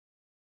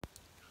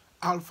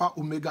Alpha,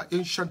 Omega,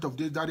 Ancient of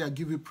Days, Daddy, I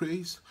give you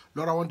praise.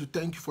 Lord, I want to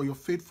thank you for your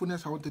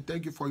faithfulness. I want to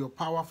thank you for your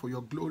power, for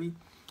your glory.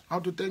 I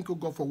want to thank you,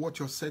 God, for what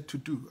you're said to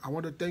do. I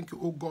want to thank you,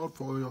 oh God,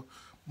 for your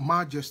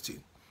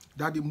majesty.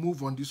 Daddy,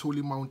 move on this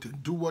holy mountain.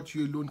 Do what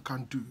you alone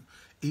can do.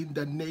 In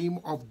the name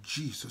of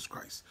Jesus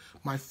Christ.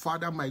 My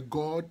Father, my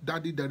God,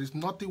 Daddy, there is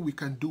nothing we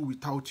can do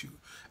without you.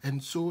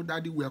 And so,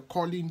 Daddy, we are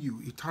calling you.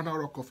 Eternal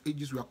Rock of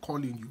Ages, we are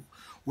calling you.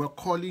 We're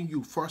calling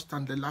you first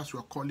and the last.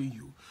 We're calling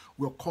you.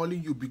 We're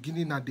calling you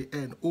beginning at the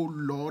end. Oh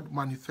Lord,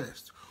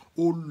 manifest.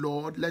 Oh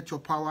Lord, let your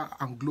power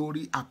and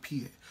glory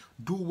appear.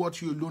 Do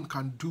what you alone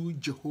can do,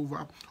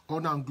 Jehovah.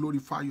 Honor and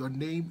glorify your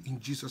name in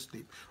Jesus'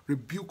 name.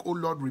 Rebuke, oh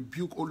Lord,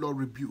 rebuke, oh Lord,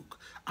 rebuke.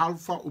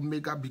 Alpha,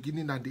 Omega,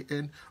 beginning and the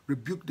end.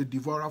 Rebuke the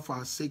devourer for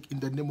our sake in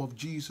the name of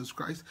Jesus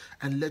Christ,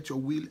 and let your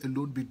will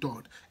alone be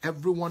done.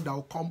 Everyone that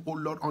will come, oh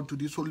Lord, onto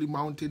this holy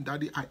mountain,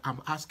 Daddy, I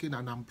am asking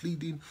and I'm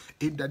pleading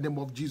in the name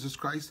of Jesus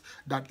Christ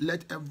that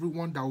let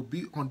everyone that will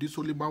be on this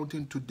holy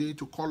mountain today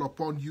to call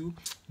upon you,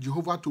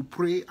 Jehovah, to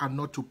pray and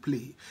not to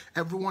play.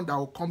 Everyone that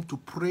will come to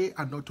pray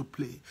and not to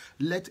play.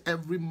 Let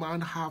every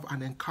man have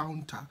an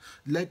encounter.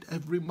 Let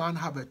every man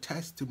have a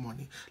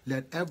testimony.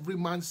 Let every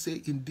man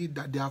say indeed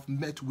that they have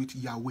met with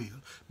Yahweh.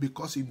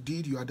 Because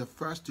indeed you are the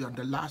first, you are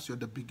the last, you are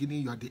the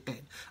beginning, you are the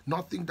end.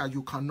 Nothing that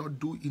you cannot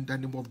do in the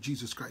name of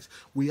Jesus Christ.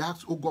 We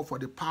ask, oh God, for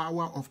the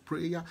power of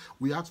prayer.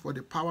 We ask for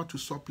the power to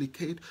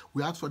supplicate.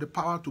 We ask for the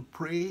power to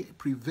pray,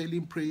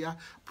 prevailing prayer.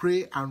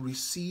 Pray and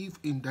receive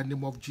in the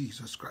name of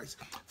Jesus Christ.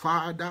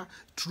 Father,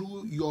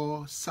 through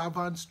your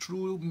servants,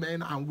 through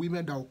men and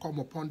women that will come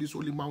upon this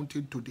holy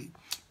mountain today,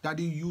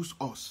 Daddy, use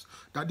us.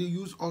 Daddy,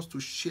 use us to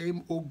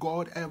shame, oh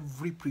God,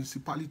 every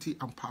principality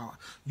and power.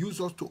 Use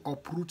us to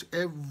uproot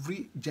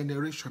every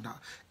generational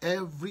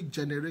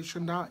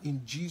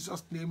in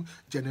Jesus' name,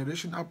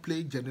 generational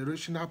plague,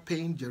 generational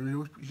pain,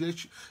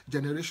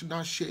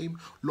 generational shame.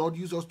 Lord,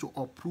 use us to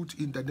uproot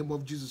in the name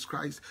of Jesus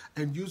Christ,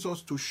 and use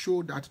us to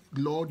show that,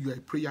 Lord, you are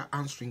a prayer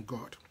answering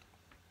God.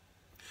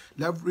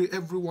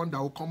 Everyone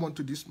that will come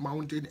onto this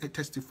mountain and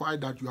testify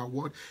that you are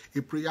what?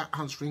 A prayer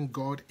answering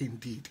God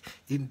indeed,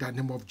 in the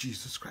name of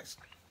Jesus Christ.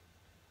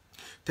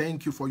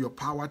 Thank you for your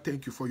power.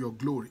 Thank you for your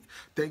glory.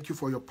 Thank you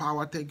for your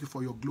power. Thank you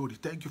for your glory.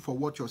 Thank you for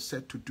what you're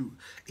set to do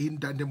in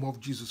the name of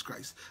Jesus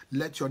Christ.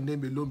 Let your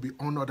name alone be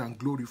honored and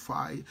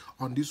glorified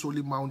on this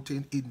holy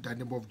mountain in the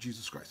name of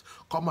Jesus Christ.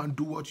 Come and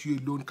do what you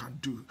alone can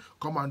do.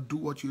 Come and do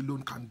what you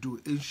alone can do.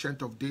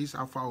 Ancient of Days,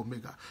 Alpha,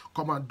 Omega.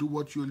 Come and do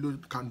what you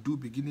alone can do,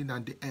 beginning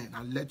and the end.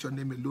 And let your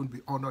name alone be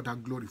honored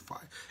and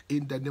glorified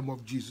in the name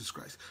of Jesus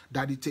Christ.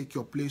 Daddy, take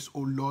your place,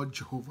 O Lord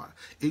Jehovah.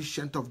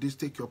 Ancient of Days,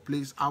 take your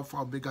place. Alpha,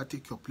 Omega,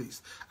 take your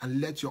place.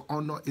 And let your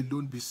honor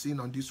alone be seen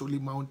on this holy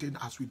mountain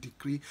as we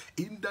decree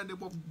in the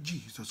name of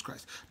Jesus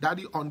Christ.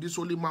 Daddy, on this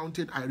holy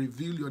mountain, I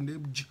reveal your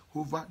name,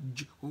 Jehovah,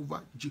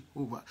 Jehovah,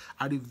 Jehovah.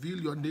 I reveal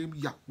your name,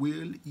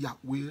 Yahweh,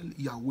 Yahweh,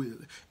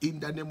 Yahweh. In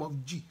the name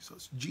of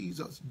Jesus,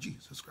 Jesus,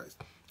 Jesus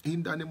Christ.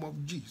 In the name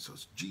of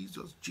Jesus,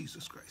 Jesus,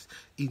 Jesus Christ.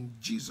 In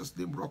Jesus'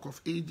 name, Rock of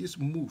Ages,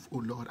 move, O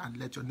Lord, and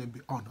let your name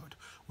be honored.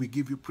 We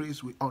give you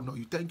praise, we honor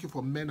you. Thank you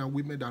for men and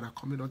women that are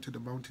coming onto the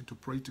mountain to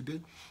pray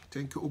today.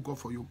 Thank you, O God,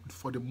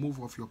 for the move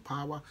of your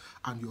power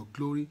and your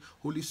glory.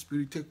 Holy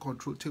Spirit, take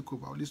control, take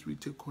over. Holy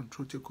Spirit, take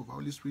control, take over.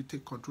 Holy Spirit,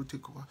 take control,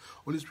 take over.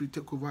 Holy Spirit,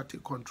 take over,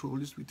 take control.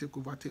 Holy Spirit, take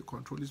over, take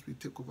control. Holy Spirit,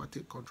 take over,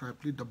 take control. I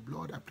plead the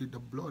blood, I plead the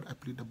blood, I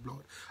plead the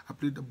blood. I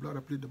plead the blood,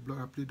 I plead the blood,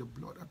 I plead the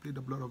blood, I plead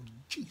the blood of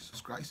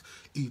Jesus Christ.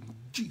 In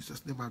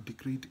Jesus' name I've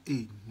decreed,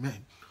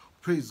 amen.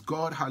 Praise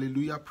God,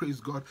 hallelujah,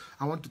 praise God.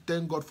 I want to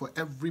thank God for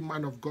every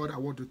man of God. I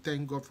want to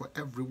thank God for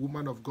every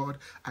woman of God.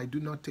 I do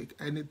not take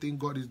anything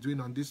God is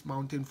doing on this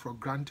mountain for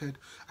granted.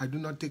 I do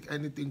not take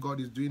anything God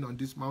is doing on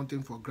this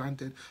mountain for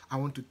granted. I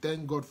want to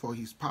thank God for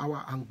his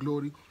power and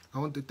glory. I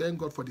want to thank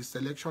God for the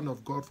selection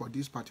of God for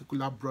this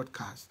particular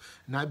broadcast.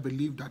 And I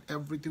believe that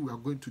everything we are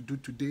going to do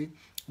today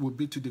will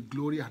be to the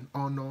glory and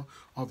honor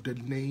of the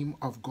name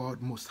of God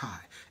Most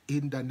High.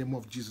 In the name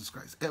of Jesus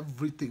Christ.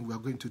 Everything we are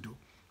going to do.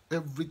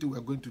 Everything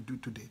we're going to do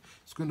today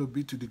is going to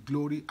be to the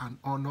glory and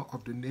honor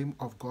of the name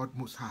of God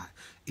Most High.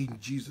 In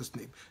Jesus'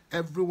 name.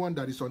 Everyone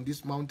that is on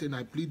this mountain,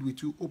 I plead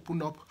with you,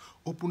 open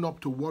up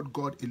to what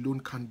God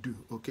alone can do,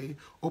 okay?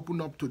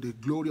 Open up to the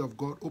glory of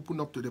God, open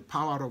up to the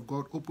power of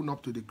God, open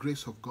up to the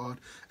grace of God,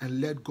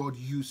 and let God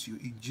use you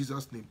in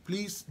Jesus' name.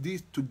 Please,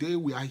 today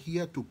we are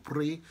here to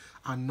pray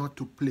and not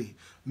to play.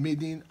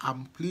 Meaning,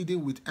 I'm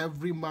pleading with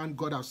every man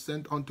God has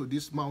sent onto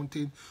this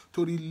mountain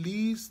to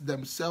release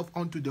themselves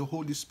onto the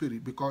Holy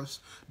Spirit, because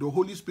the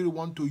Holy Spirit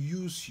wants to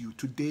use you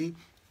today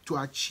to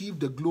achieve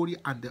the glory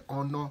and the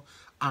honor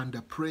and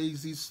the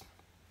praises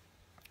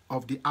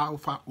of the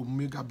Alpha,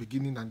 Omega,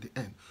 beginning and the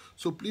end.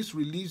 So please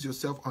release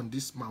yourself on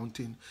this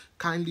mountain.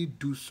 Kindly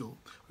do so.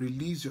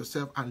 Release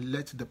yourself and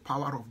let the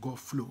power of God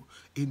flow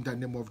in the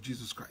name of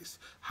Jesus Christ.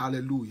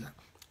 Hallelujah.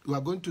 We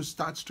are going to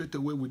start straight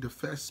away with the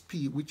first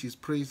P, which is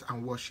praise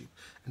and worship.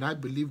 And I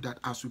believe that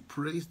as we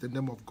praise the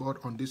name of God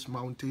on this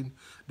mountain,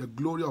 the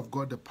glory of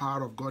God, the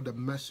power of God, the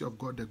mercy of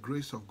God, the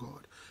grace of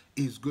God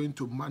is going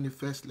to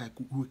manifest like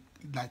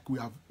like we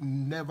have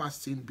never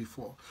seen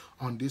before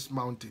on this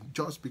mountain,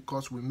 just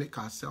because we make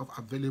ourselves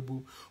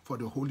available for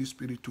the Holy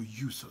Spirit to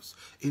use us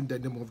in the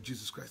name of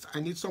Jesus Christ. I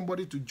need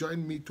somebody to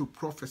join me to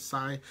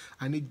prophesy.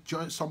 I need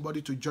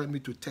somebody to join me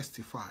to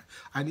testify.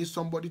 I need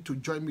somebody to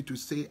join me to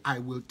say, I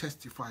will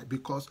testify,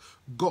 because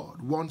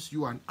God wants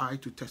you and I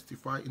to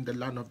testify in the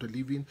land of the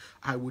living.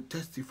 I will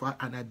testify,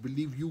 and I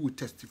believe you will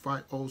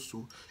testify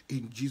also.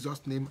 In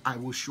Jesus' name, I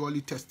will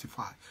surely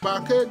testify. I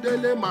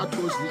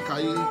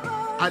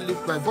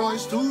lift my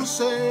voice to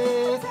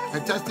say, I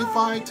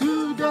testify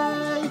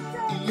today.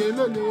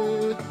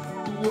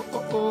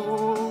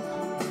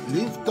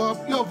 Lift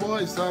up your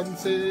voice and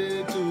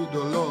say to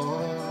the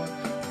Lord,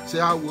 say,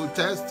 I will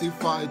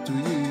testify to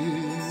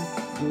you.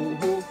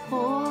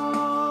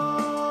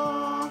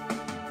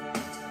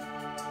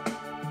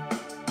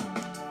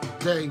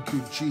 Thank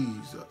you,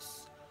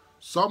 Jesus.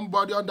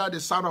 Somebody under the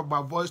sound of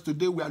my voice,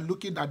 today we are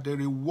looking at the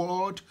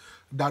reward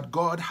that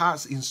God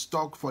has in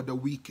stock for the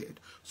wicked.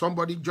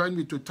 Somebody join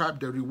me to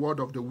type the reward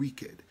of the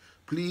wicked.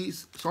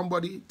 Please,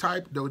 somebody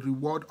type the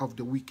reward of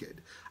the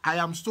wicked. I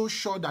am so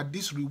sure that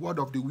this reward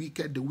of the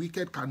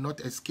wicked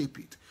cannot escape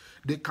it.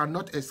 They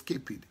cannot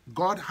escape it.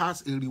 God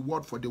has a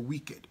reward for the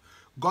wicked.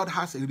 God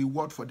has a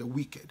reward for the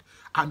wicked,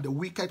 and the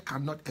wicked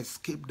cannot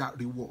escape that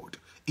reward.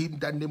 In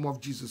the name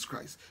of Jesus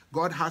Christ,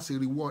 God has a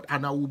reward,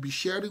 and I will be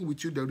sharing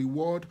with you the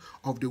reward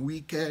of the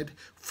wicked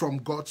from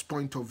God's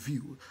point of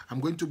view. I'm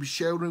going to be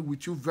sharing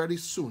with you very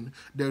soon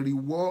the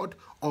reward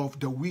of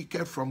the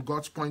wicked from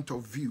God's point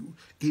of view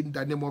in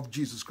the name of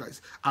Jesus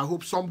Christ. I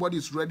hope somebody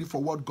is ready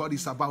for what God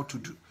is about to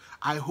do.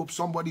 I hope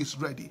somebody is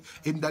ready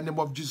in the name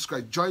of Jesus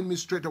Christ. Join me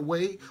straight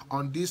away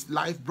on this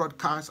live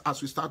broadcast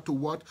as we start to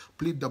what?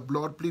 Plead the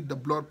blood, plead the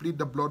blood, plead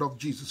the blood of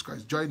Jesus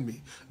Christ. Join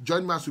me.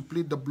 Join me as we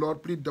plead the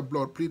blood, plead the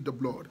blood, plead the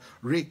blood.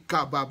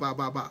 Reka baba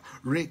baba,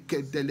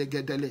 reke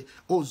delegedele,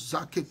 o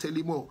zake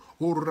telimo,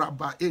 o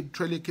raba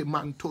edreleke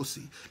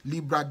mantosi,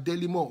 libra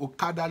delimo, o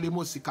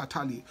kadalimo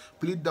sikatali.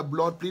 Plead the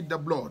blood, plead the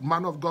blood.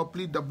 Man of God,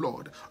 plead the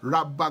blood.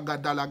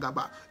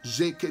 Rabagadalagaba,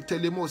 zeke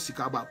telimo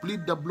sikaba.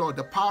 Plead the blood.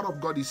 The power of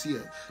God is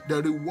here.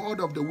 The reward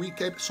of the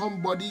wicked.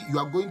 Somebody, you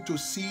are going to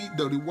see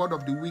the reward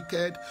of the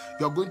wicked.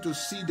 You are going to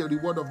see the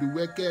reward of the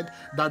wicked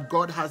that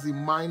God has in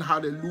mind.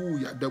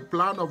 Hallelujah. The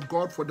plan of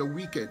God for the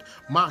wicked.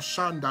 Ma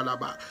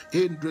shandalaba,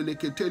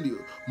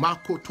 endreleketelio,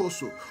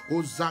 makotoso,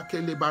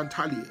 ozakele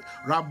bantali,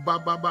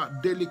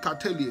 rabababa,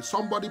 delicateli.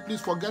 Somebody,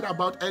 please forget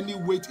about any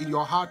weight in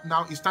your heart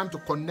now. It's time to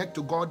connect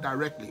to God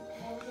directly.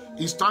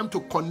 It's time to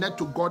connect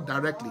to God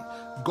directly.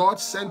 God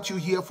sent you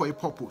here for a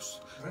purpose.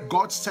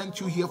 God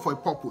sent you here for a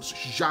purpose.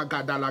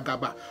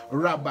 Jagadalagaba,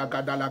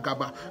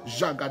 Rabagadalagaba,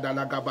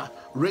 Jagadalagaba,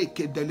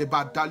 Reke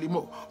deleba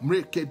dalimo,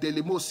 Mreke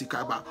delimo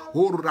sikaba,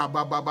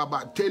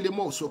 Urabababa,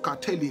 Telemo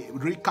sokateli,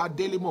 Rika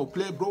delimo,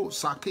 Plebro,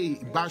 Sake,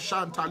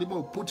 Bashan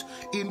talimo. Put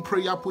in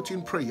prayer, put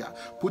in prayer,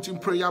 put in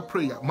prayer,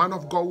 prayer. Man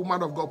of God,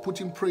 woman of God, put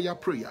in prayer,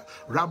 prayer.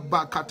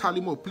 Rabba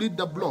katalimo, plead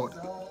the blood.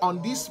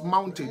 On this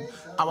mountain,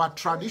 our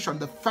tradition,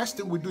 the first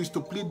thing we do is to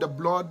plead the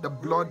blood, the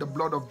blood, the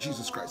blood of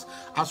Jesus Christ.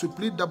 As we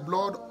plead the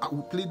blood,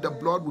 we plead the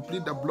blood, we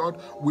plead the blood.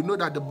 We know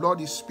that the blood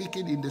is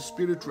speaking in the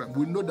spirit realm.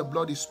 We know the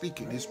blood is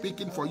speaking. It's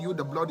speaking for you,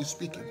 the blood is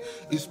speaking.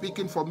 It's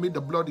speaking for me,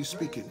 the blood is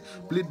speaking.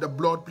 Plead the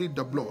blood, plead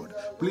the blood.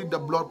 Plead the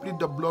blood, plead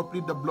the blood,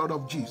 plead the blood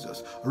of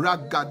Jesus.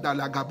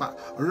 Ragadalagaba,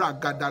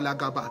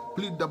 ragadalagaba.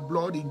 Plead the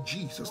blood in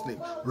Jesus'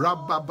 name.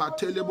 Rababa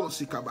telemo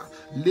sikaba,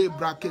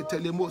 lebrake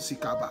telemo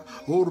sikaba,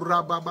 o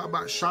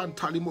rababa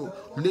shantalimo,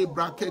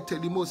 lebrake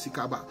telemo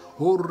sikaba,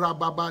 o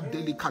rababa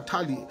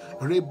delicatali,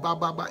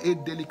 rebababa e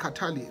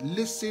delicatali.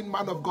 Listen,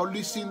 man of God,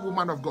 listen,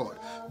 woman of God.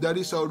 There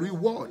is a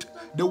reward.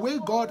 The way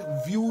God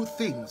views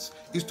things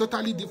is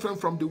totally different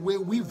from the way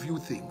we view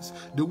things.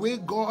 The way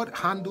God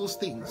handles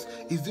things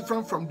is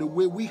different from the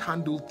way we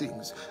handle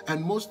things.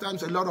 And most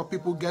times a lot of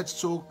people get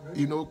so,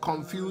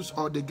 confused,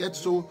 or they get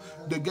so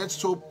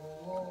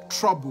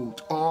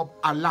troubled or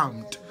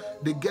alarmed.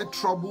 They get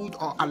troubled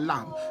or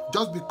alarmed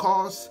just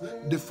because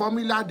the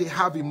formula they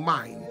have in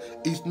mind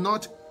is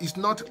not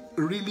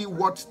really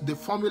what the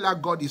formula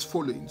God is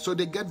following. So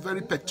they get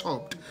very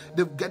perturbed.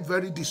 They get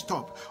very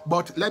disturbed.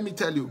 But let me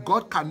tell you,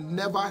 God can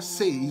never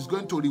say he's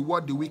going to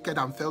reward the wicked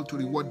and fail to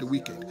reward the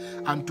wicked.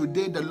 And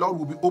today the Lord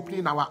will be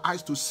opening our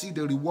eyes to see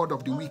the reward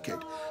of the wicked.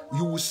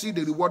 You will see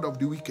the reward of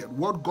the wicked.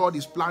 What God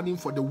is planning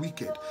for the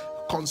wicked.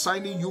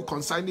 Concerning you,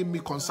 concerning me,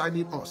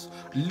 concerning us.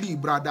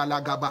 Libra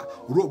dalagaba,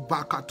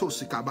 robakato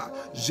sikaba,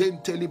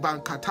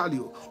 genteliban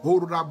catalio,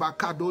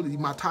 orabakado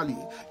limatali,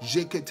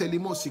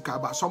 jeketelimo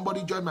sikaba.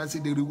 Somebody join me and say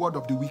the reward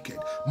of the wicked.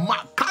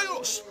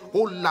 Makaios,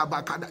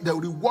 olabakada, the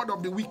reward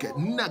of the wicked.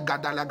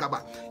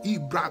 Nagadalagaba,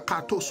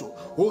 ibrakatoso,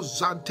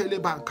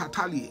 ozanteleban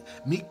katali,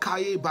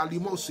 mikaye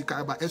balimo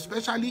sikaba.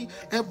 Especially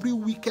every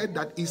wicked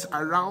that is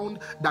around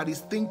that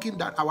is thinking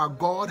that our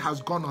God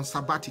has gone on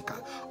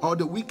sabbatical, or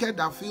the wicked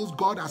that feels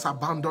God has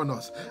abandon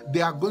us.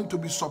 They are going to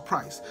be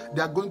surprised.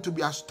 They are going to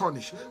be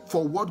astonished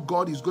for what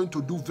God is going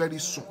to do very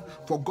soon.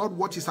 For God,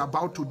 what is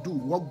about to do,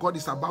 what God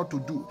is about to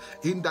do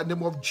in the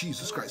name of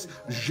Jesus Christ.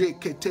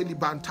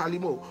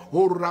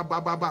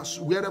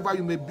 broadcast, wherever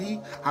you may be,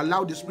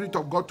 allow the Spirit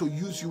of God to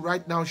use you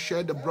right now.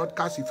 Share the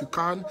broadcast if you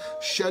can.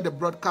 Share the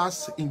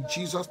broadcast in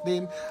Jesus'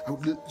 name.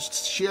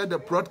 Share the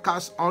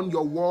broadcast on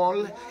your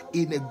wall,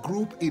 in a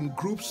group, in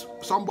groups.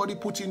 Somebody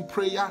put in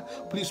prayer.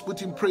 Please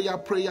put in prayer.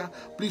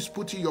 Please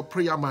put in your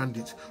prayer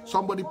mandate.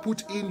 Somebody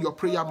put in your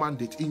prayer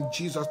mandate in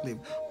Jesus' name.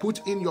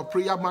 Put in your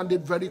prayer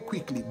mandate very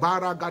quickly.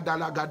 Bara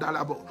gadala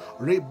gadalabo.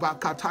 Reba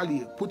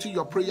katali. Put in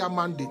your prayer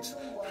mandate.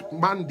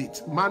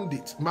 Mandate.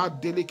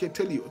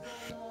 Madeliketeli.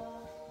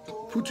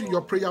 Put in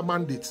your prayer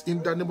mandates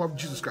in the name of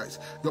Jesus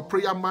Christ. Your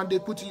prayer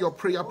mandate, put in your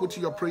prayer,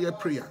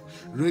 prayer.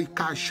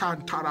 Reka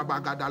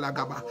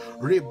shantarabagadalagaba.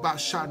 Reba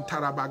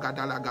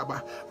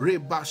shantarabagadalagaba.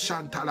 Reba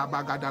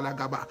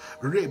shantarabagadalagaba.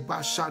 Reba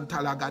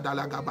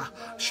shantalagadalagaba.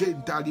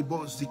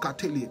 Shentalibos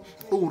dikateli.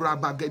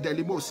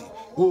 Urabagedelimosi.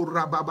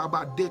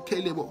 Urabababa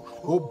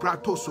dekelebo.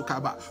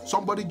 Obratosukaba.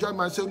 Somebody join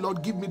me and say,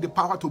 Lord, give me the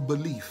power to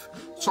believe.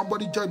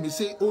 Somebody join me,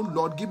 say, oh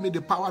Lord, give me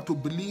the power to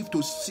believe,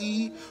 to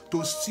see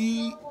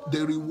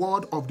the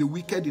reward of the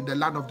wicked in the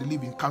land of the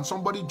living. Can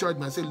somebody join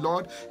me and say,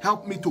 Lord,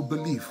 help me to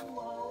believe.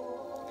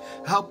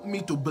 Help me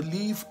to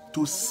believe,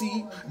 to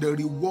see the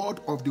reward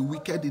of the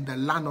wicked in the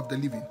land of the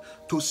living.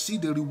 To see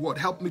the reward.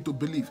 Help me to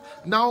believe.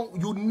 Now,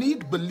 you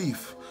need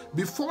belief.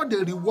 Before the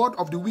reward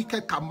of the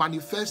wicked can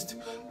manifest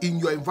in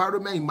your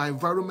environment, in my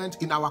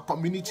environment, in our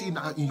community,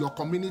 in your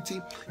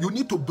community, you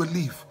need to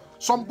believe.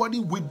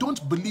 Somebody, we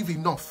don't believe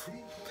enough.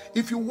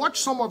 If you watch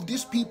some of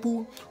these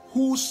people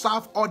who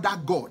serve other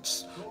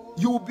gods,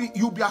 you'll be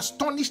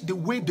astonished the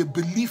way they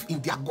believe in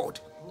their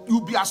God.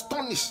 You'll be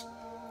astonished.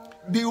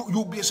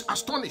 You'll be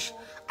astonished.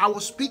 I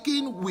was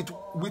speaking with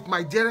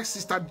my dearest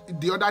sister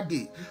the other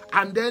day,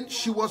 and then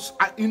she was,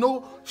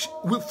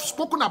 we've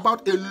spoken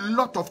about a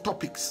lot of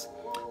topics.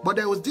 But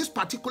there was this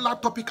particular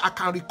topic I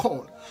can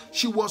recall.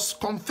 She was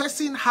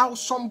confessing how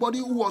somebody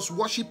who was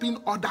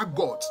worshiping other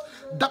gods,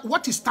 that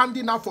what is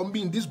standing out for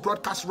me in this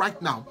broadcast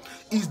right now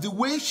is the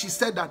way she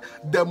said that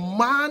the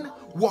man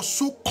was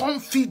so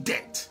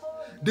confident.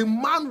 The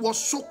man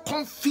was so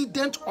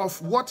confident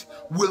of what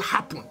will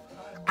happen.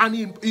 And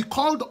he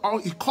called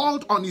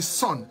on his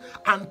son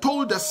and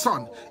told the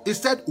son, he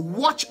said,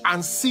 watch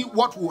and see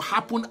what will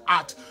happen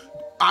at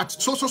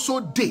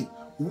so day.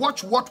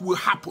 Watch what will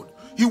happen.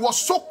 He was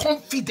so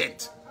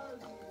confident.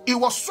 He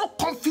was so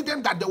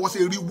confident that there was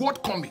a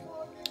reward coming.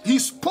 He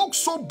spoke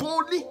so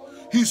boldly.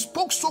 He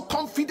spoke so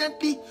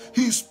confidently.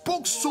 He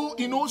spoke so,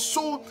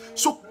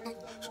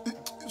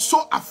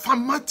 so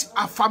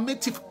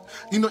affirmative,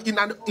 in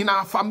an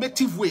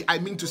affirmative way, I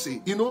mean to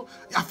say,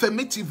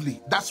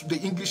 affirmatively. That's the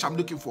English I'm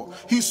looking for.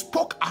 He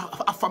spoke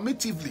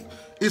affirmatively.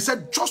 He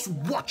said, just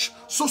watch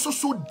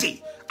so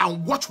day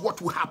and watch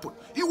what will happen.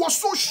 He was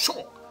so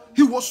sure.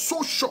 He was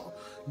so sure.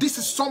 This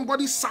is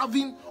somebody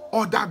serving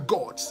other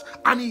gods,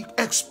 and he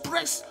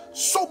expressed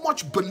so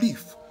much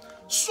belief,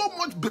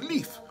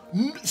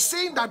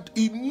 saying that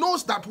he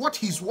knows that what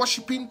he's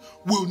worshiping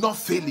will not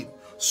fail him.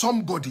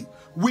 Somebody,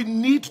 we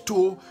need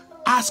to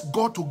ask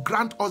God to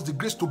grant us the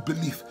grace to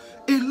believe.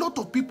 A lot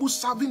of people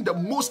serving the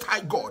Most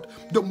High God,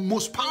 the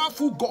most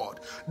powerful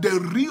God, the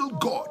real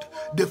God,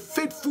 the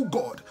faithful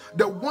God,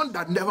 the one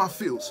that never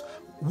fails.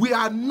 We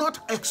are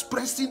not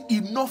expressing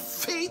enough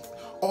faith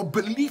or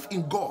belief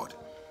in God.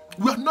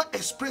 We are not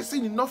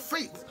expressing enough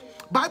faith.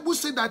 Bible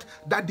says that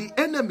the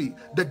enemy,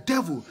 the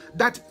devil,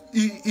 that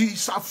he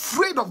is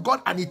afraid of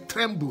God and he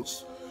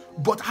trembles.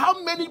 But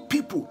how many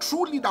people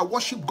truly that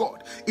worship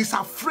God is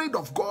afraid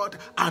of God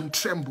and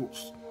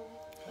trembles?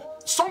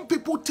 Some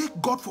people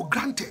take God for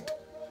granted.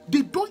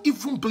 They don't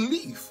even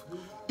believe.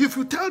 If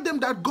you tell them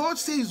that God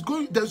says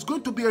there's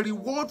going to be a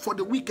reward for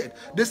the wicked,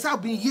 they say,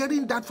 I've been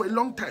hearing that for a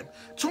long time.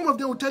 Some of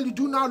them will tell you,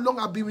 do you know how long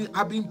I've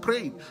been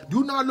praying? Do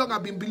you know how long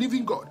I've been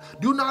believing God?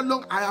 Do you know how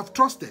long I have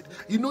trusted?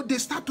 They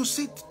start to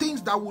say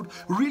things that would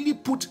really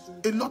put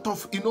a lot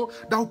of,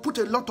 that would put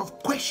a lot of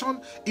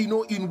question,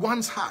 in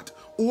one's heart.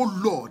 Oh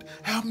Lord,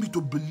 help me to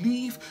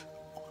believe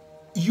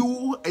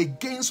you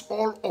against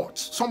all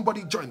odds.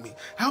 Somebody join me.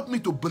 Help me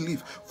to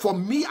believe. For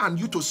me and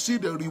you to see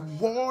the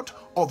reward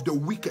of the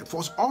wicked.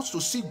 For us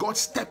to see God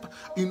step,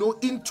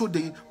 into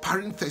the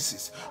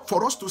parenthesis.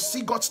 For us to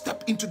see God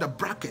step into the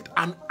bracket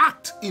and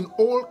act in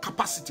all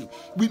capacity.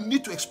 We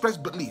need to express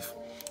belief.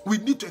 We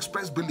need to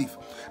express belief.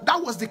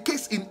 That was the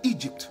case in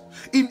Egypt.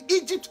 In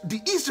Egypt, the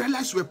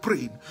Israelites were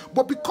praying.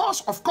 But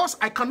because, of course,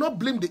 I cannot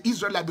blame the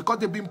Israelites because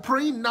they've been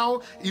praying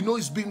now,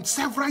 it's been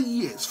several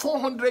years,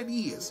 400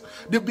 years.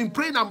 They've been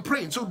praying and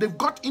praying. So they've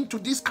got into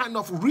this kind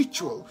of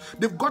ritual.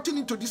 They've gotten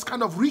into this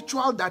kind of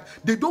ritual that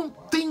they don't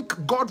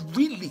think God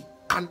really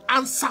can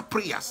answer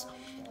prayers.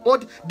 Or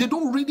they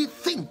don't really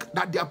think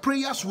that their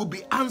prayers will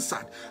be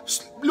answered.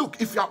 Look,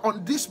 if you're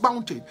on this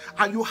mountain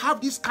and you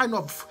have this kind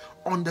of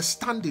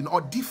understanding or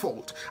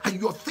default,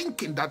 and you're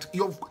thinking that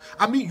you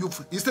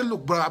say,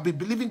 look, bro, I've been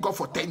believing God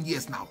for 10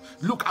 years now.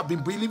 Look, I've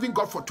been believing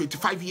God for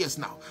 25 years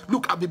now.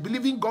 Look, I've been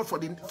believing God for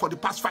the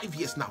past 5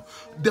 years now.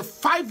 The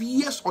 5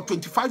 years or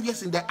 25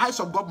 years in the eyes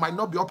of God might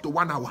not be up to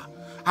 1 hour.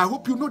 I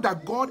hope you know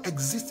that God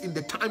exists in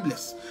the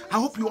timeless. I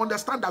hope you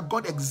understand that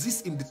God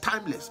exists in the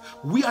timeless.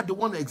 We are the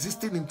one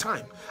existing in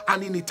time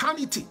and in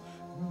eternity.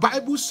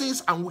 Bible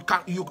says, and we can,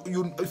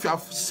 if you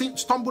have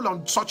stumbled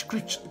on such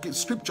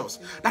scriptures,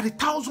 that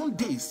 1,000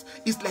 days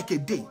is like a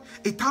day,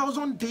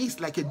 1,000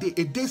 days like a day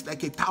is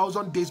like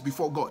 1,000 days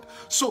before God.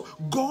 So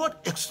God,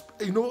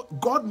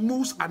 God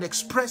moves and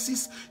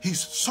expresses His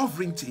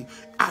sovereignty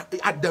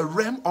at the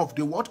realm of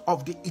the what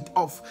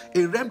of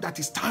a realm that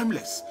is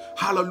timeless.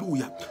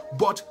 Hallelujah!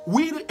 But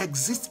we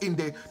exist in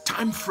the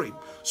time frame,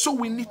 so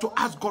we need to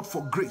ask God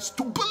for grace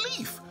to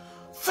believe.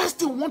 First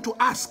thing we want to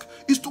ask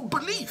is to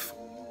believe.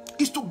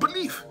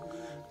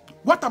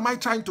 What am I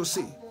trying to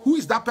say? Who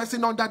is that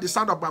person under the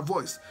sound of my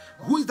voice?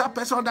 Who is that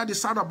person under the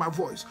sound of my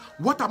voice?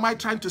 What am I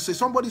trying to say?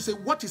 Somebody say,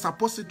 what is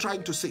Apostle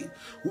trying to say?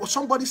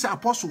 Somebody say,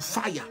 Apostle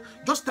fire.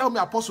 Just tell me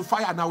Apostle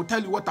fire and I will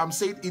tell you what I'm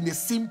saying in a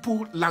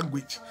simple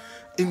language.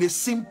 In a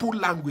simple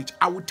language.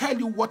 I will tell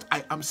you what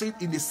I am saying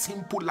in a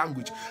simple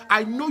language.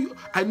 I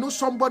know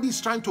somebody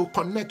is trying to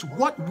connect.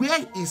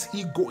 Where is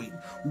he going?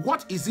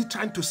 What is he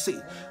trying to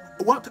say?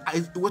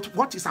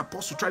 What is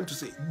Apostle trying to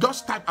say?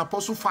 Just type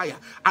Apostle fire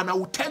and I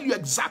will tell you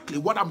exactly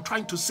what I'm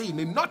trying to say in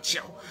a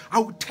nutshell. I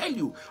will tell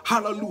you.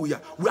 Hallelujah.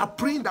 We are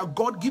praying that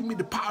God give me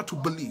the power to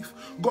believe.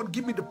 God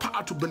give me the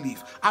power to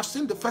believe. I've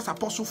seen the first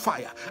Apostle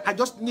fire. I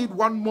just need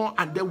one more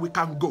and then we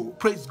can go.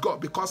 Praise God.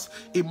 Because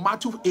in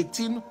Matthew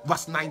 18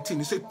 verse 19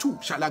 he said, two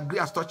shall agree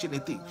as touching a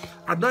thing.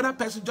 Another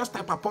person just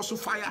type Apostle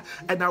fire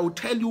and I will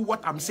tell you what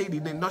I'm saying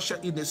in a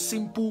nutshell, in a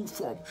simple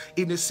form,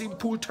 in a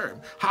simple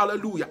term.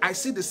 Hallelujah. I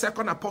see the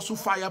second Apostle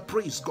fire.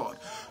 Praise God.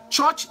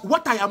 Church,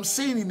 what I am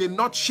saying in a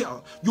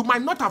nutshell, you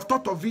might not have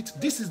thought of it.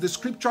 This is the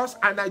scriptures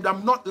and I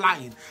am not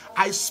lying.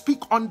 I speak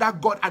under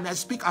God and I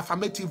speak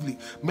affirmatively.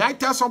 May I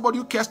tell somebody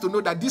who cares to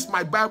know that this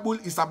my Bible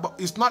is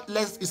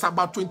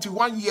about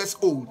 21 years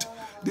old.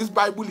 This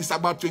Bible is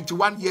about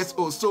 21 years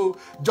old. So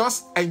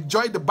just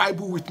enjoy the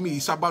Bible with me.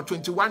 It's about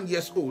 21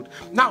 years old.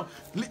 Now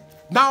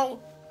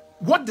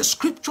what the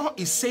scripture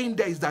is saying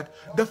there is that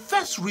the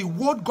first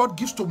reward God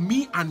gives to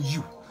me and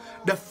you,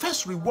 the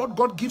first reward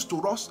God gives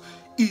to us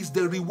is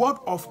the reward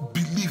of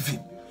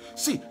believing.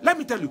 See, let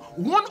me tell you,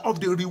 one of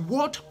the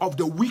reward of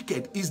the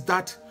wicked is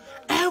that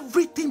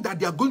everything that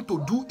they are going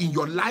to do in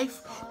your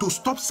life to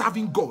stop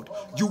serving God,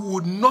 you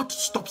will not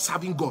stop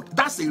serving God.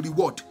 That's a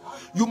reward.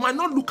 You might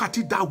not look at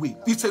it that way.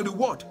 It's a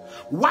reward.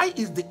 Why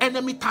is the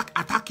enemy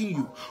attacking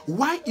you?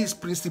 Why is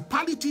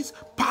principalities,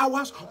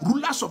 powers,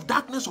 rulers of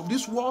darkness of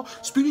this world,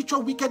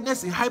 spiritual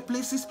wickedness in high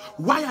places,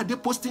 why are they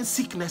posting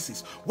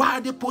sicknesses? Why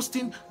are they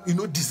posting,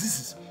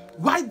 diseases?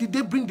 Why did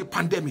they bring the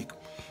pandemic?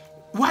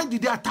 Why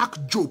did they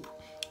attack Job?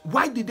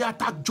 Why did they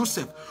attack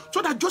Joseph?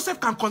 So that Joseph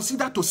can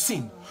consider to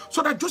sin.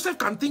 So that Joseph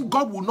can think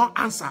God will not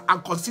answer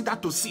and consider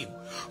to sin.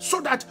 So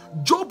that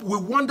Job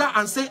will wonder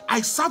and say,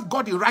 I serve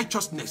God in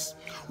righteousness.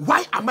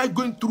 Why am I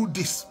going through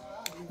this?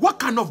 What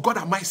kind of God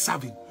am I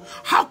serving?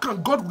 How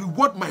can God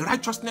reward my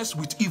righteousness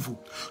with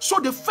evil? So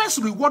the first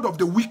reward of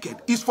the wicked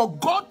is for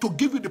God to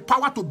give you the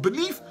power to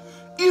believe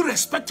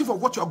irrespective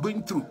of what you are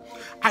going through.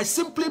 I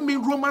simply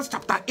mean Romans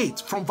chapter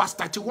 8 from verse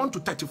 31 to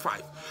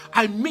 35.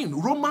 I mean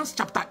Romans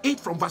chapter 8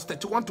 from verse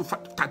 31 to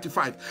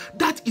 35.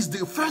 That is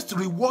the first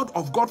reward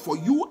of God for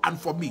you and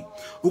for me.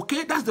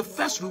 Okay, that's the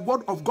first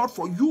reward of God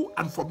for you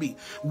and for me.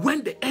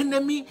 When the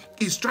enemy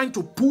is trying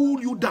to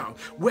pull you down,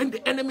 when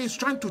the enemy is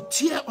trying to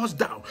tear us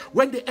down,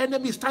 when the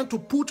enemy is trying to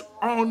put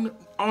on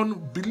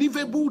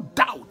unbelievable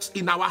doubts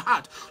in our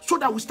heart so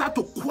that we start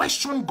to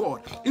question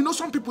God.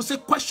 Some people say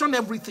question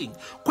everything.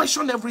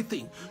 Question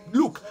everything.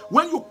 Look,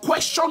 when you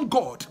question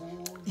God,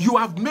 you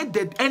have made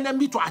the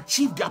enemy to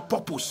achieve their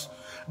purpose.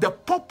 The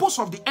purpose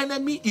of the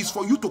enemy is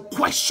for you to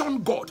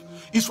question God.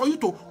 It's for you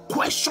to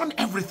question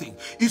everything.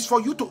 It's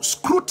for you to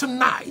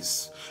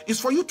scrutinize. It's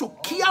for you to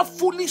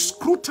carefully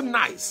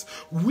scrutinize,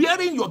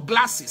 wearing your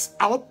glasses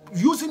or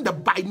using the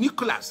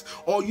binoculars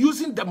or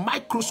using the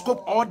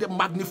microscope or the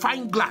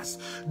magnifying glass.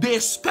 They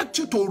expect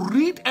you to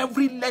read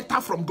every letter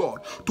from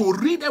God, to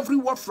read every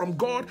word from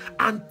God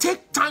and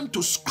take time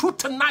to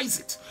scrutinize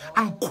it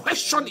and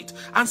question it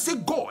and say,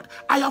 God,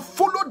 I have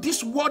followed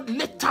this word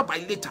letter by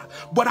letter,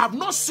 but I have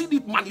not seen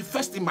it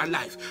manifest in my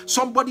life.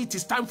 Somebody, it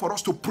is time for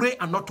us to pray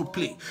and not to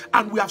play.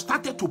 And we have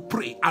started to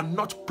pray and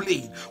not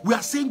playing. We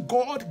are saying,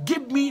 God,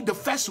 give me the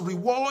first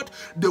reward,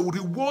 the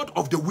reward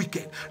of the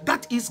wicked.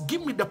 That is,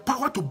 give me the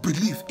power to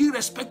believe,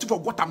 irrespective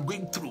of what I'm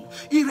going through,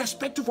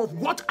 irrespective of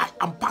what I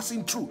am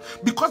passing through.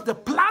 Because the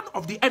plan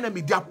of the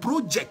enemy, their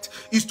project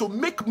is to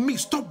make me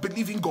stop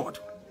believing God.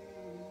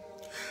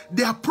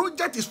 Their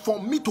project is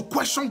for me to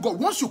question God.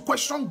 Once you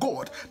question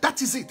God,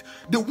 that is it.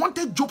 They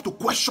wanted Job to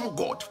question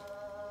God.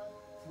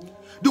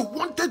 They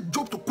wanted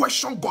Job to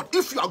question God.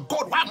 If you are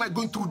God, why am I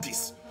going through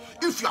this?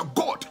 If you are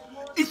God,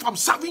 if I'm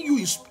serving you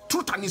in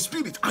truth and in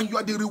spirit, and you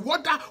are the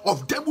rewarder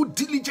of them who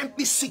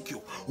diligently seek you,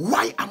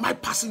 why am I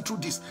passing through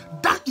this?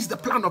 That is the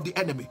plan of the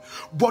enemy.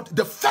 But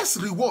the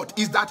first reward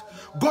is that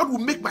God will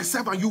make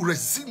myself and you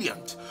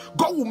resilient.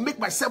 God will make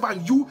myself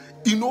and you,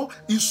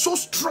 is so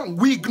strong.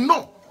 We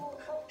ignore.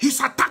 He's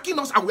attacking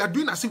us and we are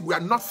doing as if we are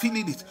not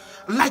feeling it.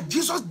 Like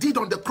Jesus did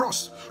on the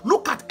cross.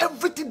 Look at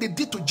everything they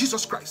did to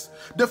Jesus Christ.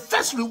 The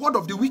first reward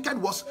of the wicked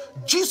was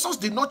Jesus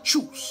did not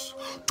choose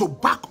to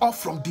back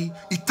off from the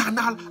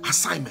eternal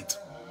assignment.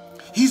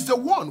 He's the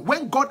one,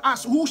 when God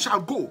asked, who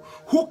shall go?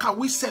 Who can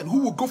we send? Who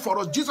will go for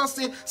us? Jesus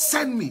said,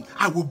 send me,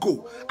 I will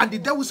go. And the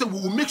devil said, we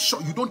will make sure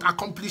you don't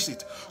accomplish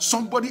it.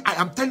 Somebody, I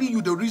am telling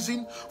you the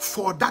reason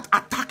for that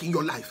attack in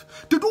your life.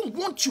 They don't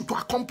want you to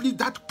accomplish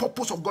that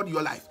purpose of God in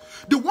your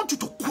life. They want you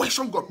to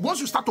question God. Once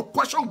you start to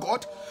question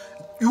God,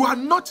 you are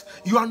not,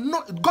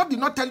 God did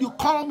not tell you,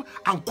 come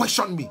and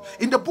question me.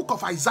 In the book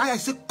of Isaiah, he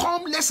said,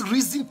 come, let's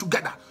reason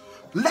together.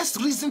 Let's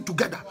reason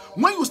together.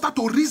 When you start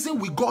to reason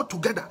with God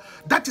together,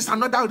 that is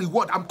another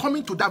reward. I'm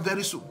coming to that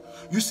very soon.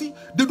 You see,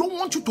 they don't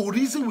want you to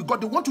reason with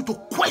God. They want you to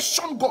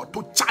question God,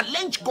 to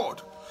challenge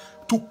God,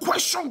 to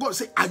question God.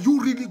 Say, are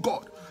you really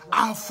God?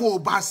 Are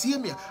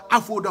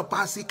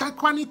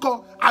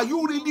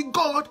you really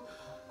God?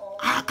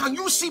 Can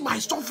you see my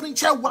suffering?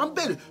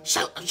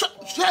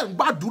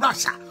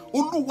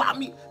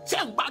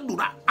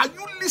 Are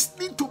you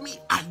listening to me?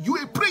 Are you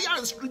a prayer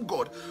answering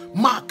God?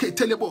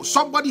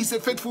 Somebody is a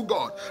faithful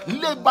God.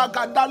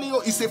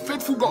 Lebagadalio is a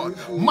faithful God.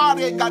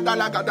 Mare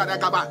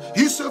gadalagadalagaba.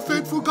 He's a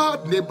faithful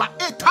God. Leba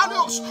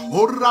etalios.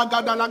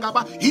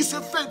 Oragadalagaba. He's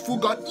a faithful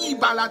God.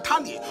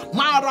 Ibalatali.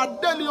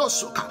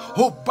 Maradeliosuka.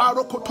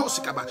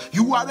 Obarokotosikaba.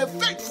 You are a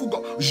faithful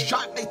God.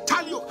 Ja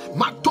etalio.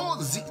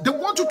 Matozi. They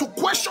want you to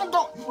question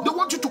God. They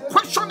want you to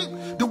question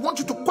it. They want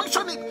you to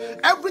question it.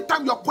 Every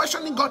time you're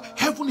questioning God,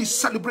 heaven is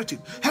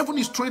celebrating. Heaven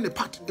is throwing a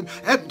party.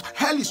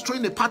 Hell is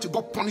throwing a party.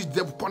 God punish the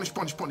devil. Punish.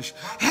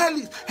 Hell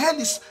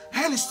is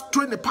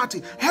throwing a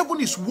party. Heaven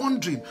is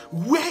wondering,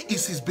 where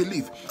is his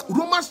belief?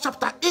 Romans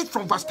chapter 8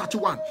 from verse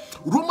 31.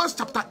 Romans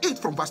chapter 8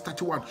 from verse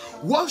 31.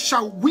 What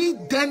shall we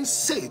then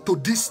say to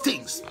these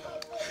things?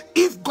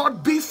 If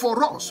God be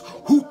for us,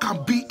 who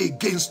can be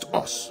against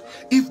us?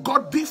 If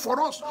God be for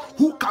us,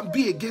 who can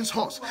be against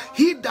us?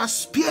 He that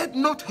spared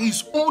not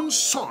his own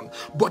son,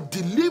 but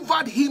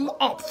delivered him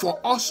up for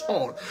us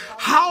all,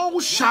 how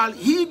shall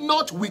he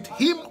not with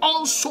him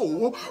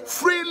also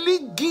freely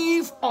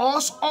give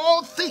us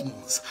all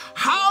things?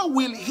 How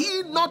will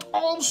he not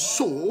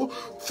also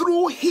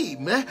through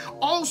him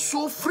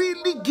also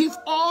freely give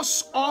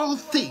us all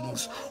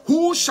things?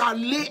 Who shall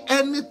lay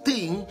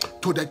anything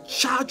to the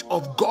charge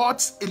of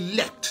God's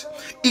elect?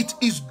 It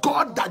is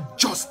God that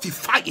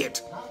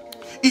justifieth.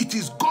 It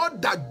is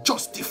God that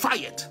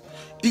justifieth.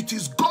 It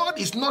is God,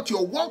 is not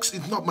your works,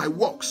 it's not my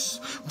works.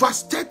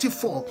 Verse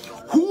 34,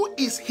 who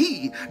is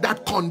he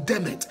that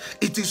condemneth?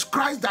 It is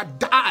Christ that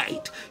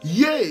died,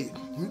 yea,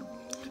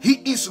 he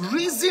is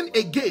risen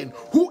again,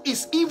 who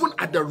is even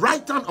at the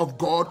right hand of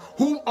God,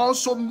 whom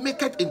also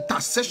maketh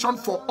intercession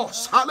for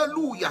us.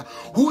 Hallelujah.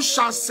 Who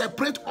shall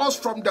separate us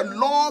from the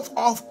love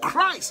of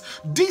Christ?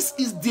 This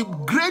is the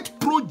great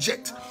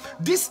project.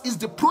 This is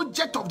the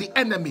project of the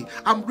enemy.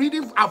 I've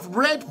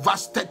read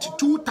verse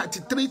 32,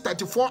 33,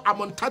 34.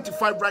 I'm on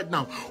 35 right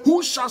now.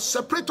 Who shall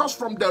separate us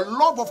from the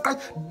love of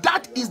Christ?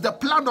 That is the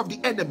plan of the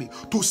enemy,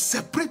 to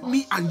separate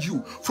me and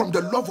you from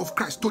the love of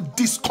Christ, to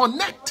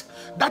disconnect.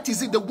 That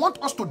is it. They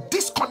want us to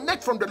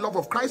disconnect from the love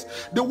of Christ.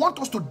 They want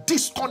us to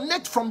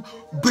disconnect from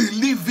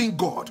believing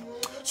God.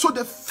 So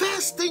the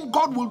first thing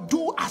God will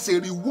do as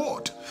a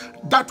reward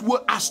that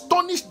will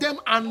astonish them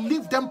and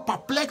leave them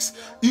perplexed,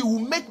 it will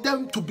make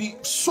them to be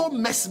so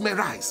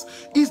mesmerized,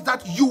 is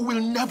that you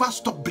will never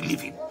stop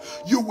believing.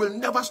 You will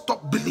never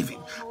stop believing.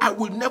 I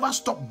will never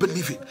stop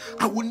believing.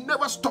 I will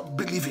never stop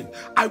believing.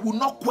 I will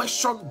not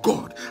question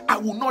God. I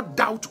will not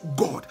doubt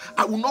God.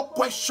 I will not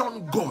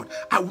question God.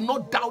 I will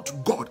not doubt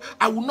God.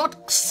 I will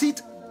not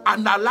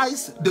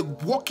analyze the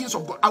workings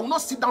of God. I will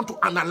not sit down to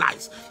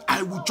analyze.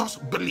 I will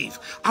just believe.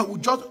 I will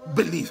just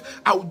believe.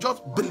 I will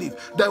just believe.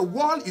 The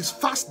world is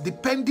fast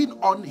depending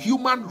on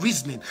human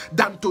reasoning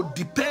than to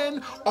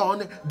depend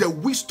on the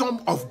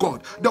wisdom of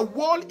God. The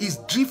world is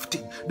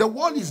drifting. The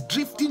world is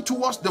drifting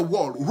towards the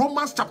world.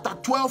 Romans chapter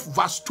 12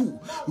 verse 2.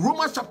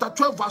 Romans chapter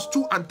 12 verse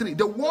 2 and 3.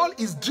 The world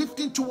is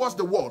drifting towards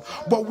the world,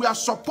 but we are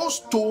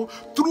supposed to,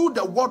 through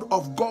the word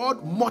of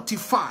God,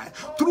 mortify.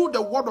 Through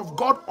the word of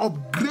God,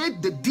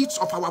 upgrade the deeds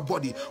of our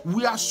body.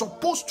 We are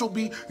supposed to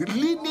be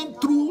leaning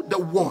through the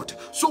word.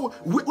 So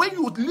when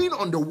you lean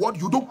on the word,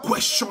 you don't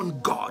question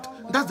God.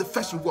 That's the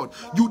first reward.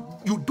 You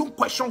don't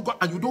question God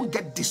and you don't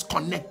get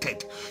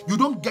disconnected. You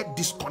don't get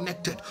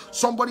disconnected.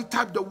 Somebody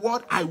type the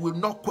word, I will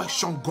not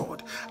question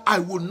God. I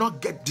will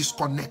not get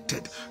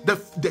disconnected. The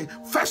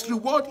first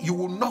reward, you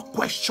will not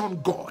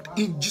question God.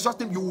 In Jesus'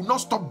 name, you will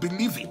not stop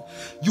believing.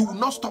 You will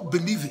not stop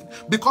believing.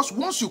 Because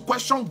once you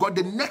question God,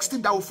 the next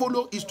thing that will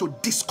follow is to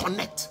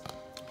disconnect.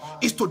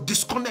 Is to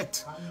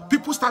disconnect.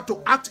 People start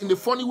to act in a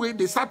funny way.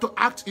 They start to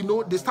act,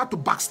 they start to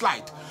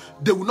backslide.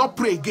 They will not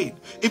pray again.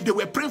 If they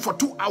were praying for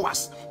 2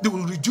 hours, they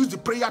will reduce the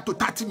prayer to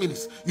 30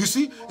 minutes. You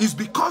see, it's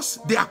because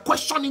they are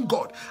questioning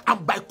God.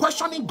 And by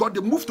questioning God,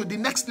 they move to the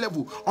next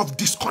level of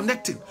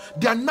disconnecting.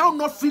 They are now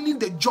not feeling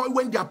the joy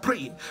when they are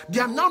praying. They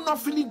are now not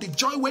feeling the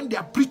joy when they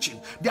are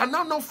preaching. They are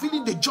now not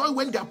feeling the joy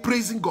when they are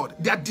praising God.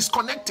 They are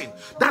disconnecting.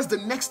 That's the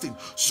next thing.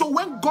 So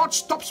when God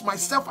stops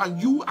myself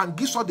and you and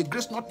gives us the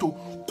grace not to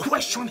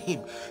question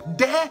him,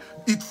 there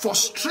it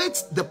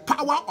frustrates the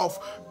power of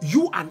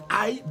you and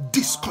I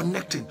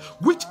disconnecting,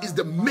 which is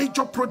the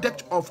major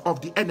product of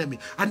the enemy.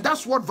 And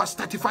that's what verse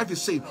 35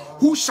 is saying.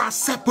 Who shall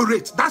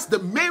separate? That's the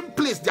main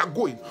place they are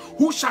going.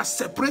 Who shall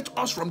separate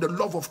us from the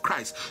love of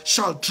Christ?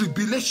 Shall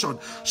tribulation,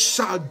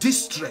 shall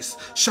distress,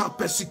 shall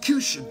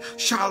persecution,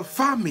 shall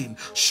famine,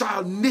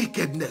 shall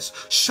nakedness,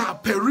 shall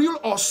peril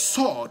or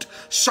sword?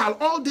 Shall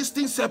all these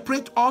things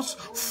separate us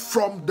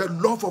from the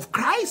love of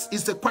Christ?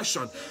 Is the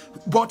question.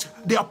 But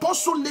the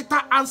apostle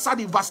later answered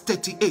in verse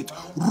 38.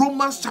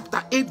 Romans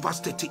chapter 8 verse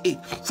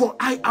 38. For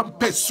I am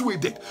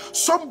persuaded.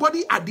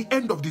 Somebody at the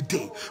end of the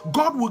day,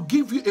 God will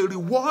give you a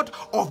reward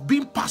of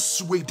being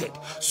persuaded.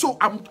 So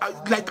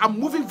I'm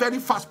moving very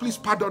fast. Please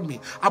pardon me.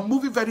 I'm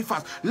moving very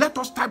fast. Let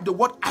us type the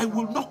word. I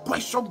will not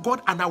question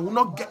God and I will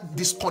not get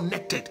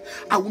disconnected.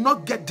 I will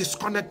not get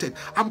disconnected.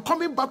 I'm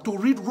coming back to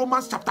read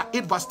Romans chapter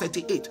 8 verse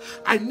 38.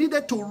 I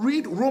needed to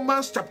read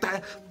Romans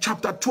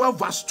chapter 12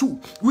 verse 2.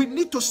 We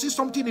need to see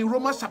something in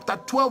Romans chapter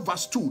 12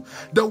 verse 2.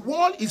 The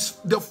wall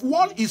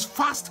is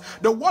fast.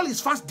 The wall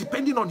is fast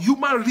depending on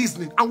human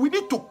reasoning, and we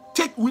need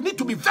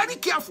to be very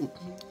careful.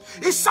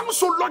 It sounds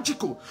so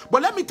logical,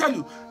 but let me tell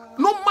you,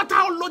 no matter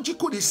how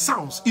logical it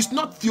sounds, it's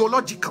not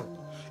theological.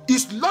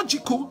 It's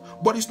logical,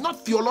 but it's not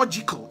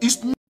theological.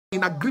 It's not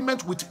in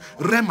agreement with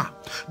Rema.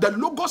 The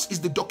Logos is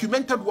the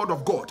documented word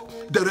of God,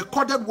 the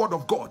recorded word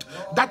of God.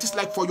 That is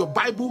like for your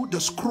Bible,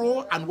 the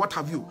scroll and what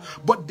have you.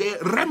 But the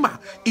Rema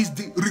is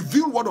the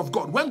revealed word of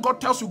God. When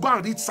God tells you go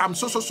and read Psalm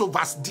so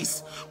verse this,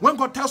 when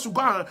God tells you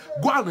go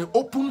and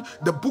open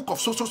the book of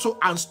so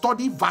and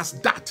study verse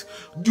that,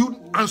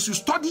 as you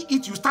study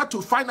it, you start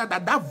to find out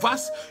that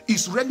verse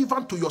is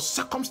relevant to your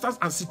circumstance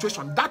and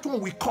situation. That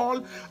one we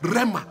call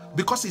Rema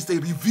because it's the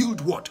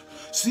revealed word.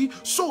 See,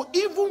 so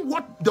even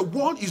what the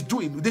world is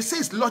doing, they say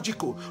it's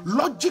logical.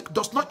 Logic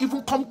does not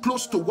even come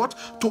close to what?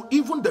 To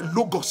even the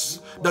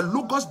Logos. The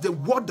Logos, the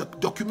word, the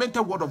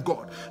documented word of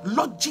God.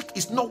 Logic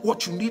is not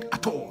what you need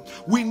at all.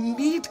 We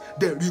need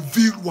the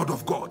revealed word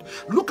of God.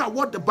 Look at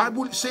what the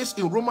Bible says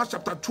in Romans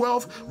chapter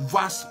 12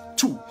 verse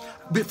 2.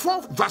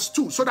 Before verse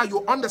 2, so that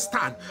you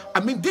understand. I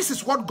mean, this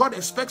is what God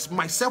expects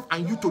myself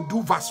and you to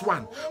do, verse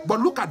 1.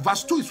 But look at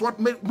verse 2 is what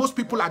most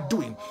people are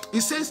doing.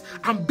 It says,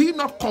 and be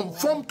not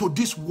conformed to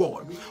this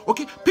world.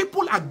 Okay,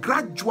 people are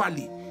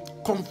gradually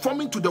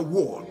conforming to the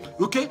world.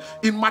 Okay,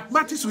 in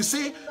mathematics we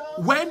say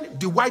when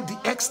the y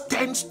dx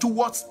tends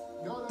towards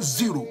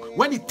 0,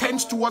 when it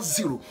tends towards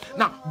 0.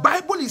 Now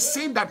Bible is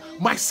saying that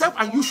myself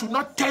and you should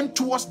not tend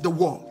towards the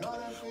world.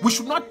 We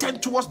should not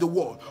tend towards the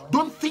world.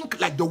 Don't think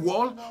like the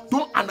world.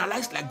 Don't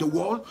analyze like the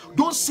world.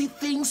 Don't see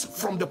things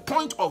from the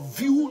point of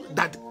view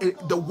that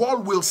the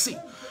world will see.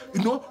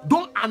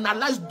 Don't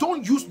analyze.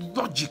 Don't use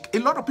logic. A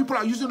lot of people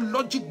are using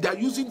logic. They are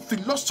using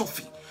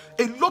philosophy.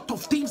 A lot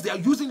of things they are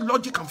using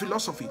logic and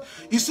philosophy.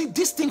 You see,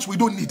 these things we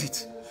don't need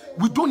it.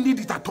 We don't need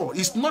it at all.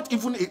 It's not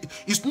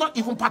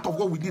even part of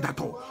what we need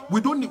at all.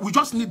 We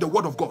just need the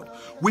word of God.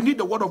 We need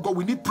the word of God.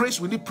 We need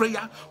praise, we need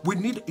prayer. We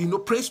need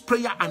praise,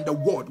 prayer, and the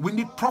word. We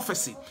need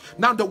prophecy.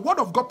 Now the word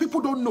of God, people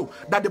don't know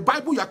that the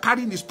Bible you're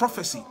carrying is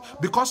prophecy,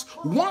 because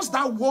once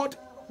that word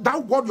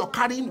you're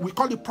carrying, we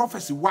call it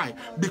prophecy. Why?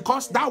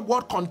 Because that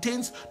word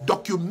contains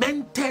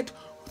documented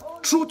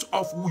truth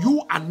of you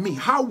and me,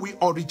 how we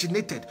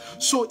originated.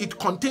 So it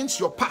contains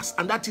your past,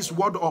 and that is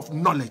word of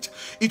knowledge.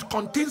 It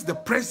contains the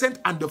present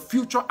and the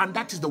future, and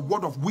that is the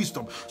word of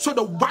wisdom. So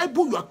the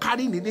Bible you are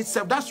carrying in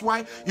itself, that's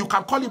why you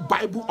can call it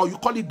Bible, or you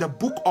call it the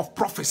book of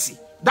prophecy.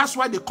 That's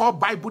why they call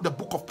Bible the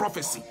book of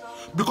prophecy.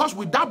 Because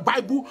with that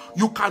Bible,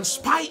 you can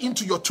spy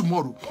into your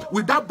tomorrow.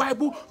 With that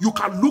Bible, you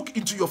can look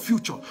into your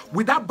future.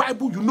 With that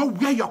Bible, you know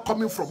where you're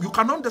coming from. You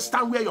can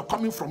understand where you're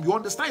coming from. You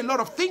understand a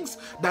lot of things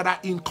that are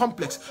in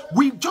complex.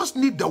 We just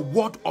need the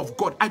word of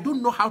God. I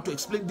don't know how to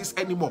explain this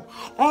anymore.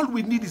 All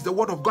we need is the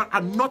word of God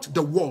and not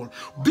the world.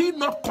 Be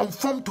not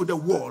conformed to the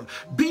world.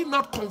 Be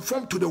not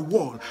conformed to the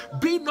world.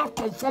 Be not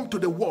conformed to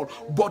the world,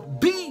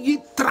 but be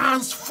ye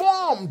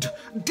transformed.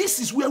 This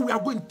is where we are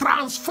going.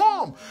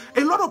 Transform.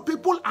 A lot of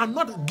people are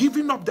not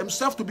giving up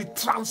themselves to be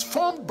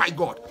transformed by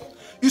God.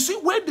 You see,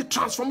 when the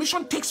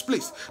transformation takes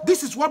place,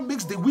 this is what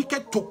makes the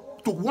wicked to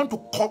want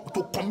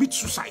to commit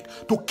suicide,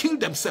 to kill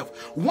themselves.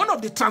 One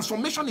of the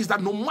transformation is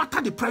that no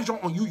matter the pressure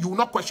on you, you will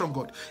not question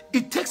God.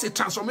 It takes a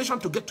transformation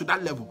to get to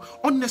that level.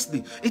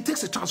 Honestly, it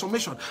takes a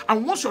transformation.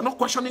 And once you're not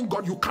questioning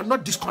God, you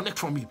cannot disconnect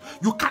from Him.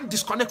 You can't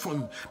disconnect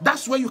from Him.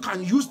 That's where you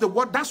can use the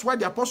word. That's why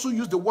the apostle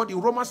used the word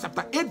in Romans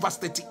chapter 8 verse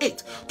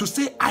 38 to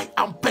say, I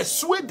am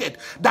persuaded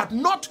that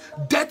not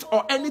death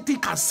or anything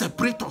can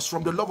separate us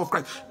from the love of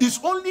Christ. It's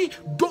only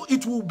though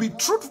it will be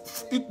true.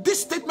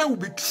 This statement will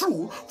be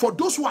true for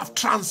those who have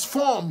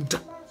transformed.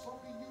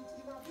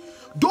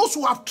 Those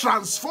who have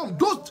transformed,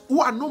 those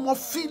who are no more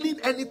feeling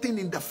anything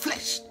in the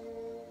flesh.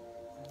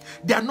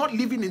 They are not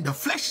living in the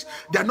flesh.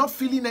 They are not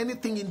feeling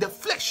anything in the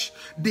flesh.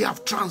 They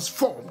have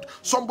transformed.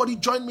 Somebody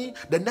join me.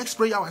 The next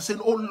prayer I was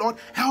saying, oh Lord,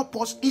 help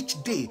us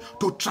each day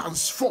to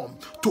transform,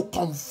 to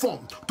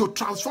conform, to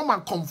transform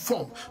and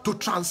conform, to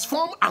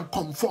transform and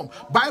conform.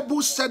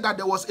 Bible said that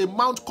there was a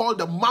mount called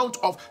the Mount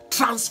of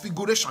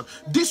Transfiguration.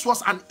 This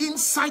was an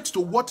insight to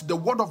what the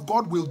Word of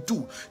God will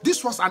do.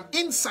 This was an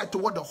insight to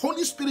what the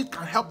Holy Spirit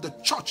can help the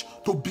church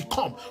to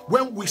become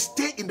when we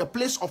stay in the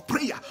place of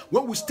prayer,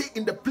 when we stay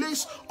in the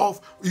place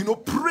of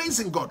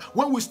praising God,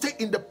 when we stay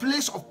in the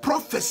place of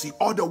prophecy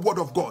or the word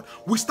of God,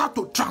 we start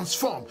to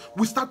transform.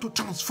 We start to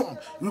transform.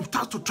 We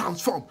start to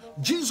transform.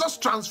 Jesus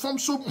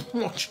transformed so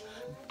much.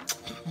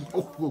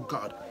 Oh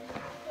God.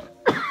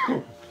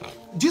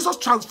 Jesus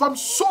transformed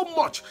so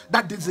much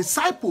that the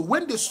disciples,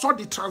 when they saw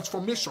the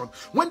transformation,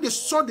 when they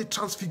saw the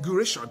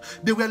transfiguration,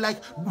 they were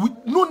like,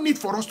 no need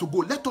for us to go.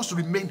 Let us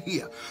remain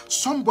here.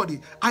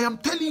 Somebody, I am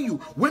telling you,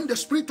 when the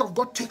Spirit of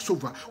God takes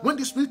over, when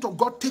the Spirit of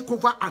God take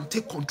over and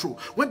take control,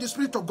 when the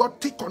Spirit of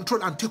God take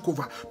control and take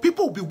over,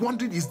 people will be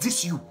wondering, is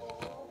this you?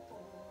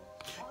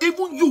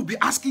 Even you will be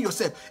asking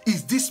yourself,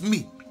 is this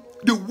me?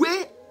 The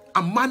way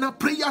and manner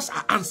prayers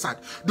are answered,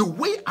 the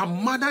way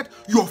and manner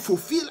you are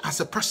fulfilled as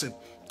a person,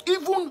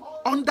 even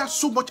under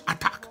so much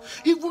attack,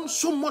 even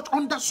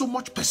under so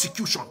much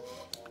persecution,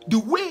 the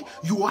way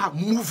you are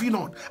moving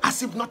on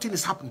as if nothing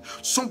is happening.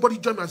 Somebody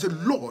join me and say,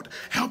 Lord,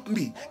 help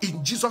me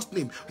in Jesus'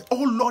 name.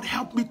 Oh Lord,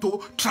 help me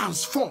to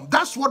transform.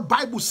 That's what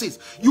Bible says.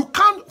 You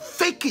can't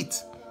fake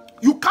it.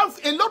 You can't.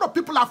 A lot of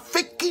people are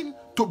faking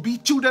to be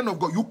children of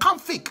God. You can't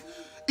fake.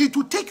 It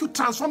will take you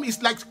transform.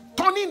 It's like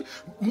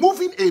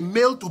moving a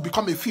male to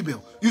become a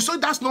female. You say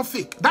that's not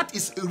fake. That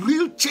is a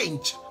real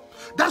change.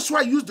 That's why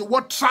I use the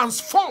word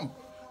transform.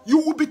 You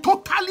will be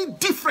totally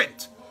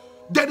different.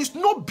 There is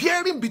no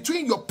bearing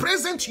between your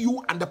present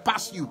you and the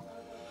past you.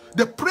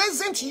 The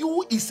present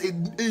you is a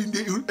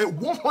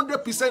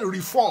 100%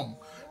 reform.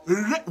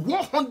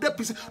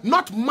 100%,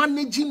 not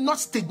managing, not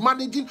stage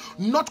managing,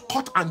 not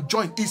cut and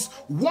join. Is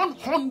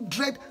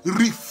 100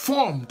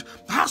 reformed.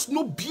 Has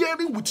no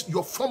bearing with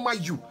your former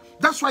you.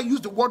 That's why I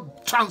use the word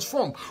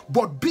transform.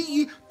 But be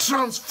ye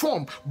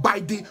transformed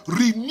by the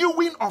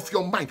renewing of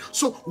your mind.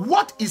 So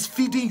what is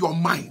feeding your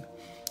mind?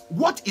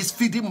 What is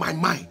feeding my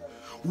mind?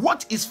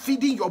 What is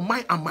feeding your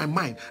mind and my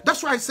mind?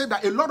 That's why I said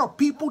that a lot of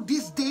people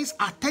these days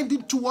are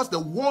tending towards the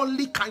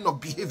worldly kind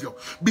of behavior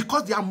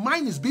because their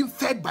mind is being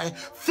fed by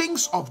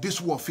things of this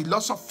world,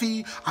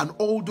 philosophy and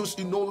all those,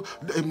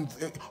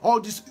 all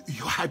these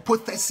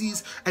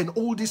hypotheses and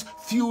all these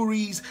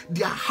theories.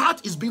 Their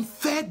heart is being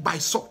fed by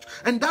such.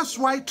 And that's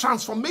why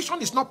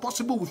transformation is not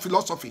possible with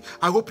philosophy.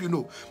 I hope you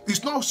know.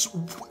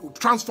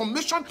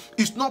 Transformation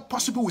is not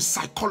possible with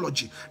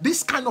psychology.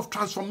 This kind of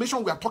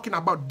transformation we are talking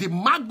about, the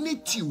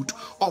magnitude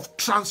of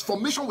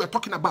transformation we're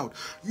talking about,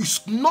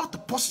 is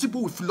not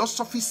possible with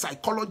philosophy,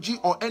 psychology,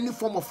 or any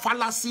form of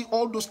fallacy,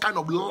 all those kind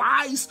of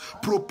lies,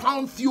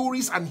 propound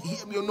theories, and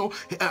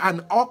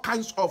and all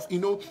kinds of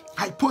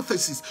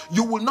hypotheses.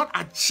 You will not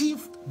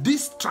achieve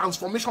this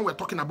transformation we're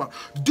talking about.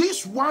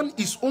 This one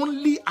is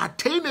only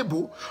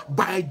attainable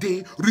by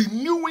the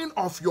renewing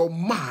of your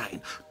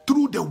mind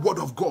through the word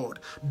of God,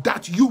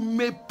 that you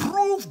may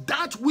prove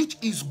that which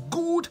is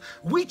good,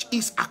 which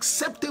is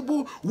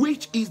acceptable,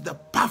 which is the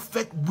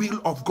perfect will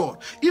of God.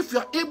 If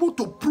you're able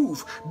to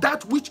prove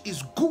that which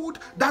is good,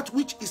 that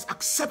which is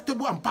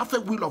acceptable and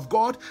perfect will of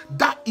God,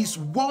 that is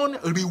one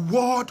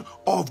reward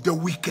of the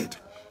wicked.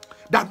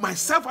 That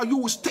myself and you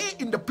will stay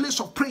in the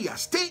place of prayer,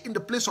 stay in the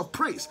place of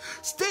praise,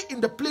 stay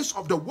in the place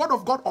of the word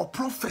of God or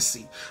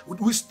prophecy.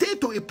 We stay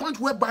to a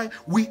point whereby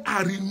we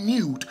are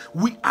renewed.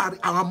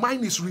 Our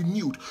mind is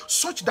renewed,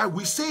 such that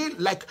we say,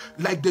 like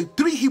the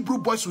three Hebrew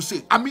boys will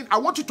say. I mean, I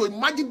want you to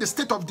imagine the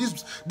state of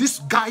this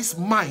guy's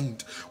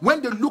mind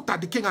when they looked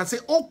at the king and say,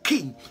 "Oh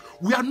king,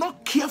 we are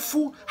not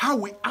careful how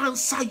we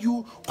answer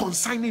you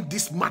concerning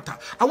this matter."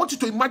 I want you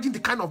to imagine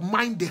the kind of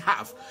mind they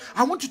have.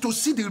 I want you to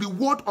see the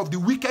reward of the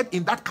wicked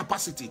in that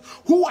capacity.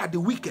 Who are the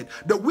wicked?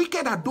 The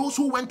wicked are those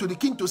who went to the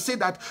king to say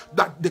that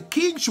the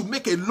king should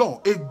make a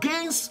law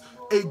against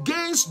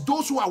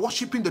those who are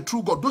worshiping the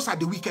true God. Those are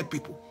the wicked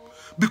people.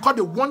 Because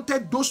they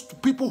wanted those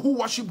people who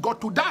worship God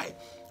to die.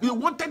 They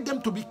wanted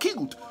them to be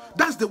killed.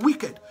 That's the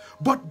wicked.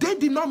 But they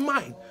did not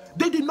mind.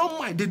 They did not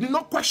mind. They did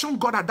not question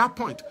God at that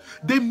point.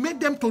 They made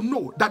them to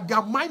know that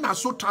their mind are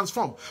so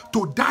transformed.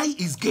 To die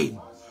is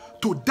gain.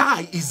 To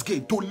die is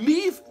gain. To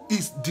live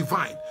is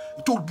divine.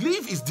 To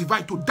live is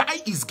divine, to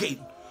die is gain.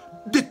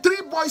 The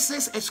three boys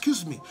says,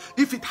 excuse me,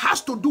 if it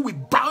has to do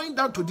with bowing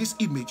down to this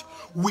image,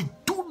 we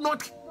do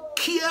not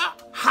care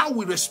how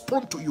we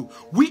respond to you.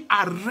 We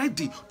are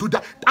ready to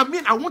die. I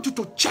mean, I want you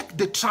to check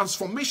the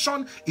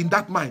transformation in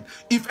that mind.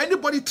 If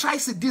anybody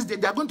tries it this day,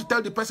 they are going to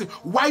tell the person,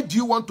 why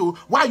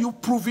are you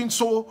proving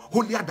so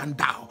holier than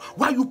thou?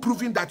 Why are you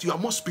proving that you are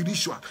more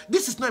spiritual?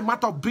 This is not a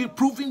matter of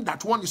proving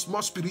that one is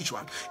more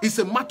spiritual. It's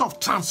a matter of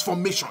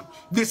transformation.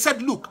 They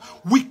said, look,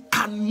 we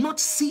cannot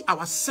see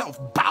ourselves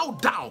bow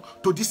down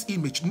to this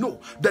image. No,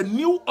 the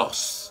new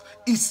us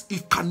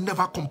it can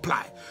never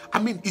comply. I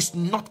mean, it's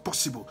not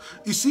possible.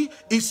 You see,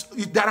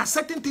 there are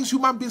certain things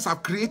human beings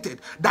have created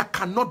that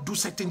cannot do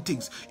certain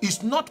things.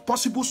 It's not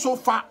possible so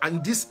far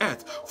on this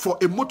earth for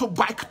a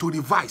motorbike to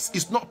reverse.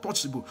 It's not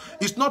possible.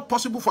 It's not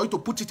possible for you to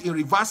put it in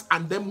reverse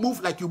and then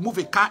move like you move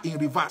a car in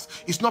reverse.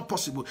 It's not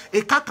possible.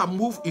 A car can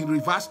move in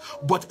reverse,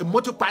 but a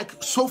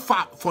motorbike so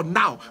far for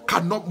now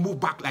cannot move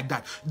back like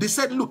that. They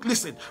said, look,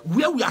 listen,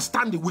 where we are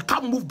standing, we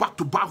can't move back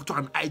to bow to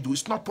an idol.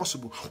 It's not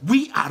possible.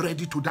 We are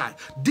ready to die.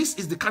 This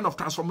is the kind of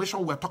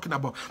transformation we're talking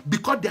about,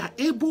 because they are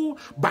able,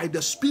 by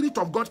the Spirit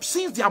of God,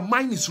 since their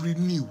mind is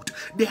renewed,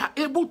 they are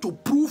able to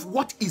prove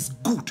what is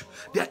good.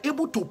 They are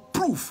able to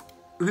prove.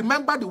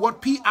 Remember the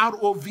word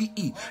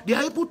P-R-O-V-E. They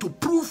are able to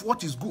prove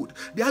what is good.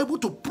 They are able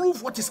to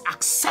prove what is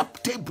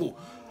acceptable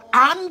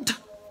and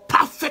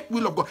perfect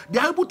will of God. They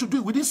are able to do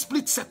it within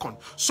split second.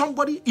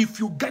 Somebody, if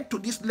you get to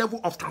this level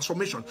of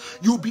transformation,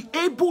 you'll be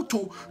able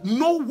to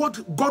know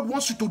what God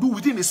wants you to do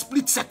within a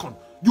split second.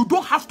 You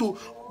don't have to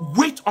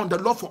wait on the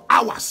Lord for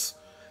hours.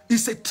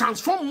 It's a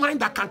transformed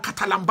mind that can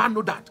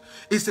catalambano that.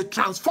 It's a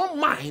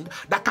transformed mind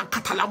that can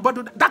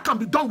catalambano that. That can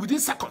be done within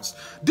seconds.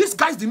 These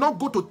guys did not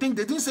go to think.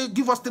 They didn't say,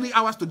 give us 3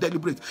 hours to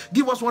deliberate.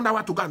 Give us 1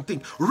 hour to go and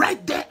think.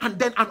 Right there and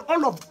then, and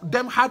all of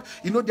them had,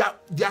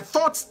 their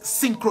thoughts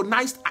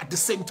synchronized at the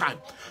same time.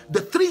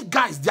 The 3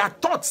 guys, their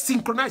thoughts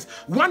synchronized.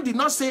 One did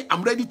not say,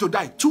 I'm ready to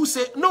die. 2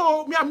 say,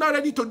 no, me, I'm not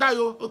ready to die.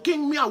 Oh,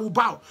 King, me, I will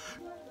bow.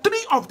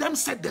 3 of them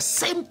said the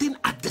same thing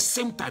at the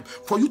same time,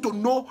 for you to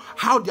know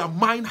how their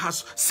mind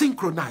has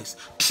synchronized.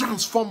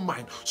 Transform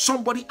mind.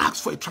 Somebody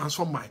ask for a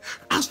transform mind.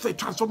 Ask for a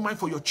transform mind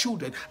for your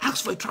children.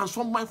 Ask for a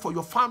transform mind for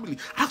your family.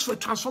 Ask for a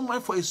transform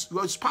mind for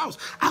your spouse.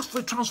 Ask for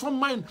a transform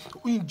mind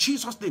in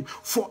Jesus' name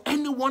for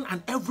anyone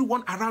and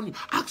everyone around you.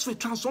 Ask for a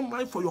transform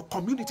mind for your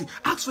community.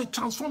 Ask for a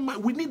transform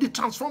mind. We need a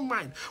transform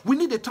mind. We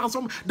need a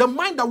transform mind. The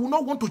mind that will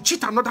not want to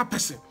cheat another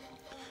person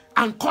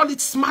and call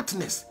it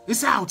smartness. He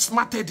said, I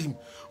outsmarted him.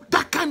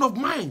 That kind of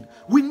mind.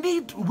 We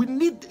need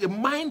a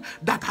mind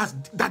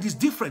that is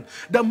different.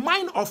 The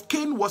mind of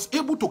Cain was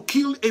able to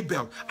kill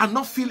Abel and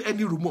not feel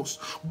any remorse.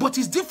 But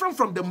it's different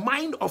from the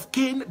mind of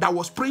Cain that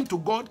was praying to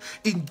God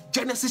in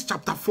Genesis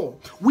chapter 4.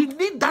 We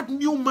need that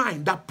new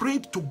mind that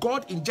prayed to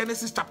God in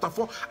Genesis chapter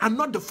 4 and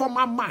not the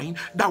former mind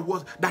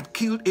that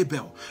killed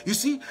Abel. You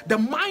see, the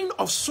mind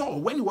of Saul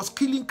when he was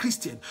killing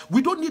Christian,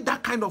 we don't need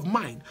that kind of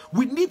mind.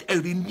 We need a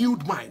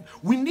renewed mind.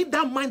 We need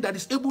that mind that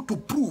is able to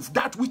prove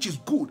that which is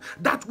good,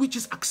 that which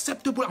is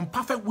acceptable and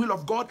perfect will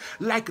of God,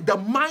 like the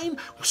mind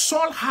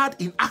Saul had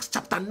in Acts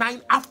chapter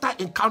 9 after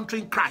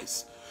encountering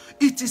Christ.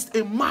 It is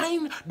a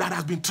mind that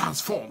has been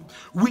transformed.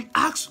 We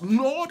ask,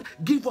 Lord,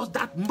 give us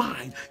that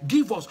mind.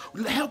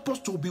 Help us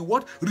to be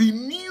what?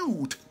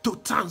 Renewed, to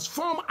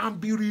transform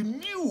and be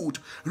renewed.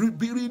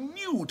 Be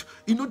renewed.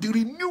 The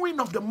renewing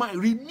of the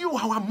mind. Renew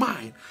our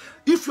mind.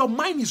 If your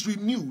mind is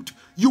renewed,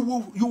 you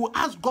will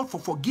ask God for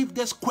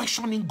forgiveness,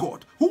 questioning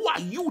God. Who are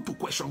you to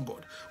question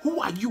God?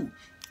 Who are you?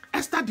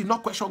 Esther did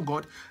not question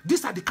God.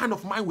 These are the kind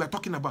of mind we are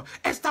talking about.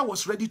 Esther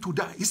was ready to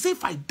die. He said,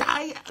 if I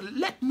die,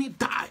 let me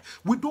die.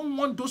 We don't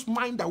want those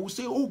mind that will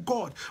say, oh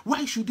God,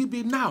 why should it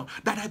be now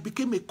that I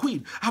became a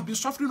queen? I've been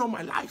suffering all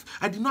my life.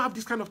 I did not have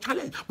this kind of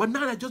challenge. But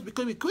now I just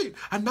became a queen.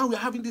 And now we're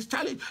having this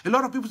challenge. A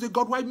lot of people say,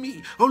 God, why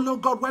me? Oh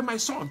Lord God, why my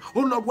son?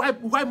 Oh Lord,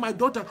 why my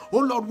daughter?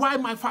 Oh Lord, why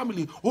my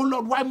family? Oh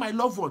Lord, why my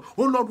loved one?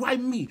 Oh Lord, why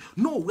me?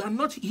 No, we are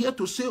not here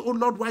to say, oh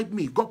Lord, why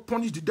me? God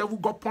punish the devil.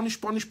 God punish.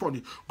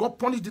 God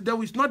punish the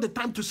devil. It's not the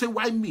time to say,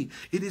 why me?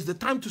 It is the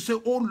time to say,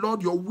 oh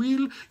Lord, your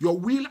will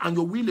and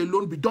your will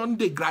alone be done.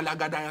 We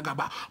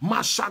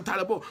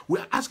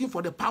are asking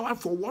for the power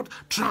for what?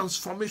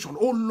 Transformation.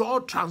 Oh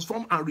Lord,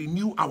 transform and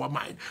renew our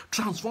mind.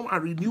 Transform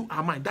and renew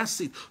our mind. That's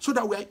it. So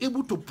that we are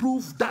able to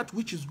prove that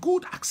which is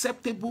good,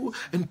 acceptable,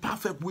 and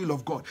perfect will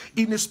of God.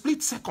 In a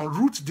split second,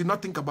 Ruth did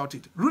not think about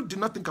it.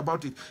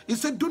 He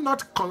said, do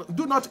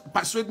not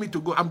persuade me to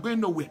go. I'm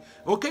going nowhere.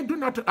 Okay?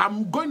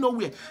 I'm going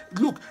nowhere.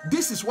 Look,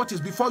 this is what is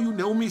before you.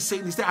 Naomi is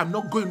saying, he said, I'm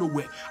not going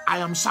nowhere. I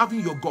am serving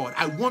your God.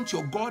 I want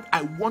your God.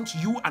 I want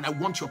you, and I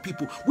want your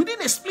people.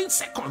 Within a split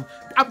second,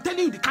 I'm telling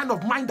you the kind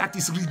of mind that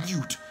is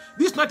renewed.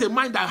 This is not a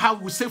mind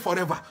that will say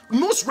forever.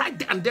 Knows right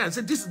there and there and say,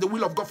 this is the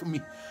will of God for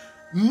me.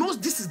 Knows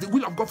this is the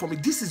will of God for me.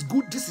 This is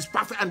good. This is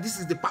perfect. And this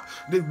is the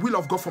will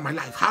of God for my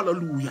life.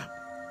 Hallelujah.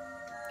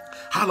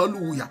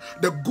 Hallelujah.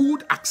 The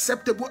good,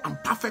 acceptable,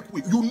 and perfect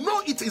will. You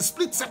know it in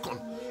split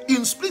second.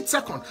 In split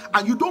second.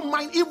 And you don't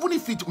mind even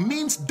if it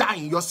means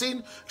dying. You're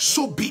saying,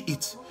 so be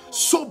it.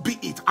 So be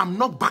it. I'm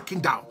not backing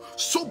down.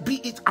 So be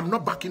it. I'm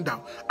not backing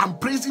down. I'm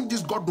praising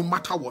this God no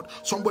matter what.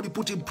 Somebody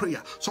put in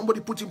prayer.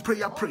 Somebody put in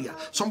prayer.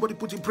 Somebody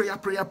put in prayer.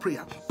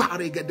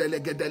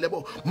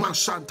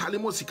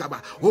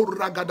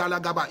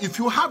 If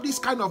you have this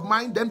kind of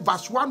mind, then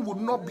verse 1 would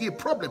not be a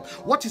problem.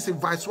 What is in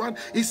verse 1?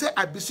 He said,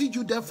 I beseech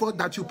you therefore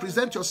that you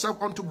present yourself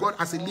unto God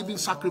as a living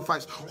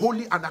sacrifice,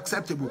 holy and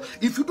acceptable.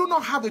 If you do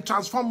not have a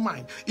transformed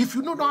mind, if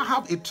you do not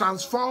have a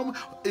transformed,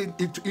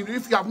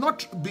 if you have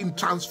not been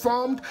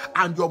transformed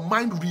and your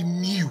mind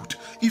renewed,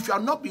 if you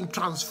have not been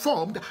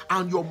transformed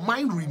and your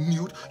mind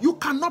renewed, you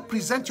cannot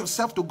present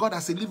yourself to God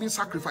as a living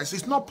sacrifice.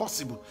 It's not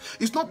possible.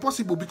 It's not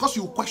possible because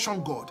you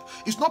question God.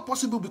 It's not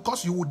possible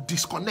because you would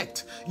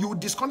disconnect. You would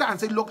disconnect and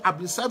say, look, I've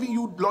been serving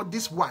you, Lord,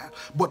 this while,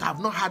 but I've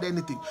not had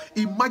anything.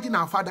 Imagine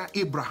our father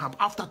Abraham.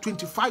 After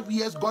 25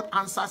 years, God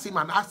answers him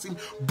and asks him,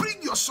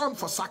 bring your son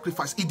for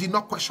sacrifice. He did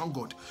not question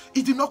God.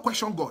 He did not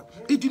question God.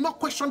 He did not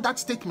question that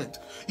statement.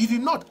 He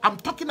did not. I'm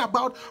talking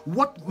about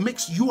what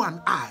makes you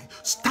and I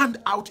stand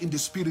out in the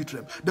spirit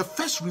realm. The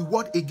first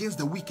reward against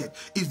the wicked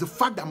is the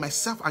fact that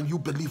myself and you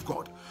believe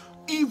God.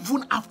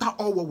 Even after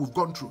all what we've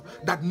gone through,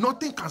 that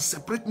nothing can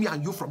separate me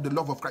and you from the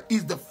love of Christ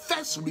is the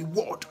first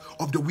reward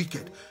of the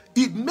wicked.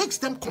 It makes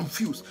them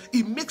confused.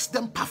 It makes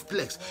them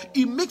perplexed.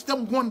 It makes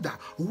them wonder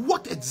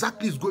what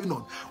exactly is going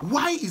on.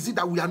 Why is it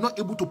that we are not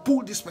able to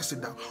pull this person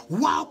down?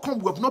 Why come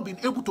we have not been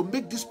able to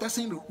make this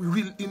person,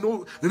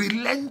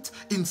 relent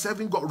in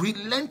serving God,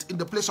 relent in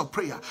the place of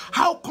prayer?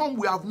 How come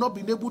we have not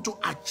been able to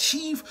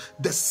achieve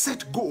the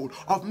set goal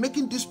of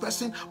making this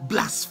person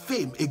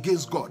blaspheme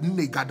against God?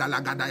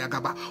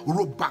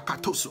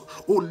 Robakatoso,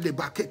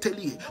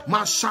 Olebaketeli,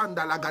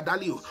 Mashanda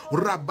Lagadalio,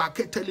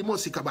 Rabaketeli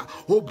Mosikaba,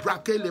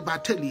 Obrakele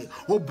Bateli,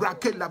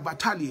 Obrakela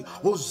Batali,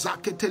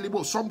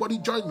 Ozaketelibo. Somebody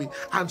join me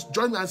and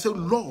say,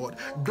 Lord,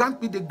 grant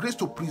me the grace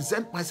to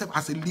present myself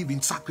as a living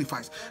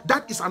sacrifice.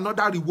 That is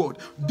another reward.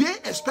 They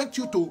expect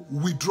you to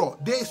withdraw.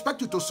 They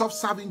expect you to stop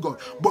serving God,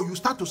 but you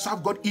start to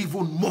serve God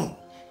even more.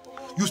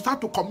 You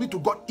start to commit to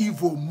God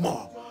even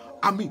more.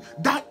 I mean,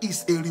 that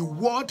is a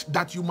reward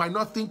that you might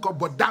not think of,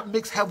 but that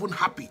makes heaven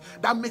happy.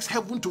 That makes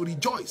heaven to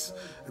rejoice.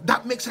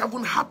 That makes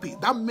heaven happy.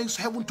 That makes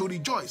heaven to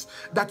rejoice.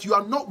 That you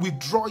are not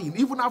withdrawing,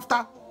 even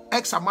after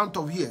X amount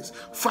of years,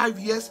 5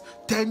 years,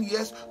 10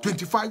 years,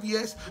 25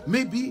 years,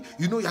 maybe,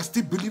 you're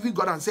still believing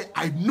God and say,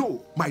 I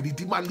know my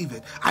Redeemer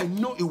liveth. I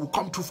know it will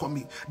come true for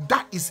me.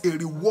 That is a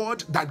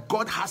reward that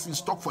God has in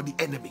stock for the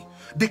enemy.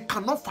 They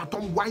cannot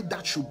fathom why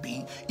that should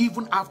be,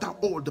 even after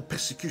all the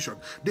persecution.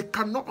 They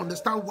cannot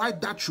understand why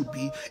that should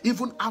be,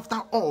 even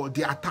after all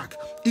the attack,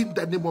 in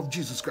the name of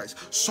Jesus Christ.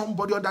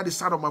 Somebody under the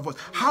sound of my voice,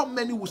 how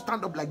many will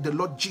stand up like the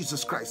Lord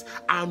Jesus Christ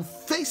and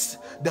face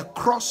the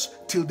cross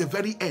till the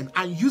very end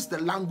and use the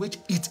language,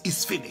 it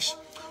is finished?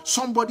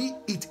 Somebody,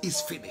 it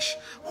is finished.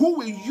 Who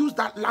will use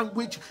that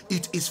language,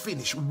 it is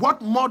finished?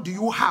 What more do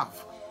you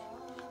have?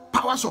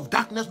 Powers of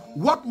darkness,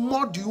 what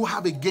more do you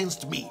have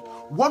against me?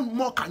 What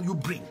more can you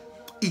bring?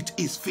 It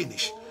is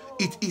finished.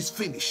 It is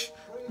finished.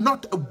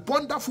 Not a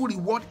wonderful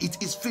reward,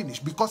 it is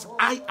finished, because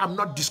I am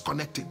not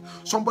disconnecting.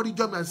 Somebody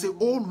join me and say,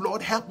 oh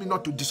Lord, help me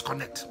not to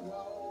disconnect.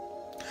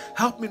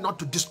 Help me not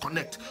to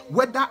disconnect,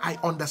 whether I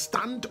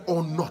understand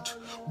or not.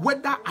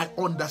 Whether I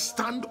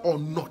understand or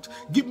not,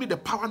 give me the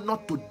power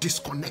not to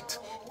disconnect.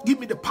 Give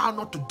me the power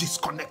not to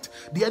disconnect.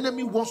 The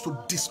enemy wants to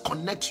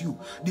disconnect you.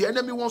 The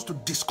enemy wants to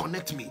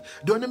disconnect me.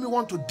 The enemy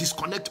wants to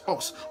disconnect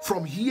us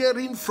from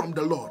hearing from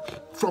the Lord.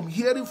 From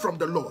hearing from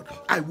the Lord.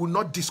 I will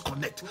not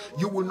disconnect.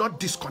 You will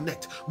not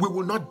disconnect. We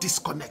will not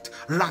disconnect.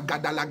 I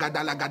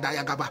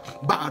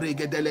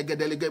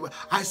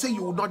say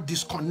you will not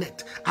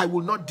disconnect. I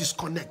will not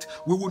disconnect.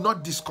 We will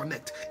not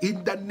disconnect.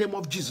 In the name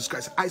of Jesus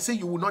Christ, I say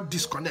you will not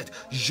disconnect.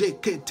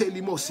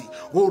 Jeketelimosi,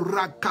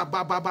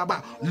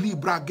 Orakabababa,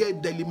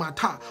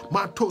 Libragedelimata.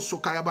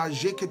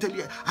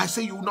 I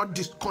say you will not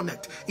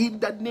disconnect. In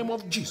the name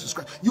of Jesus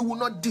Christ, you will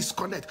not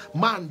disconnect.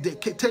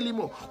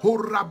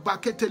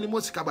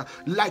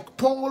 Like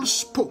Paul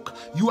spoke,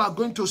 you are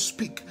going to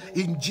speak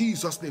in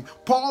Jesus' name.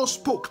 Paul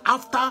spoke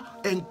after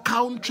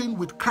encountering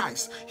with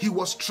Christ. He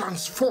was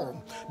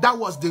transformed. That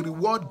was the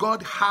reward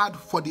God had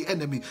for the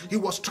enemy. He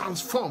was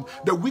transformed.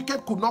 The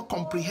wicked could not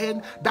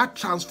comprehend that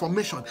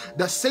transformation.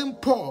 The same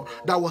Paul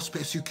that was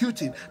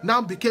persecuting now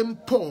became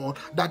Paul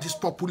that is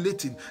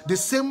populating.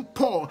 The same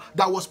Paul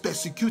that was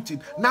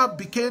persecuting now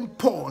became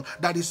Paul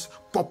that is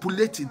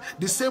populating.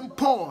 The same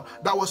Paul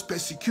that was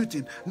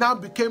persecuting now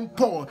became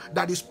Paul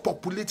that is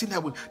populating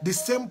heaven. The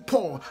same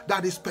Paul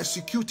that is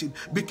persecuting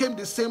became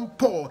the same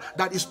Paul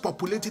that is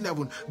populating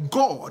heaven.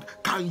 God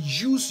can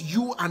use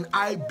you and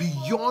I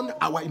beyond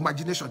our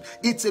imagination.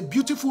 It's a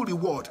beautiful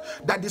reward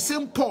that the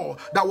same Paul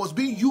that was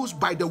being used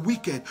by the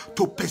wicked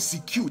to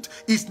persecute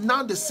is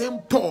now the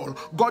same Paul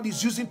God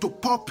is using to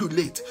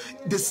populate.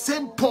 The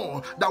same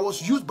Paul that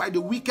was used by the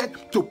the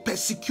wicked to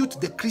persecute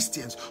the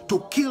Christians,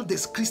 to kill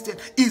this Christian,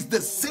 is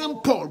the same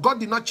Paul. God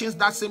did not change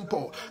that same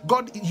Paul.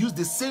 God used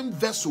the same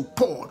vessel,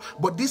 Paul,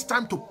 but this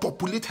time to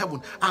populate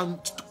heaven, and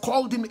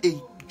called him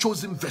a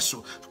chosen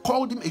vessel,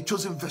 called him a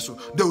chosen vessel,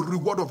 the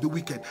reward of the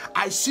wicked.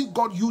 I see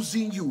God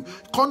using you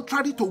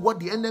contrary to what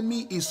the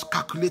enemy is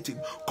calculating,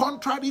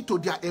 contrary to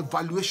their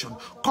evaluation,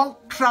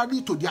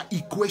 contrary to their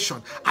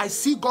equation. I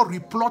see God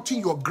replotting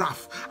your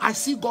graph. I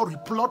see God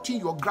replotting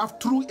your graph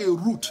through a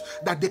route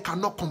that they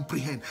cannot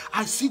comprehend.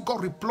 I see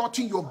God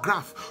replotting your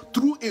graph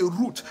through a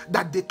route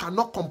that they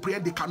cannot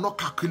comprehend, they cannot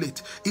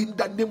calculate. In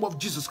the name of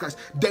Jesus Christ,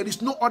 there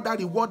is no other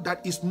reward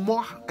that is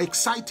more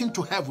exciting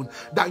to heaven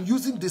than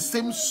using the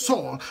same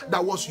Saul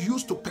that was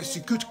used to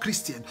persecute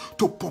Christians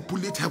to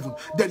populate heaven.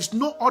 There is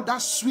no other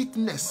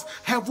sweetness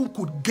heaven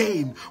could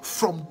gain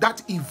from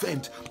that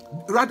event,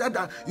 rather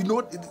than,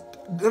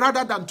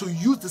 rather than to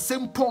use the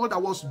same Paul that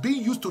was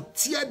being used to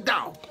tear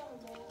down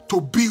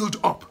to build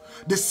up.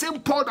 The same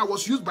Paul that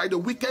was used by the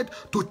wicked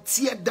to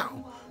tear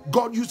down,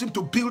 God used him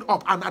to build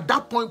up. And at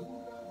that point,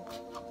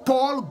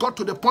 Paul got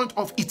to the point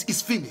of it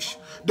is finished.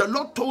 The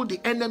Lord told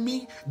the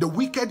enemy, the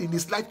wicked in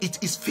his life,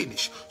 it is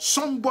finished.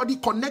 Somebody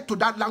connect to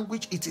that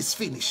language, it is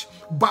finished.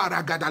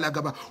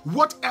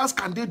 What else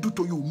can they do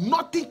to you?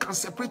 Nothing can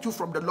separate you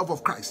from the love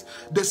of Christ.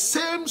 The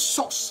same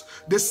source,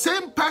 the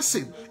same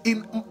person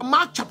in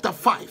Mark chapter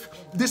 5,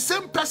 the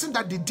same person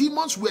that the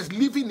demons were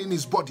living in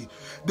his body.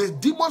 The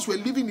demons were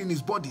living in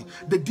his body.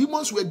 The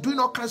demons were doing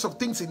all kinds of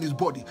things in his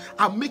body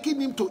and making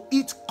him to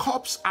eat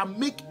corpse and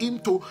make him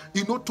to,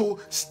 to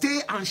stay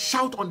and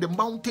shout on the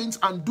mountains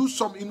and do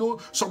some,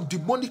 some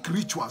demonic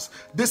rituals.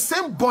 The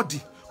same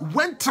body,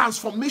 when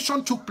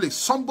transformation took place,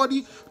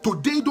 somebody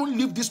today don't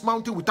leave this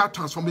mountain without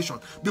transformation,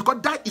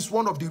 because that is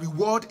one of the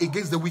reward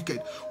against the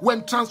wicked.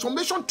 When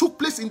transformation took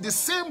place in the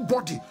same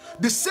body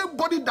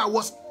that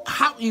was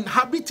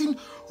inhabiting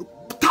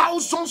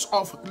thousands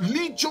of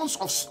legions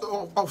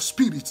of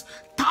spirits,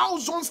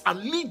 thousands and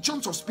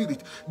legions of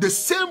spirits, the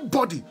same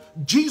body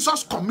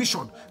Jesus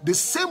commissioned, the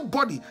same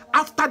body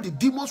after the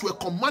demons were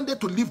commanded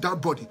to leave that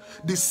body,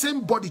 the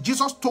same body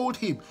Jesus told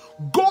him,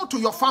 go to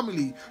your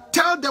family,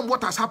 tell them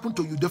what has happened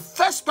to you. The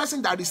first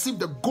person that received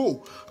the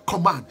go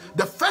command,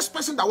 the first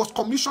person that was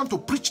commissioned to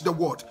preach the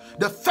word,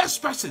 the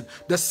first person,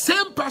 the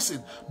same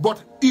person,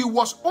 but he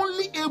was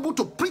only able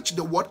to preach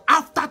the word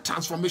after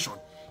transformation.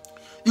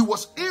 He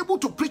was able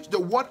to preach the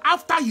word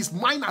after his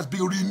mind has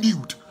been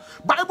renewed.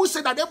 Bible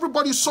said that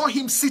everybody saw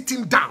him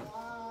sitting down.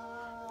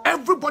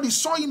 Everybody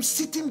saw him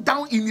sitting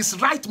down in his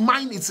right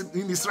mind,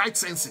 in his right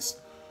senses.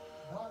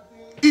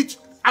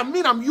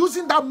 I'm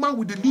using that man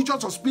with the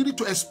legions of spirit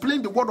to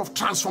explain the word of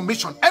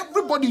transformation.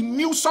 Everybody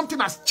knew something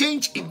has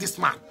changed in this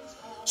man.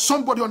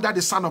 Somebody under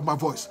the sound of my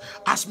voice,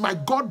 as my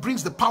God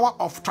brings the power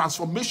of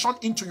transformation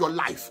into your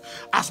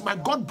life, as my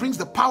God brings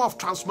the power of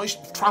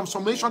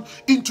transformation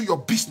into your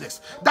business,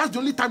 that's the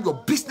only time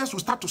your business will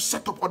start to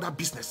set up other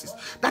businesses.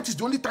 That is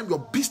the only time your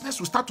business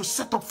will start to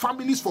set up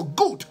families for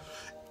good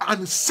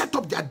and set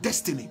up their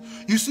destiny.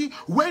 You see,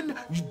 when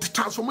the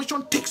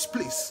transformation takes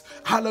place,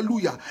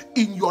 hallelujah,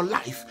 in your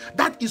life,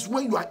 that is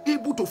when you are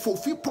able to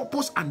fulfill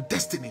purpose and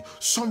destiny.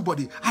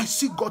 Somebody, I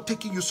see God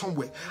taking you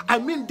somewhere.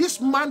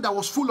 This man that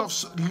was full of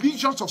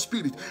legions of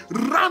spirit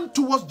ran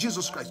towards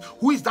Jesus Christ.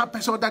 Who is that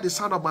person under the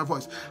sound of my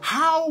voice?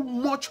 How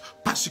much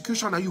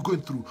persecution are you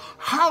going through?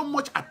 How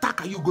much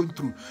attack are you going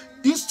through?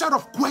 Instead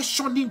of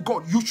questioning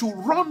God, you should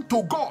run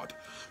to God.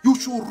 You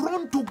should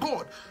run to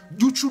God.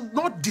 You should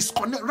not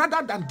disconnect.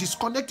 Rather than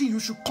disconnecting, you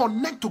should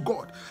connect to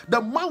God. The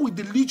man with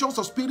the legions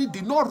of spirit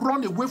did not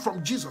run away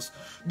from Jesus.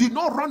 Did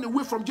not run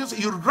away from Jesus.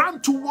 He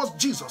ran towards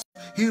Jesus.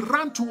 He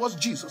ran towards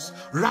Jesus.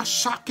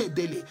 Rashake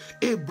dele,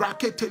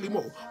 ebrake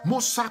telimo,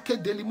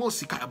 mosake delimo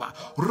sikaba,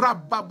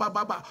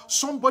 rabababa.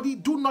 Somebody,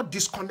 do not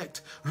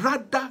disconnect.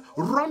 Rather,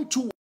 run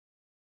to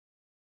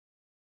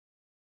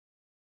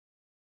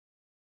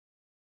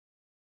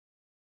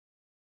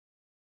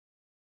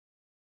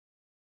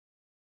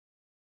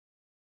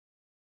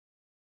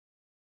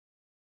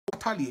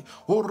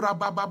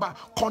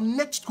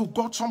connect to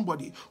God.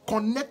 Somebody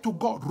connect to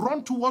God.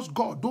 Run towards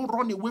God. Don't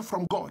run away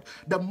from God.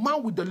 The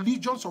man with the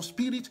legions of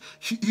spirit,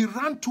 he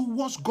ran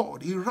towards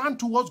God. He ran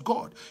towards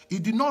God. He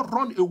did not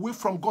run away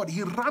from God.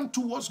 He ran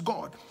towards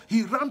God.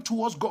 He ran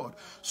towards God.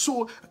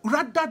 So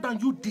rather than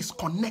you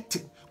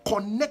disconnecting,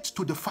 connect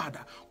to the Father.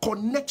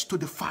 Connect to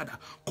the Father.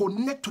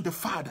 Connect to the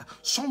Father.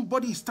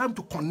 Somebody, it's time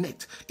to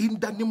connect in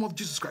the name of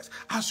Jesus Christ.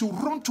 As you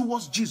run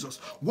towards Jesus,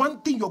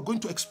 one thing you're going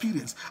to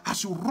experience,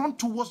 as you run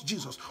towards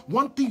Jesus,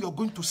 one thing you're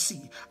going to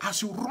see,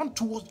 as you run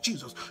towards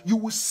Jesus, you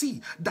will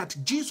see that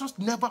Jesus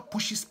never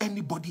pushes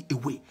anybody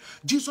away.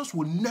 Jesus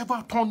will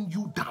never turn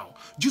you down.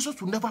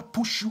 Jesus will never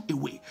push you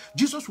away.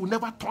 Jesus will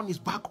never turn his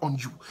back on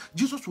you.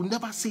 Jesus will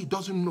never say he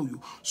doesn't know you.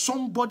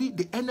 Somebody,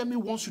 the enemy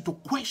wants you to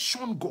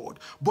question God,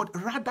 but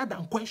rather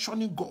than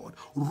questioning God,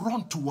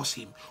 run towards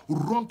him.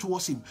 Run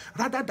towards him.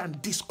 Rather than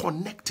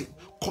disconnecting,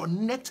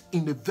 Connect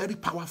in a very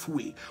powerful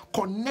way.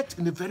 Connect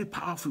in a very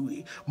powerful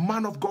way.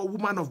 Man of God,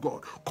 woman of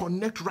God,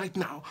 connect right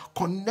now.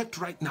 Connect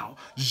right now.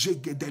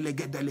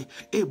 Jegedelegedele,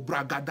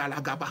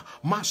 Ebragadalagaba,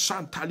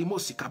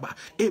 Mashantalimosikaba,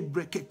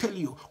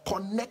 Ebreketelio.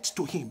 Connect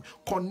to him.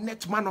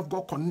 Connect, man of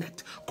God,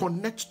 connect.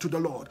 Connect to the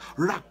Lord.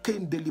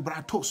 Raken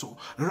delibratoso,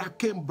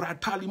 Raken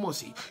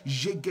bratalimosi,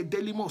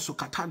 Jegedelimoso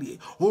katalie,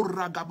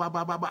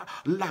 Oragababa,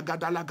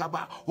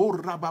 Lagadalagaba,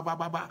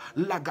 Orabababa,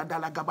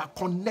 Lagadalagaba.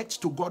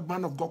 Connect to God,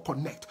 man of God,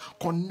 connect.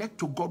 Connect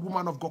to God,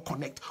 woman of God,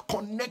 connect.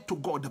 Connect to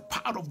God. The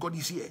power of God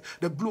is here.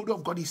 The glory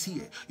of God is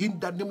here. In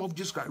the name of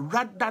Jesus Christ.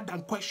 Rather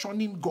than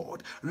questioning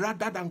God,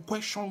 rather than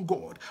question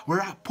God,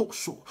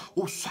 Raposo,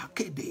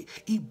 Osakede,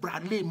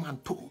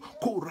 Ibralemanto,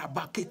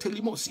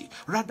 Korabaketelimosi,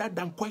 rather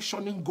than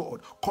questioning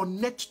God,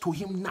 connect to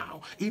him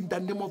now in the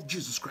name of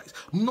Jesus Christ.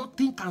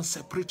 Nothing can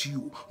separate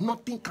you.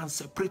 Nothing can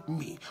separate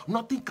me.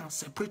 Nothing can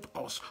separate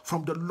us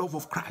from the love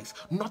of Christ.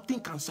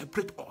 Nothing can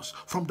separate us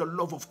from the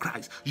love of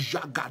Christ.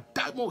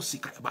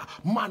 Jagadamosikaba,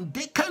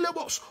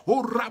 Mandekelebos,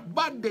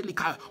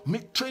 Orabandelika,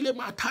 Metrele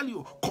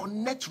Matalio.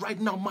 Connect right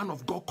now, man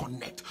of God,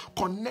 connect.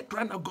 Connect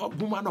right now, God,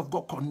 woman of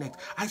God, connect.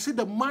 I said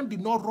the man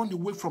did not run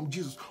away from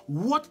Jesus.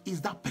 What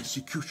is that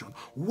persecution?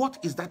 What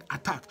is that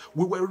attack?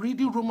 We were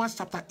reading Romans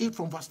chapter 8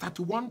 from verse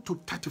 31 to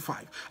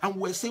 35, and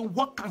we're saying,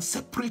 what can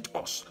separate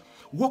us?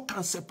 What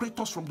can separate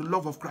us from the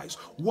love of Christ?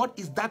 What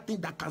is that thing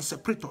that can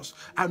separate us?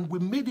 And we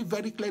made it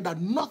very clear that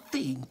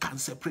nothing can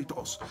separate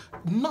us.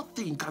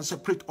 Nothing can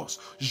separate us.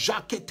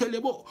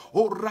 Jaketelebo,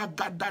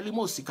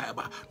 Oragadalimo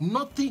sikaba.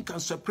 Nothing can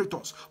separate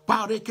us.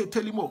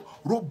 Pareketelimo,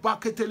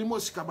 Robaketelimo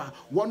sikaba.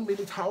 1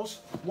 minute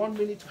house, 1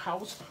 minute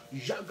house.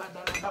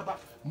 Jagadalagaba,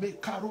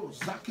 Mekaro,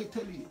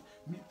 Zaketeli,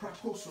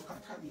 Miprakoso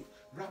Katali,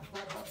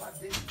 Rabababa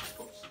de.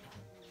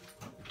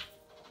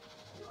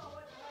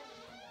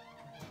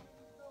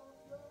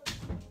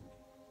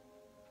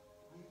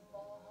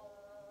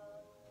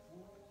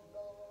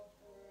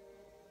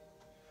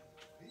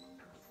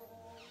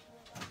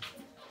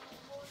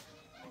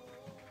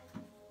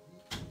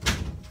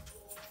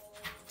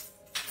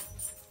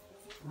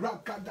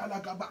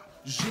 Rakadalagaba,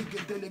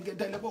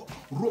 Jigedelegedelebo,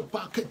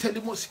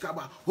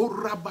 Robaketelimosikaba,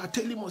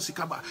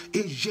 Orabatelimosikaba,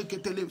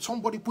 Ejeketele.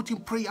 Somebody put in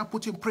prayer,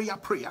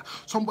 prayer.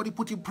 Somebody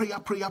put in prayer.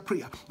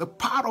 The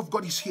power of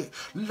God is here.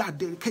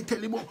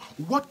 Ladeketelimo.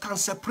 What can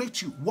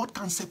separate you? What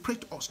can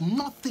separate us?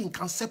 Nothing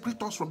can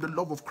separate us from the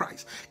love of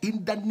Christ.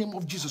 In the name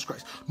of Jesus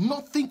Christ.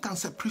 Nothing can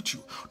separate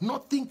you.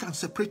 Nothing can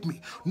separate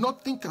me.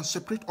 Nothing can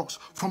separate us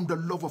from the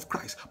love of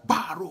Christ.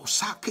 Baro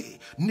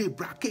sake,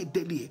 nebrake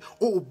delie,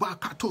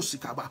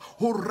 obakatosikaba,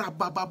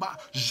 Rabababa,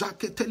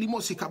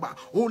 Jaketelimosikaba,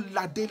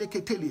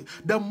 Oladeleketeli.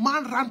 The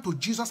man ran to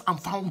Jesus and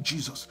found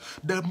Jesus.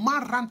 The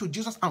man ran to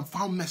Jesus and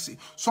found mercy.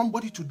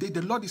 Somebody today,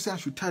 the Lord is saying, I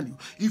should tell you,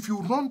 if you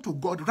run to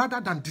God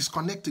rather than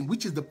disconnecting,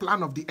 which is the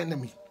plan of the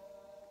enemy,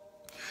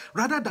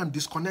 rather than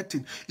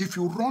disconnecting, if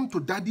you run to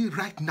Daddy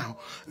right now,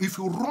 if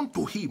you run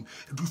to him,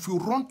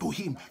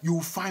 you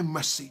will find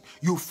mercy.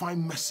 You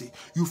find mercy.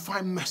 You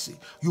find mercy.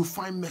 You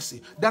find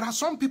mercy. There are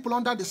some people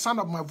under the sound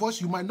of my voice,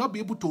 you might not be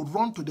able to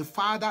run to the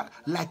Father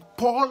like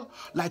Paul.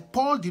 Like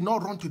Paul did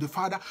not run to the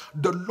Father.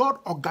 The Lord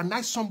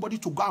organized somebody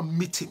to go and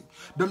meet him.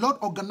 The Lord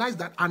organized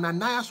that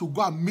Ananias will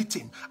go and meet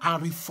him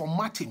and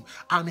reformat him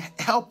and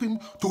help him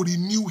to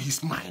renew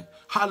his mind.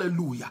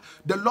 Hallelujah.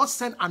 The Lord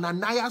sent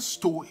Ananias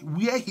to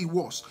where he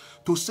was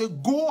to say,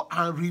 go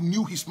and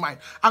renew his mind.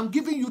 I'm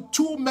giving you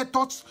two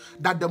methods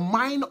that the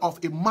mind of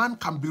a man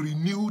can be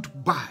renewed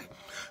by.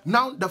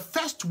 Now, the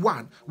first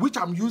one, which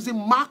I'm using,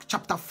 Mark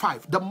chapter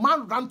 5, the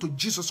man ran to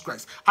Jesus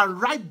Christ,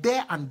 and right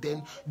there and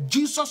then,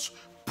 Jesus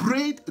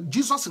prayed,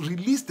 Jesus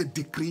released the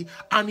decree,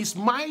 and his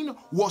mind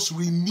was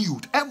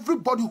renewed.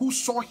 Everybody who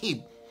saw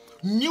him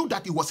knew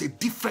that he was a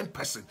different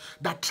person,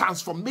 that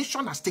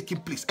transformation has taken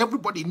place.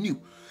 Everybody knew.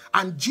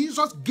 And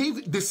Jesus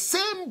gave the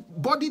same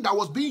body that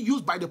was being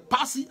used by the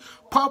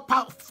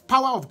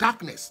power of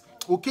darkness.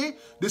 Okay?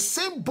 The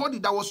same body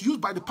that was used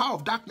by the power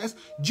of darkness,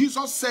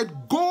 Jesus said,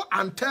 go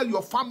and tell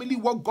your family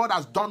what God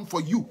has done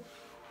for you.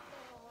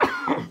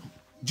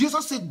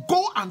 Jesus said,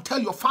 go and tell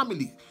your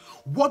family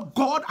what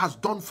God has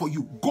done for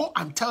you. Go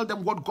and tell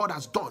them what God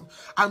has done.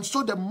 And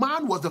so the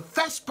man was the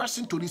first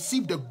person to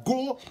receive the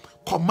go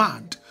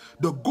command.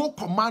 The go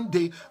command,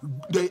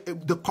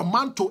 the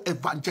command to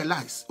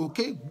evangelize.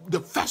 Okay? The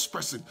first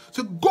person.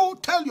 So go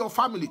tell your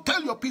family,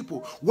 tell your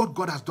people what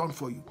God has done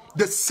for you.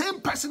 The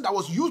same person that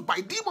was used by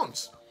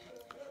demons.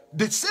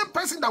 The same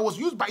person that was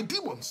used by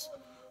demons.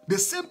 The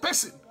same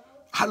person.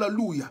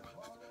 Hallelujah.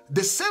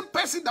 The same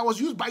person that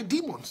was used by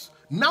demons.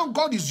 Now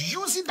God is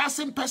using that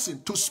same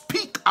person to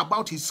speak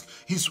about his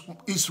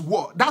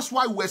word. That's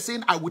why we're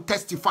saying, I will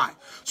testify.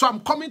 So I'm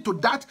coming to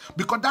that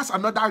because that's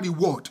another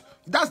reward.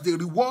 That's the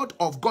reward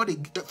of God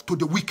to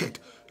the wicked.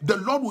 The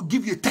Lord will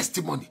give you a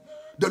testimony.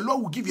 The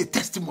Lord will give you a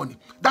testimony.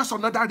 That's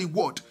another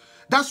reward.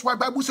 That's why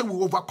Bible says we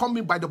overcome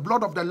him by the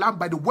blood of the Lamb,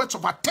 by the words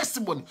of our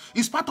testimony.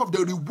 It's part of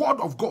the reward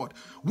of God.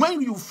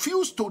 When you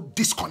refuse to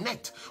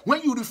disconnect,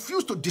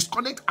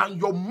 and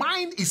your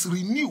mind is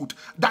renewed,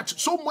 that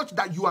so much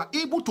that you are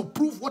able to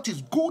prove what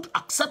is good,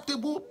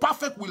 acceptable,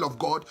 perfect will of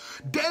God,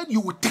 then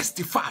you will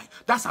testify.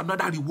 That's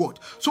another reward.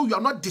 So you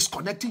are not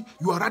disconnecting,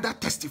 you are rather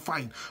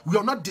testifying. We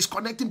are not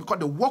disconnecting because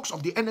the works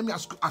of the enemy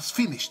has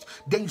finished.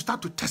 Then you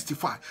start to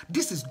testify.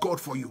 This is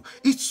God for you.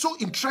 It's so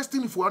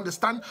interesting if we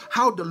understand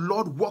how the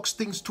Lord works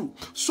things through.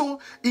 So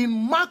in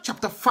Mark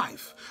chapter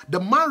 5, the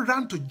man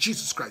ran to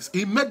Jesus Christ.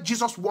 He met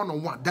Jesus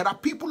one-on-one. There are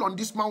people on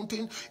this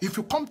mountain. If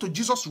you come to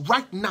Jesus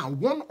right now,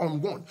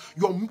 one-on-one,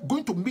 you're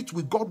going to meet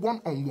with God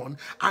one-on-one,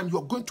 and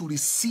you're going to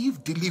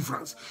receive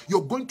deliverance.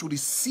 You're going to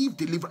receive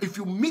deliverance. If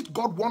you meet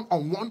God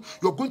one-on-one,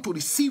 you're going to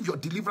receive your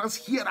deliverance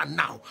here and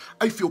now.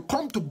 If you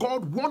come to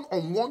God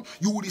one-on-one,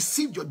 you will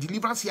receive your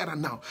deliverance here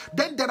and now.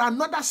 Then there are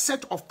another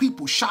set of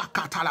people,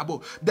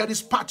 there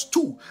is part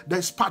 2. There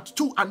is part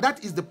 2, and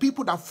that is the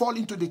people that fall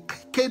into the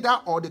cadre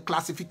or the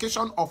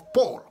classification of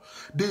Paul.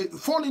 They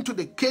fall into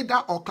the cadre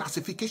or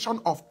classification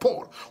of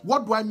Paul.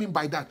 What do I mean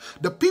by that?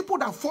 The people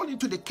that fall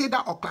into the cadre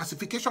or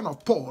classification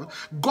of Paul,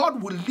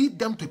 God will lead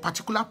them to a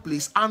particular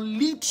place and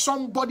lead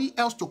somebody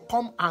else to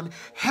come and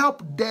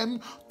help them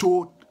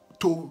to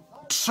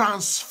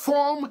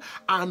transform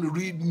and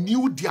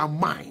renew their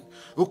mind.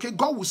 Okay,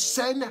 God will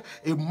send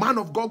a man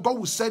of God, God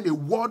will send a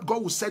word,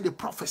 God will send a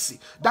prophecy.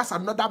 That's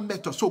another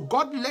method. So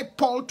God led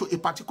Paul to a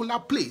particular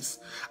place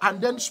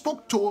and then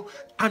spoke to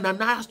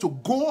Ananias to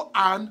go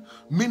and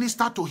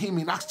minister to him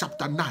in Acts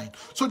chapter 9.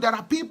 So there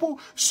are people,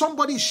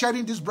 somebody is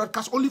sharing this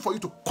broadcast only for you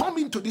to come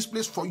into this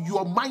place for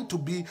your mind to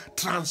be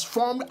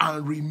transformed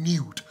and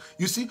renewed.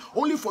 You see,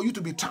 only for you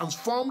to be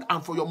transformed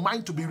and for your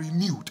mind to be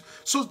renewed.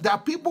 So there are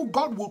people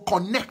God will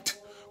connect.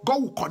 God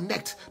will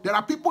connect. There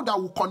are people that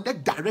will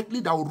connect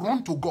directly, that will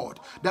run to God.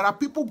 There are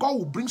people God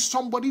will bring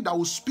somebody that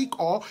will speak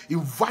or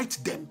invite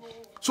them.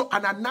 So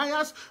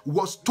Ananias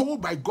was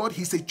told by God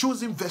he's a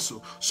chosen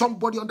vessel.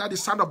 Somebody under the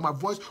sound of my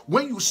voice,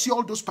 when you see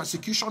all those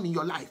persecution in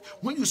your life,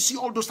 when you see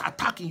all those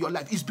attacks in your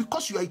life, it's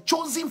because you are a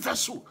chosen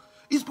vessel.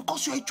 It's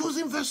because you are a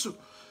chosen vessel.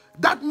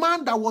 That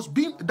man that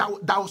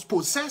was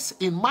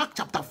possessed in Mark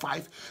chapter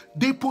 5,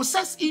 they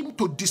possessed him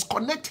to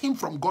disconnect him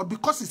from God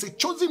because he's a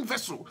chosen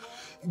vessel.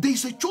 There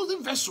is a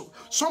chosen vessel.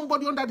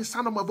 Somebody under the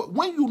sound of my voice,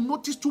 when you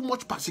notice too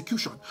much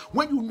persecution,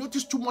 when you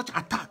notice too much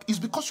attack, it's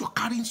because you're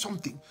carrying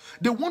something.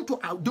 They want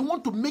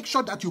to make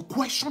sure that you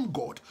question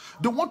God.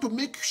 They want to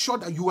make sure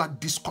that you are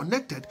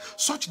disconnected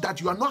such that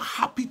you are not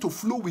happy to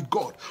flow with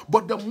God.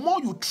 But the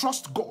more you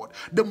trust God,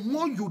 the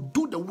more you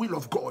do the will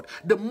of God,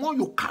 the more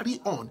you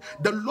carry on,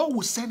 the Lord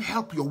will send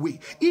help your way,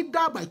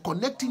 either by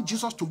connecting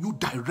Jesus to you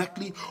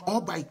directly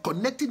or by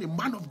connecting a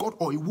man of God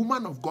or a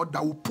woman of God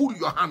that will pull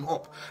your hand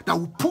up, that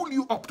will pull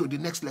you up to the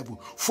next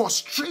level,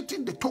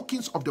 frustrating the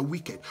tokens of the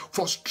wicked,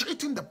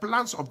 frustrating the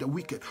plans of the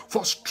wicked,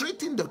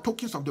 frustrating the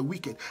tokens of the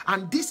wicked.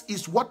 And this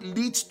is what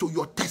leads to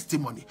your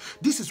testimony.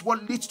 This is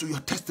what leads to your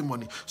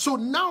testimony. So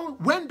now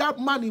when that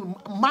man in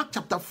Mark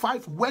chapter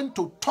 5 went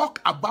to talk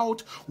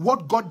about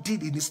what God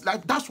did in his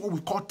life, that's what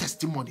we call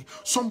testimony.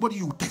 Somebody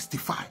you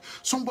testify,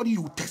 somebody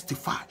you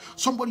testify,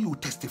 somebody you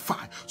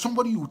testify,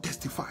 somebody you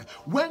testify.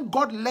 When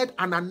God led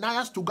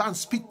Ananias to go and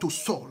speak to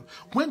Saul,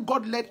 when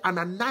God led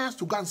Ananias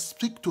to go and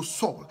speak to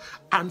Saul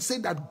and say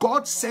that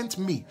God sent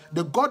me,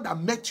 the God that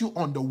met you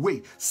on the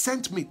way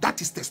sent me, that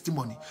is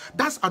testimony.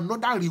 That's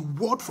another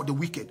reward for the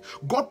wicked.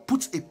 God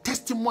puts a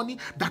testimony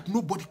that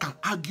nobody can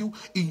argue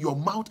in your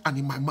mouth and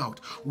in my mouth.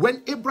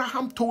 When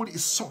Abraham told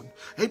his son,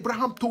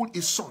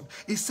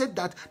 he said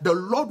that the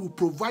Lord will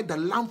provide the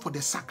lamb for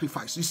the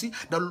sacrifice. You see,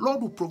 the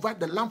Lord will provide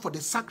the lamb for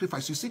the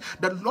sacrifice. You see,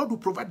 the Lord will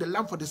provide the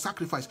lamb for the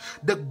sacrifice.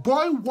 The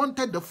boy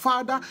wanted the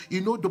father,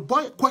 the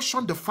boy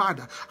questioned the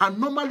father, and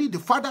normally the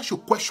father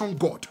should question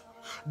God.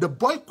 The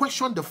boy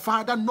questioned the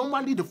father.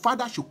 Normally the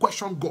father should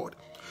question God.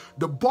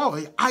 The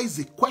boy,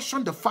 Isaac,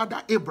 questioned the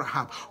father,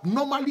 Abraham.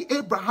 Normally,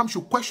 Abraham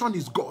should question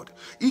his God.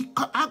 He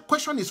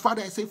questioned his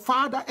father and said,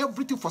 Father,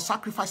 everything for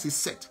sacrifice is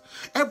set.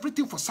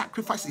 Everything for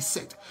sacrifice is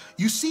set.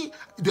 You see,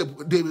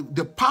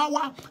 the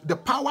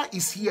power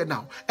is here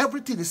now.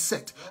 Everything is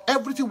set.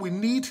 Everything we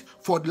need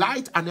for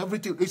light and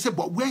everything. He said,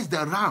 but where's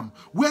the ram?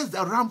 Where's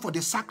the ram for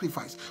the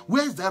sacrifice?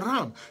 Where's the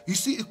ram? You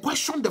see, he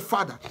questioned the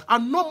father.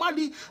 And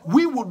normally,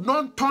 we would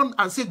not turn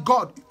and say,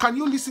 God, can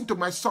you listen to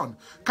my son?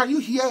 Can you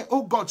hear,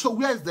 oh God, so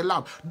where's the lamb?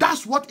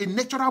 That's what a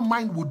natural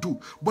mind would do.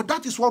 But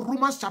that is what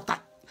Romans chapter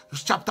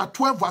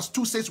 12 verse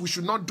 2 says we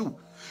should not do.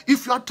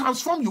 If you are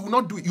transformed, you will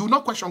not do it. You will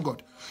not question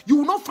God. You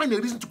will not find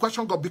a reason to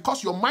question God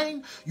because your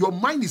mind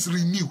is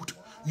renewed.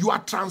 You are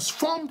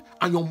transformed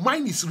and your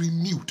mind is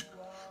renewed.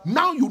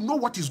 Now you know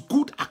what is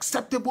good,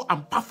 acceptable,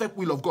 and perfect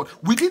will of God.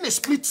 Within a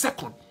split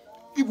second,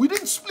 you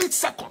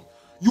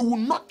will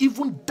not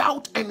even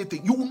doubt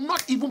anything. You will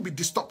not even be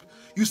disturbed.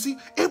 You see,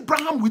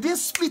 Abraham, within a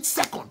split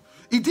second,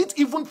 he didn't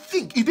even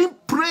think. He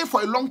didn't pray for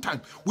for a long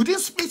time. Within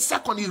split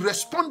second, he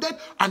responded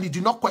and he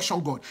did not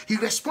question God. He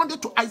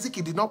responded to Isaac,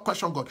 he did not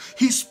question God.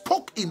 He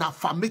spoke in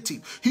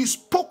affirmative. He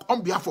spoke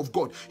on behalf of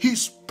God. He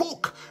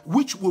spoke,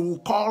 which we will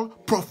call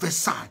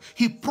prophesy.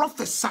 He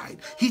prophesied.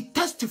 He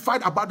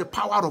testified about the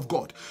power of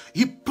God.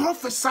 He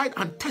prophesied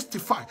and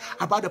testified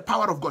about the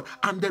power of God.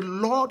 And the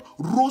Lord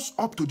rose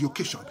up to the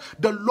occasion.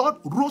 The Lord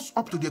rose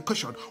up to the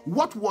occasion.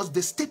 What was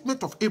the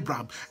statement of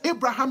Abraham?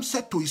 Abraham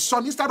said to his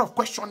son, instead of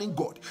questioning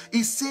God,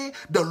 he said,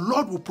 the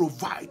Lord will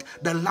provide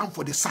the lamb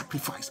for the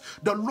sacrifice.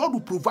 The Lord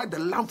will provide the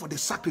lamb for the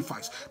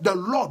sacrifice. The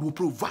Lord will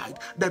provide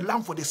the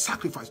lamb for the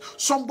sacrifice.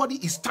 Somebody,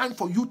 it's time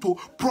for you to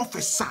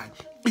prophesy.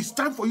 It's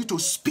time for you to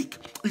speak.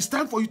 It's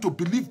time for you to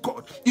believe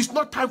God. It's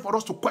not time for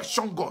us to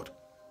question God.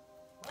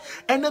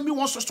 Enemy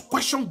wants us to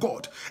question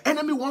God.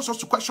 Enemy wants us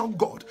to question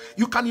God.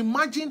 You can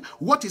imagine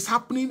what is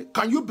happening.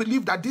 Can you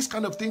believe that this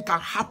kind of thing can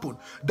happen?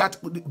 That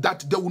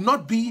there will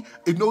not be,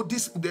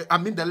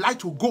 the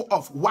light will go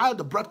off while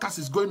the broadcast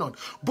is going on.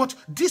 But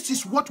this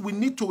is what we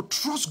need to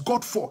trust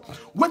God for.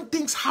 When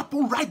things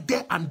happen right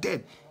there and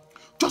then,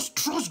 just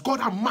trust God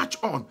and march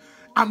on.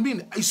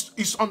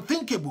 It's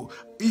unthinkable.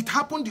 It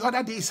happened the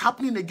other day. It's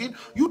happening again.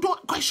 You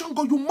don't question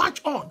God. You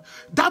march on.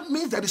 That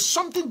means there is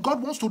something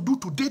God wants to do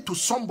today to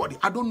somebody.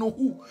 I don't know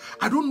who.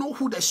 I don't know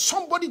who. There's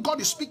somebody God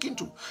is speaking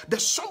to.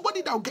 There's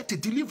somebody that will get a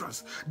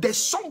deliverance. There's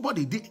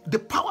somebody. The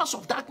powers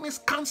of darkness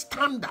can't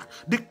stand that.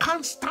 They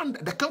can't stand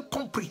that. They can't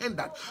comprehend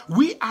that.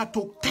 We are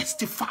to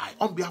testify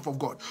on behalf of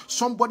God.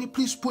 Somebody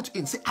please put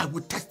in. Say, I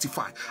will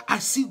testify. I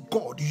see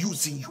God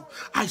using you.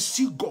 I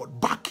see God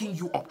backing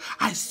you up.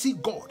 I see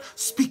God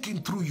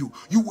speaking through you.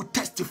 You will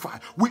testify.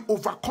 We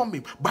overcome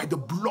him by the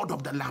blood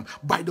of the Lamb,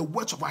 by the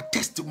words of our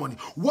testimony.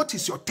 What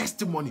is your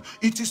testimony?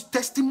 It is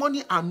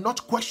testimony and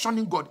not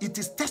questioning God. It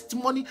is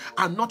testimony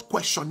and not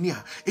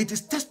questionnaire. It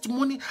is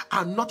testimony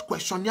and not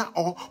questionnaire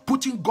or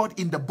putting God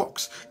in the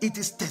box. It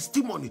is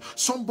testimony.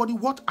 Somebody,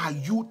 what are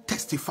you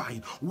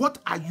testifying? What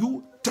are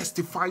you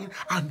testifying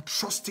and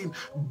trusting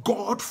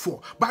God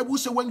for? Bible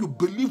says when you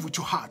believe with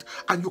your heart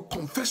and you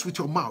confess with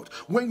your mouth,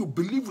 when you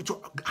believe with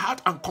your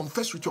heart and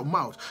confess with your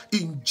mouth,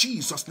 in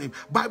Jesus' name.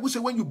 Bible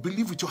says when you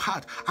believe with your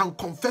heart and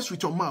confess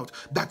with your mouth,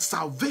 that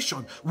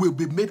salvation will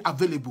be made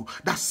available.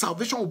 That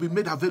salvation will be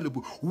made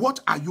available. What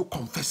are you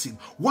confessing?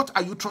 What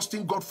are you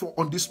trusting God for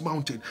on this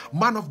mountain?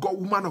 Man of God,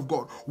 woman of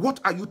God, what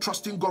are you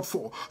trusting God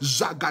for?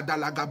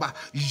 Zagadalagaba,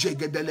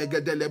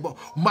 Jegedelegedelebo,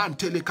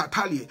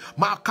 Mantelekatalie,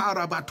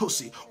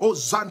 Makarabatosi,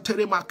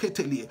 Zantere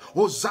Marketelie,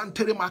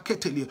 Zantere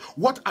Marketelie.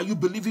 What are you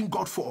believing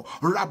God for?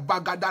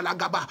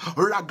 Rabagadalagaba,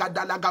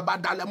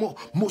 Ragadalagaba Dalemo,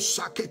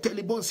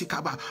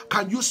 Musaketelibonsikaba.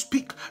 Can you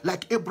speak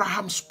like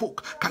Abraham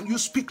spoke? Can you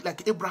speak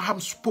like Abraham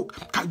spoke?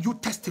 Can you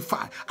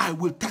testify? I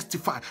will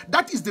testify.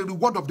 That is the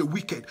reward of the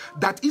wicked.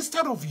 That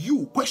instead of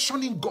you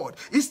questioning God,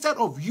 instead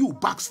of you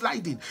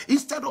backsliding,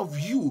 instead of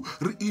you,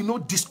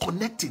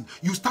 disconnecting,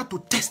 you start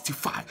to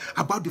testify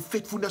about the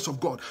faithfulness of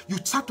God. You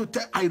start to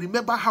tell, I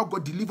remember how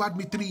God delivered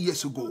me 3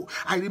 years ago.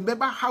 I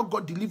remember how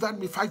God delivered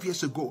me 5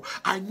 years ago.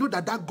 I know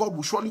that God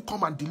will surely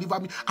come and deliver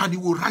me and he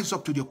will rise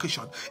up to the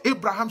occasion.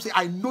 Abraham said,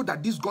 I know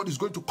that this God is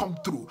going to come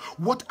through.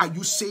 What are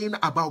you saying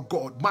about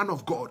God, man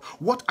of God?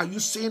 What are you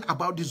saying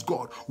about this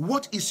God?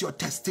 What is your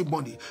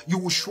testimony? You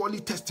will surely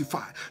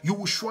testify. You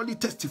will surely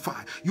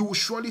testify. You will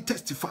surely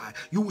testify.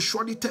 You will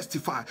surely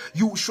testify.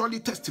 You will surely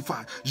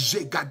testify.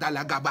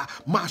 Jegadalagaba,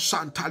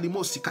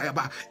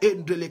 Mashantalimosikayaba,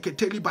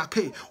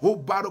 Endreleketelibake,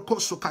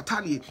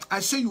 Obarokosokatali. I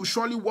say you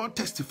surely won't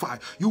testify.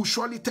 You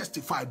surely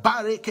testify.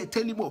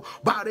 Bareketelimo,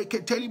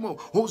 Bareketelimo,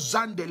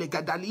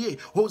 Hozandelegedalie,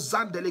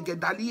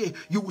 Hozandelegedalie.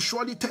 You will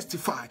surely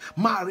testify.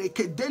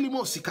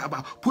 Marekedelimo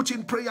sikaba. Put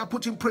in prayer,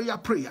 put in prayer,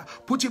 prayer.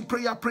 Put in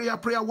prayer, prayer,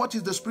 prayer. What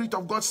is the Spirit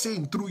of God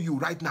saying through you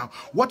right now?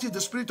 What is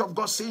the Spirit of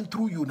God saying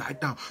through you right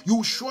now? You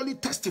will surely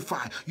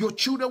testify. Your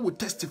children will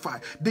testify.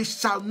 They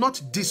shall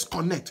not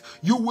disconnect.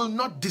 You will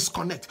not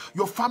disconnect.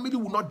 Your family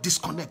will not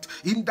disconnect.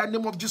 In the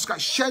name of Jesus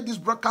Christ, share this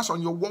broadcast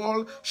on your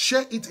wall.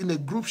 Share it in a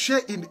group.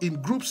 Share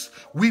in groups.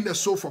 Win a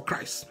soul for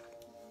Christ.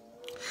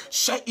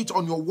 Share it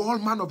on your wall,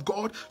 man of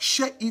God.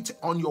 Share it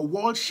on your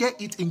wall. Share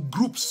it in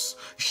groups.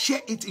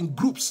 Share it in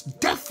groups.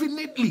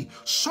 Definitely,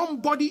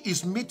 somebody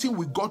is meeting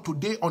with God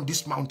today on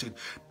this mountain.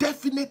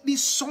 Definitely,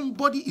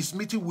 somebody is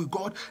meeting with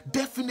God.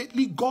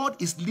 Definitely, God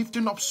is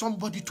lifting up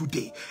somebody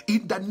today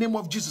in the name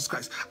of Jesus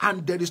Christ.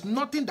 And there is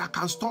nothing that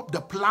can stop the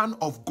plan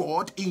of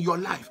God in your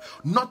life.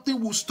 Nothing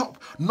will stop.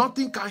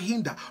 Nothing can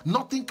hinder.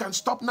 Nothing can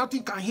stop.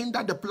 Nothing can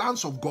hinder the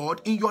plans of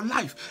God in your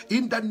life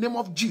in the name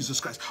of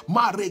Jesus Christ. Who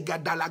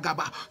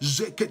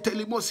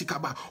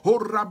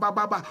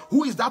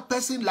is that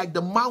person like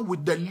the man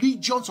with the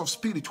legions of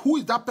spirit? Who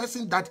is that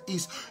person that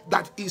is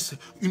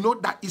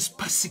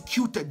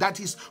persecuted, that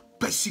is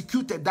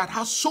persecuted, that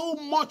has so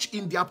much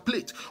in their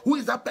plate? Who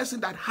is that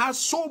person that has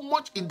so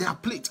much in their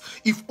plate?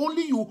 If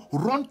only you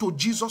run to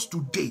Jesus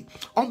today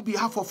on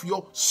behalf of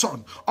your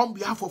son, on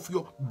behalf of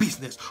your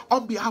business,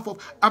 on behalf of,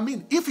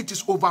 if it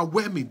is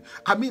overwhelming,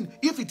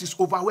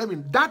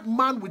 that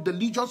man with the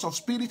legions of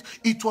spirit,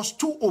 it was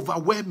too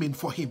overwhelming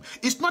for him.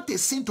 It's not a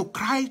sin to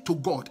cry to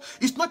God.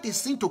 It's not a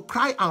sin to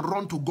cry and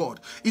run to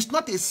God. It's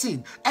not a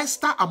sin.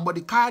 Esther and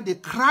Mordecai, they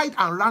cried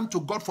and ran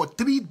to God for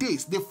 3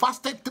 days. They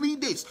fasted 3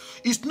 days.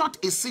 It's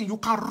not a sin. You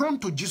can run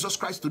to Jesus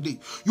Christ today.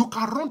 You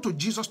can run to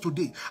Jesus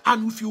today.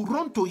 And if you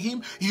run to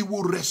him, he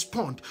will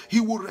respond. He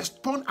will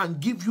respond and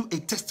give you a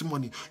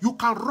testimony. You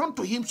can run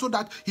to him so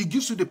that he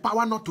gives you the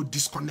power not to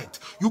disconnect.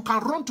 You can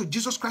run to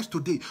Jesus Christ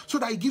today so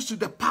that he gives you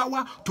the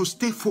power to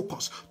stay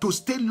focused, to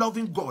stay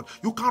loving God.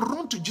 You can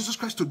run to Jesus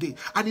Christ today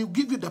and he'll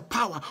give you the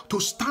power to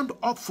stand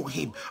up for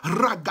him. You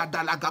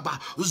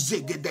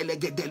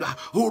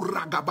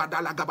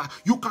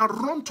can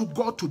run to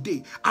God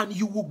today and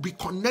you will be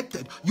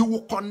connected. You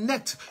will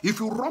connect. If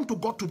you run to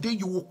God today,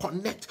 you will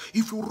connect.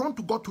 If you run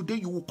to God today,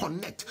 you will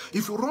connect.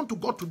 If you run to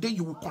God today,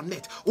 you will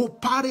connect. O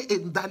pare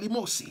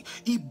endalimosi,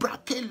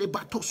 ibrake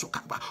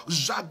lebatosokaba,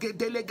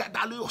 zagedele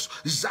gadalios,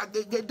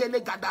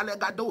 zagedele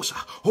gadalegadosa,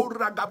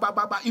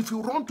 horagababa. If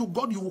you run to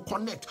God, you will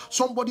connect.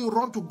 Somebody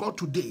run to God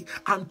today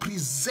and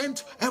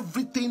present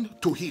everything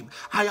to him.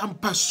 I am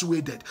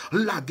persuaded,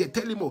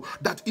 lagetelimo,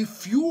 that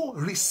if you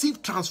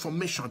receive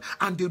transformation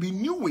and the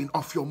renewing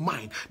of your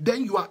mind,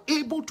 then you are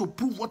able to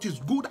prove what is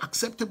good,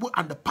 acceptable,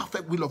 and the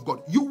perfect will of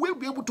God. You will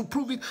be able to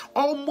prove it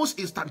almost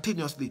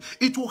instantaneously.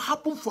 It will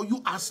happen for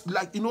you as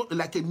like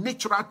a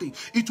natural thing.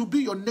 It will be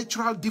your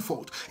natural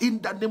default in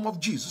the name of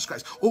Jesus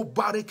Christ. Oh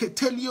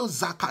bareketelion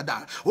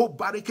zakada, oh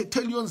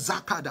bareketelion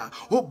zakada,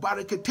 oh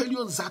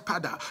bareketelion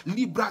zakada,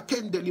 libra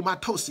kende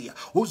limatosia,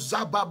 oh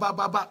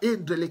zabababa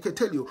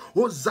endreleketelio,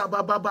 oh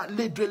zabababa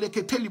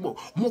ledreleketelimo,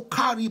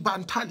 mokari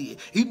bantali,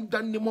 in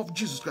the name of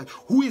Jesus Christ.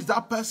 Who is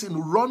that person?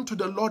 Run to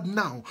the Lord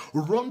now.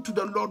 Run to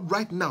the Lord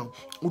right now.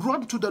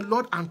 Run to the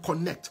Lord and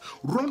connect.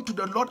 Run to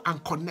the Lord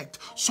and connect.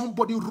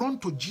 Somebody run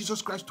to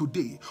Jesus Christ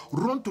today.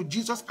 Run to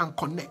Jesus and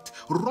connect.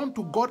 Run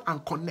to God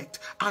and connect.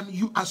 And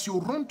you, as you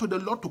run to the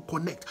Lord to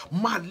connect,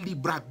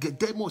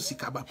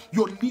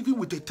 you're living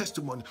with a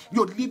testimony.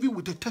 You're living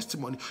with a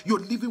testimony. You're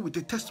living with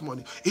a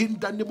testimony in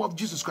the name of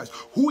Jesus Christ.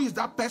 Who is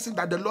that person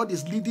that the Lord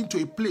is leading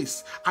to a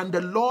place, and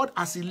the Lord,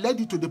 as he led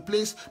you to the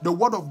place, the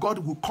word of God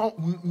will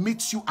come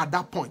meet you at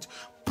that point?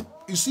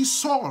 You see,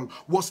 Saul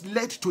was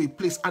led to a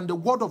place and the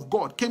word of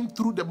God came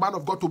through the man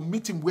of God to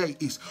meet him where he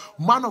is.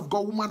 Man of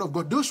God, woman of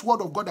God, this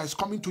word of God that is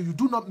coming to you,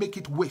 do not make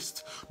it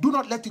waste. Do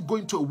not let it go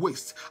into a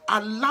waste.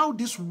 Allow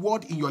this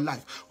word in your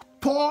life.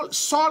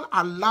 Saul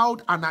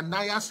allowed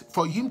Ananias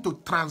for him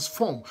to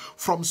transform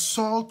from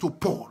Saul to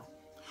Paul.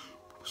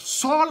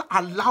 Saul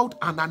allowed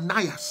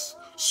Ananias.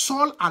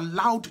 Saul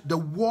allowed the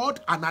word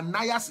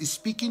Ananias is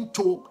speaking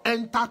to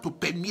enter, to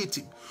permeate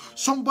him.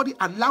 Somebody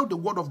allow the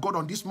word of God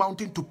on this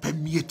mountain to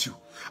permeate you.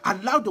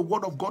 Allow the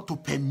word of God to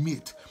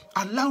permeate.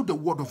 Allow the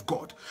word of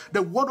God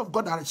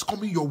that is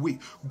coming your way.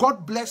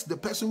 God bless the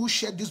person who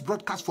shared this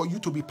broadcast for you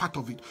to be part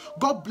of it.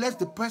 God bless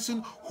the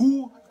person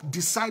who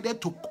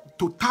decided to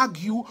tag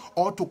you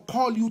or to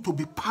call you to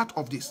be part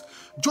of this.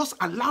 Just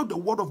allow the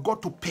word of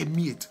God to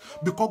permeate,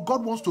 because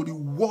God wants to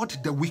reward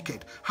the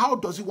wicked. How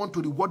does he want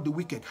to reward the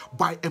wicked?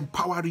 By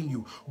empowering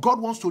you. God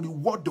wants to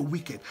reward the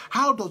wicked.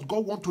 How does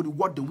God want to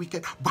reward the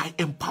wicked? By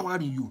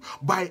empowering you.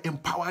 By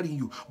empowering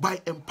you. By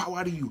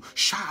empowering you.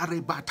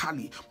 Share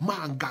batali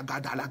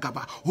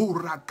mangagadalagaba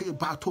urake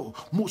bato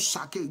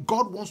musake.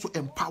 God wants to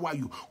empower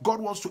you. God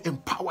wants to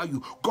empower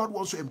you. God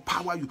wants to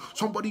empower you.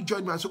 Somebody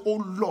join me and say,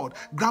 oh Lord,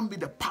 grant me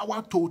the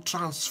power to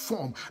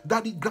transform.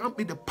 Daddy, grant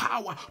me the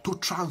power to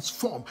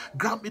transform.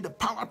 Grant me the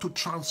power to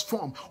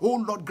transform. Oh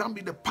Lord, grant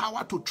me the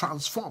power to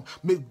transform.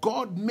 May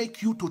God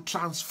make you to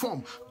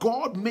transform.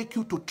 God make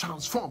you to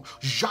transform.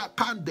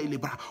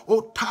 Jacandelibra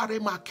otare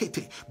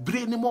makete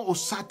brenimo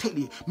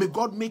osateli. May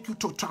God make you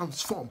to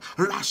transform.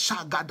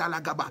 Rasha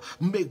gadalagaba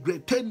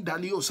megretenda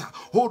liosa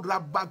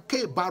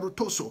horabake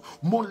barutoso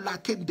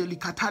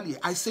molakendelikatali.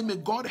 I say, may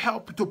God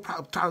help you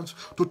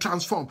to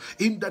transform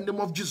in the name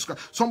of Jesus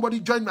Christ.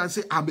 Somebody join me and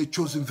say, I'm a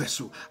chosen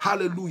vessel.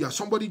 Hallelujah.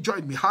 Somebody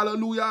join me.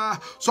 Hallelujah.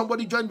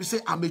 Somebody join me. Say,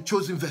 I'm a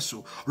chosen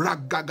vessel.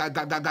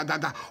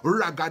 Ragadalagaba.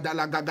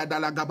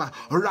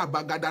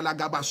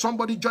 Rabagadalagaba.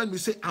 Somebody join me.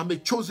 Say, I'm a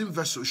chosen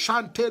vessel.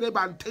 Shantere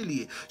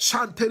bantelie.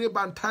 Shantere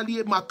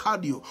bantalie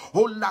makadio.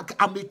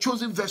 I'm a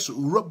chosen vessel.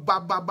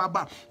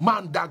 Robababa.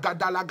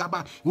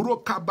 Mandagadalagaba.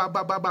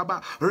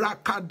 Rokabababa.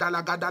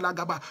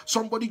 Rakadalagadalagaba.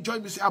 Somebody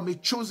join me. Say, I'm a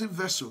chosen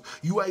vessel.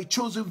 You are a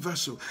chosen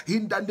vessel.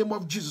 In the name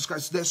of Jesus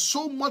Christ. There's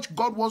so much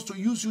God wants to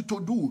use you to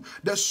do.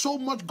 There's There's so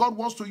much God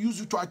wants to use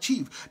you to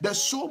achieve.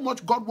 There's so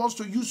much God wants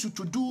to use you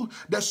to do.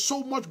 There's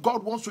so much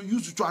God wants to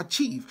use you to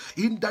achieve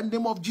in the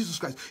name of Jesus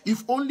Christ.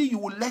 If only you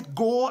will let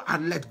go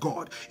and let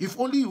God. If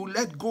only you will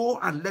let go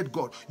and let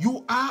God.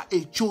 You are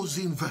a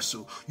chosen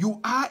vessel.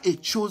 You are a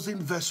chosen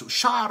vessel.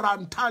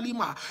 Sharan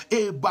talima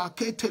e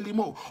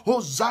baketelimo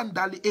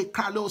hozandali e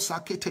kalo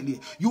saketeli.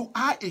 You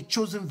are a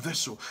chosen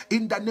vessel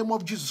in the name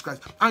of Jesus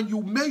Christ. And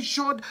you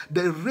measured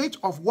the rate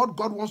of what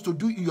God wants to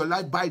do in your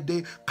life by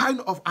the kind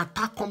of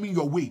attack coming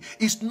your way.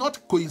 It's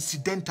not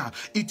coincidental.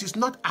 It is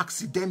not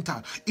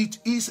accidental. It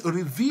is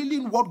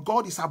revealing what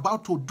God is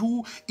about to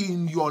do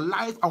in your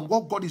life and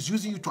what God is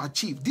using you to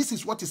achieve. This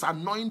is what is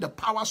annoying the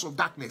powers of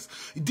darkness.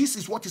 This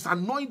is what is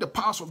annoying the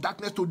powers of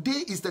darkness.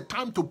 Today is the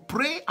time to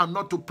pray and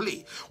not to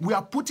play. We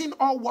are putting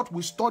all what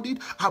we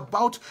studied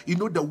about,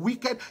 the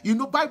wicked.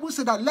 Bible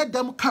said that let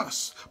them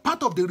curse.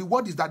 Part of the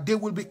reward is that they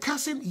will be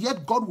cursing,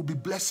 yet God will be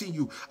blessing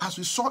you, as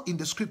we saw in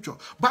the scripture.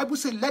 Bible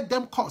said let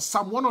them curse.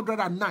 Psalm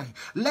 109.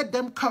 Let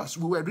them curse.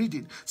 We were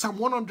reading Psalm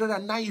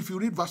 109. If you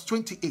read verse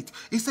 28,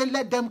 it said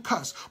let them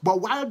curse.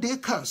 But while they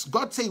curse,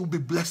 God said he will be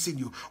blessing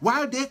you.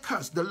 While they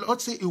curse, the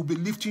Lord said he will be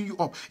lifting you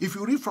up. If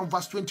you read from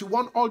verse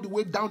 21 all the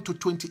way down to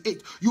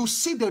 28, you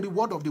see the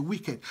reward of the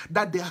wicked,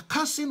 that their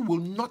cursing will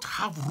not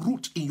have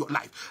root in your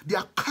life.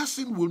 Their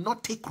cursing will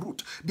not take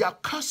root. Their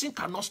cursing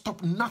cannot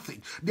stop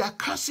nothing. Their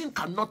cursing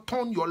cannot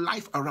turn your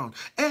life around.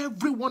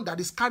 Everyone that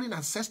is carrying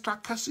ancestral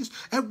curses,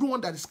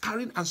 everyone that is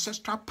carrying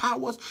ancestral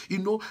powers,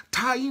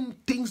 tying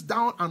things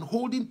down and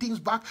holding things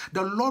back,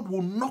 the Lord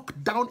will knock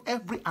down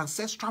every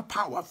ancestral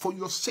power for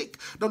your sake.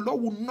 The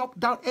Lord will knock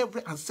down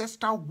every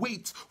ancestral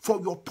weight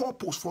for your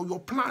purpose, for your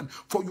plan,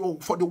 for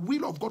the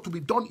will of God to be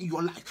done in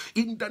your life.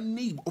 In the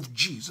name of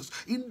Jesus.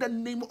 In the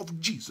name of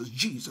Jesus.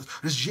 Jesus.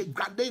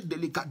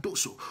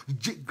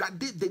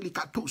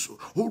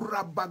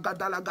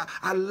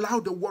 Allow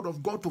the word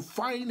of God to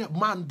find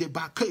man de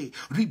bake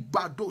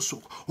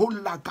ribadoso.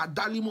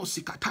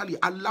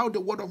 Allow the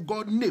word of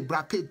God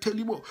nebrake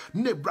telimo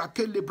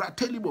nebrake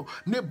lebratelimo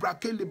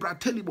nebrake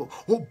lebratelimo.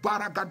 Oh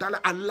baragadala.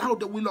 Allow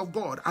the will of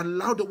God.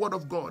 Allow the word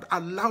of God.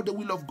 Allow the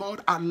will of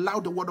God. Allow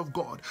the word of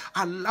God.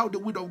 Allow the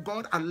will of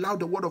God. Allow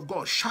the word of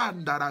God.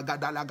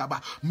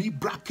 Shandaragadalagaba mi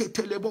brake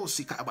telebo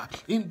sikaba.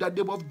 In the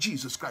name of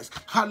Jesus Christ.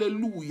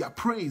 Hallelujah.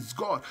 Praise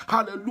God.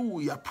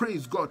 Hallelujah.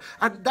 Praise God.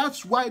 And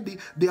that's why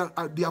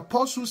the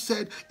apostle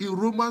said in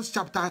Romans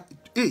chapter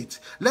 8.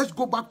 Let's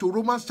go back to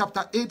Romans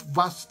chapter 8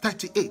 verse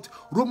 38.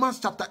 Romans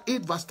chapter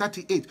 8 verse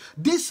 38.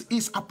 This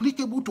is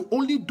applicable to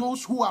only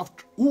those who have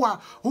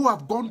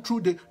gone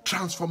through the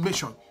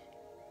transformation.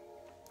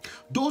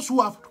 Those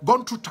who have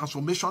gone through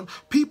transformation,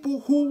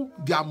 people who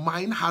their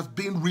mind has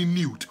been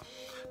renewed.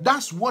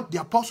 That's what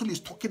the apostle is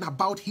talking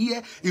about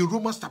here in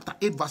Romans chapter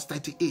 8 verse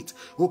 38.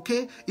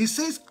 Okay? It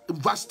says,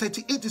 verse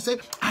 38, it says,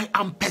 I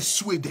am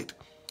persuaded.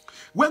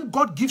 When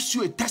God gives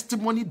you a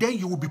testimony, then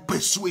you will be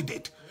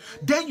persuaded.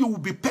 Then you will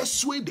be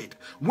persuaded.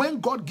 When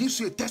God gives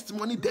you a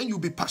testimony, then you'll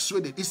be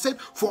persuaded. He said,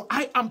 for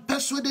I am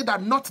persuaded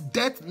that not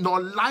death,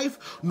 nor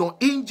life, nor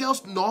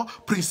angels, nor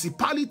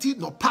principality,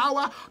 nor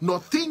power, nor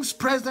things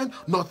present,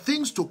 nor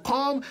things to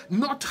come,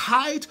 not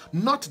height,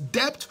 not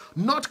depth,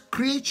 not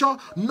creature,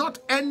 not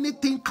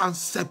anything can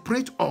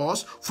separate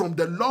us from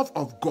the love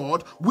of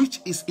God,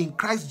 which is in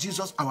Christ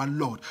Jesus our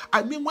Lord.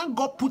 I mean, when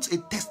God puts a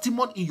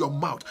testimony in your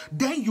mouth,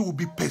 then you will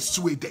be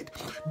persuaded.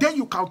 Then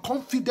you can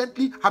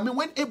confidently,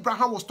 when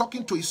Abraham was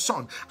talking to his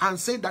son and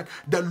said that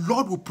the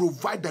Lord will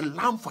provide the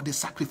lamb for the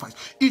sacrifice,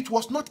 it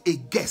was not a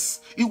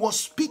guess. It was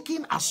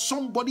speaking as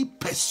somebody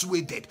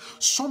persuaded.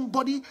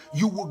 Somebody,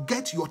 you will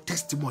get your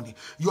testimony.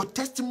 Your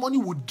testimony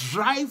will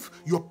drive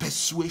your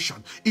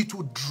persuasion. It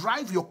will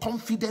drive your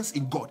confidence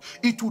in God.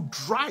 It will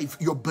drive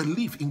your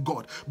belief in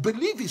God.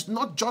 Belief is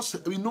not just,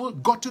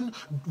 gotten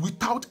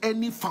without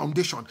any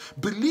foundation.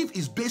 Belief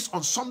is based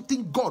on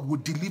something God will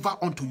deliver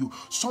unto you.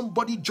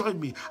 Somebody join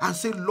me and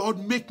say, Lord,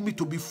 make me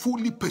to be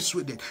fully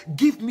persuaded.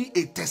 Give me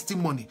a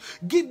testimony.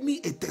 Give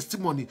me a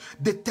testimony.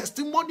 The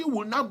testimony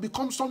will now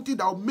become something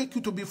that will make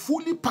you to be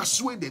fully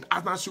persuaded.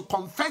 And as you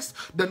confess,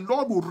 the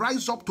Lord will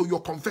rise up to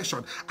your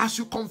confession. As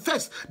you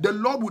confess, the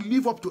Lord will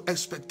live up to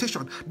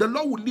expectation. The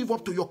Lord will live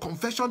up to your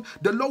confession.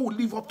 The Lord will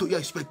live up to your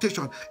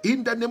expectation.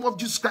 In the name of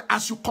Jesus Christ,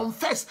 as you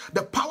confess,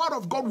 the power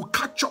of God will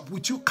catch up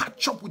with you,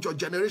 catch up with your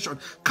generation,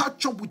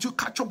 catch up with you,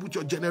 catch up with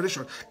your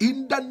generation.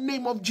 In the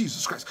name of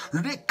Jesus Christ.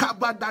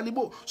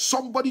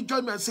 Somebody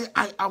join me and say,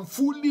 I am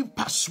fully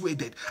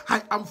persuaded.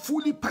 I am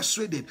fully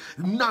persuaded.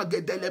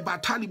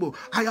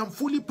 I am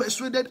fully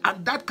persuaded,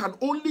 and that can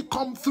only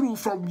come through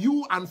from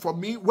you and from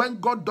me when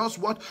God does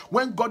what?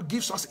 When God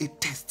gives us a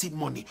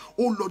testimony.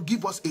 Oh Lord,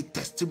 give us a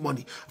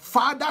testimony.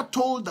 Father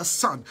told the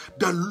Son,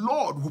 the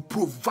Lord will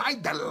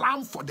provide the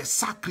lamb for the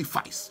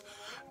sacrifice.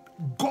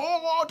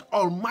 God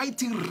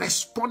Almighty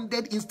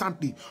responded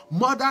instantly.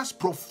 Mothers,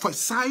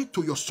 prophesy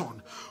to your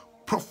son.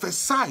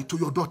 prophesy to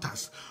your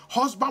daughters.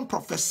 Husband,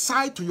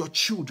 prophesy to your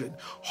children.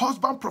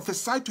 Husband,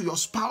 prophesy to your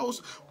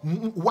spouse.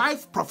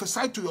 Wife,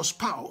 prophesy to your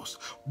spouse.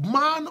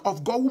 Man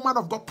of God, woman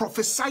of God,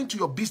 prophesy to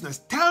your business.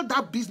 Tell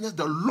that business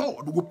the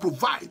Lord will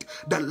provide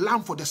the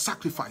lamb for the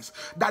sacrifice.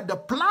 That the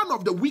plan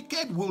of the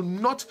wicked will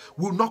not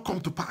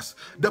come to pass.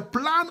 The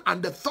plan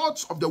and the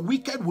thoughts of the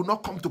wicked will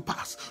not come to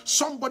pass.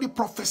 Somebody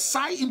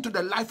prophesy into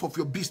the life of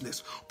your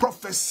business.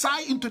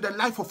 Prophesy into the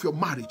life of your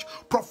marriage.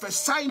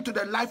 Prophesy into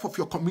the life of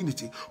your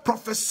community.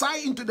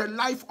 Prophesy into the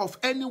life of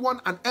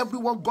anyone and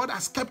everyone God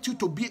has kept you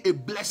to be a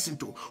blessing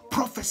to.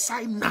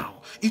 Prophesy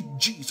now in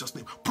Jesus'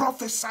 name.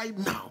 Prophesy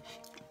now.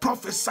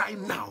 Prophesy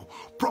now,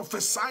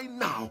 prophesy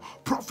now,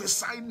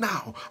 prophesy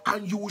now,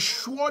 and you will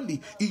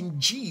surely, in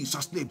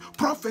Jesus' name,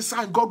 prophesy,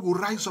 and God will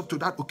rise up to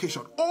that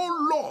occasion.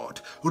 Oh Lord,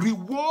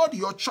 reward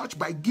your church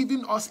by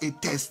giving us a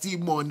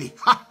testimony.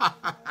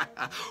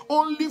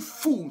 Only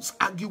fools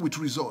argue with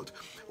result.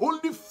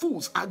 Only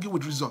fools argue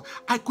with result.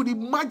 I could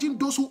imagine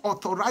those who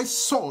authorized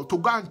Saul to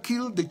go and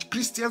kill the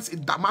Christians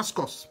in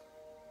Damascus,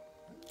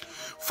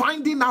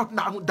 finding out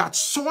now that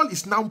Saul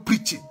is now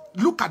preaching.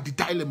 Look at the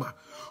dilemma.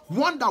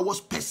 One that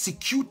was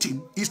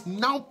persecuting is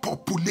now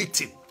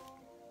populating.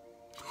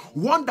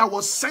 One that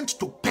was sent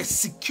to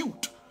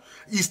persecute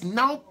is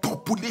now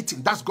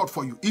populating. That's God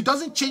for you. He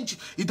doesn't change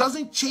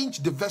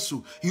the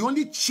vessel. He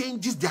only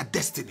changes their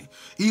destiny.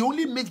 He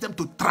only makes them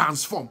to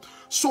transform.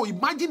 So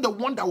imagine the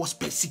one that was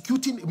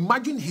persecuting,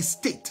 imagine his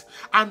state,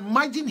 and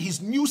imagine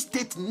his new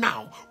state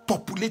now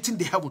populating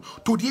the heaven,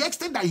 to the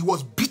extent that he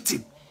was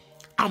beaten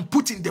and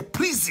put in the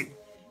prison.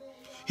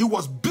 He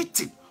was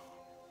beaten,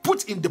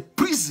 put in the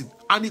prison,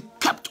 and he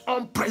kept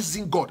on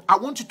praising God. I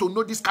want you to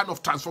know this kind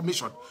of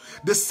transformation.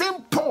 The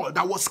same Paul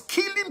that was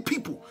killing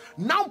people,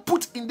 now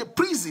put in the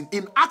prison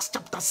in Acts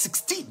chapter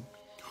 16.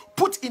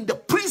 Put in the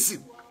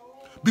prison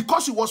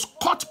because he was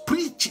caught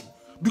preaching.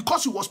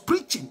 Because he was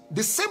preaching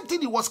the same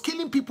thing he was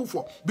killing people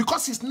for.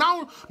 Because he's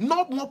now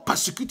not more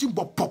persecuting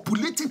but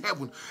populating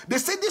heaven. They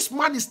say this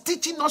man is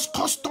teaching us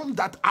customs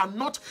that are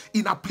not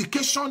in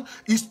application.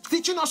 He's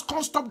teaching us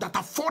customs that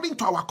are foreign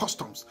to our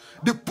customs.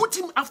 They put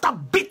him, after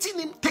beating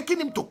him, taking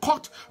him to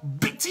court,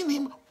 beating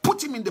him,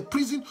 put him in the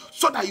prison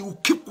so that he will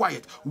keep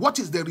quiet. What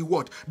is the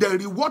reward? The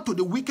reward to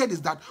the wicked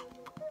is that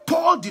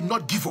Paul did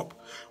not give up.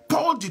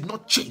 Paul did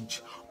not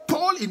change.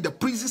 Paul in the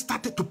prison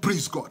started to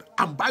praise God.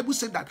 And Bible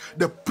said that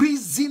the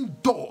prison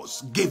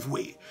doors gave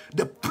way.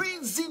 The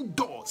prison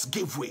doors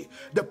gave way.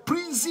 The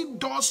prison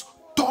doors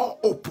tore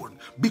open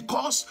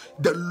because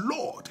the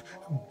Lord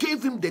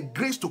gave him the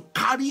grace to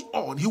carry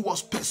on. He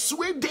was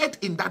persuaded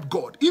in that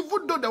God.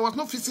 Even though there was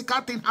no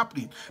physical thing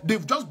happening,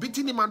 they've just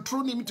beaten him and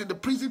thrown him into the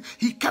prison.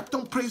 He kept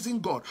on praising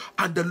God,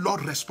 and the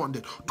Lord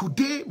responded.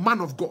 Today, man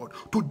of God,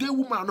 today,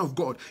 woman of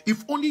God,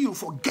 if only you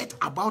forget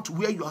about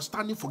where you are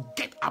standing,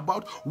 forget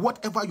about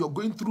whatever you're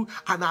going through,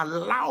 and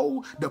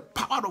allow the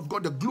power of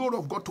God, the glory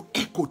of God to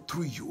echo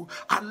through you.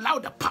 Allow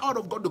the power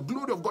of God, the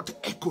glory of God to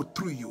echo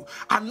through you.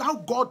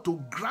 Allow God to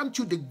grant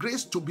you the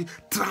grace to be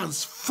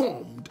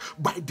transformed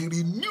by the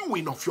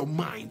renewing of your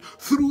mind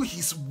through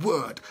his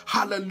word.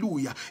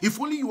 Hallelujah. If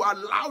only you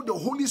allow the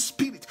Holy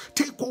Spirit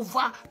take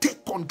over,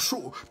 take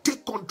control,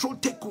 take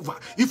over.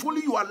 If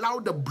only you allow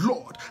the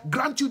blood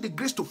grant you the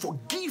grace to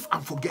forgive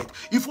and forget.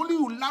 If only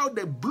you allow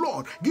the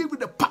blood give you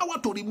the power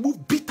to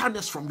remove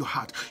bitterness from your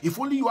heart. If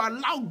only you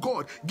allow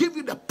God give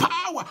you the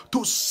power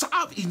to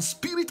serve in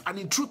spirit and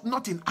in truth,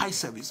 not in eye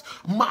service.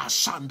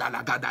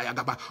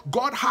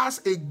 God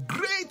has a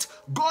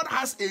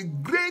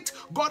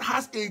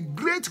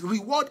great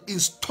reward in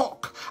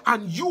stock,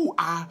 and you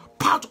are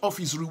part of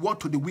his reward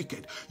to the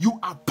wicked. You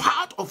are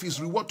part of his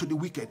reward to the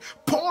wicked.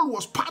 Paul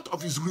was part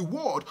of his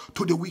reward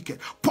to the wicked.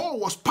 Paul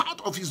was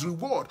part of his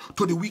reward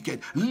to the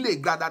wicked.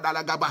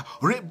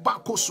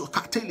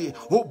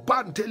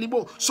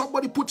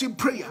 Somebody put in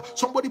prayer.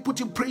 Somebody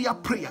put in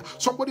prayer.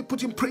 Somebody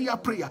put in prayer.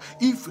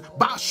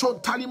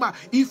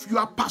 If you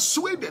are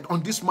persuaded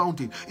on this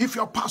mountain, if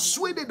you are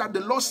persuaded that the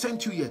Lord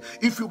sent you here,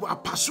 if you are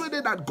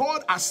persuaded that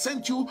God has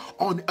sent you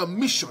on a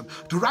mission,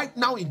 right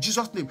now in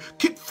Jesus' name,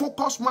 keep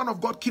focus, man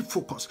of God, keep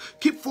focus.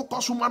 Keep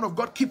focus, woman of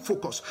God, keep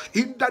focus.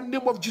 In the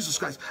name of Jesus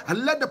Christ.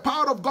 And let the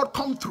power of God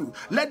come through.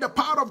 Let the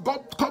power of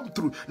God come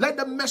through. Let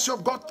the mercy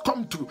of God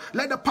come through.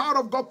 Let the power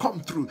of God come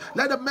through.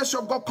 Let the mercy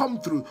of God come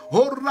through.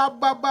 Oh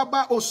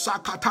Rababa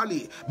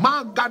Osakatali.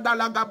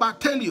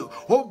 Magadalagabateli.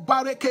 Oh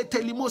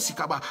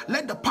Bareketelimosikaba.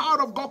 Let the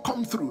power of God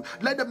come through.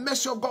 Let the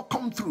mercy of God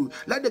come through.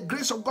 Let the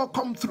grace of God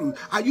come through.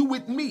 Are you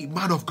with me,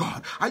 man of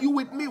God? Are you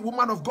with me,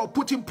 woman of God?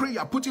 Put in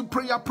prayer. Put in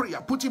prayer.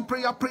 Put in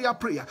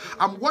prayer.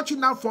 I'm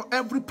watching now for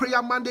every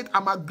prayer mandate.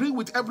 I'm agreeing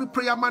with every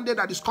prayer mandate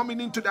that is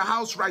coming into the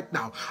house right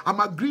now. I'm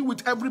agreeing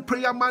with every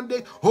prayer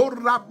mandate. Oh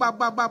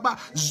Rabababa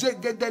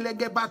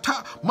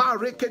Zegedelegebata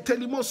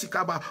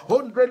Mareketelimosikaba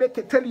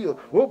Ondreleketelio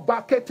Oh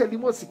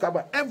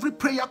Baketelimosikaba. Every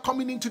prayer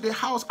coming into the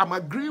house, I'm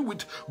agreeing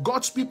with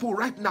God's people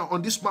right now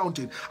on this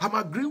mountain. I'm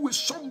agreeing with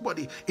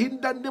somebody in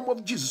the name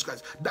of Jesus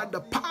Christ that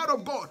the power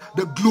of God,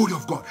 the glory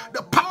of God,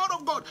 the power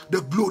of God,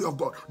 the glory glory of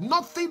God.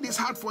 Nothing is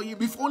hard for him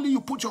if only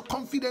you put your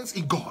confidence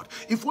in God.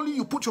 If only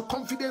you put your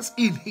confidence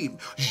in him.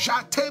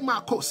 Jate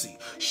makosi,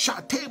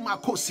 shate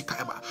makosi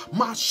kayaba,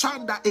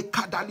 mashanda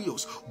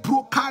ekadalios,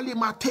 brokali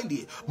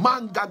mateli,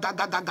 manga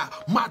gagagaga,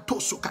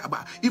 matoso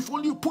kayaba. If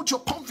only you put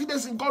your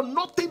confidence in God,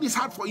 nothing is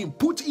hard for him.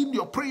 Put in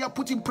your prayer,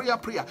 put in prayer.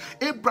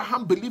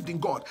 Abraham believed in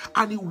God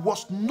and he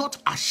was not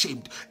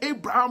ashamed.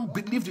 Abraham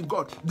believed in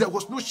God. There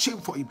was no shame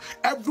for him.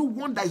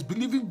 Everyone that is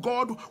believing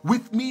God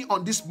with me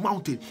on this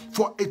mountain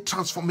for a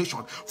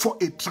transformation, for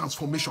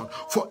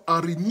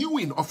a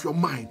renewing of your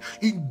mind,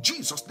 in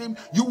Jesus' name,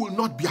 you will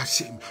not be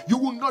ashamed. You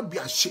will not be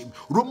ashamed.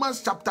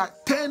 Romans chapter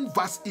 10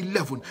 verse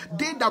 11.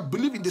 They that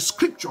believe in the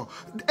scripture,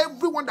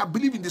 everyone that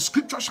believe in the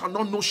scripture shall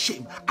not know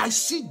shame. I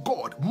see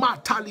God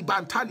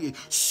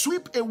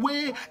sweep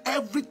away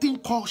everything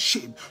called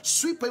shame.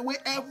 Sweep away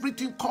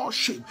everything called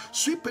shame.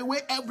 Sweep away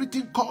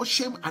everything called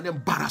shame and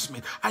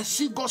embarrassment. I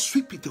see God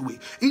sweep it away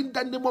in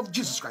the name of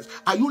Jesus Christ.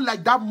 Are you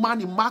like that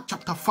man in Mark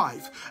chapter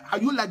 5? Are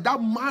you like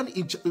that man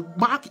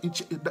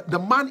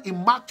in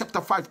Mark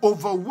chapter 5,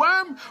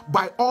 overwhelmed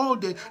by all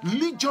the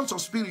legions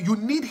of spirit? You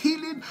need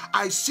healing.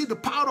 I see the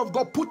power of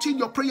God. Put in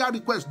your prayer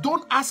request.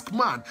 Don't ask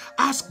man,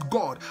 ask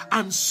God,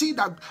 and see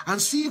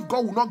if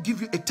God will not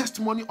give you a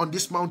testimony on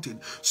this mountain.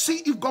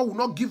 See if God will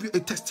not give you a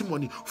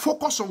testimony.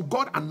 Focus on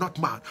God and not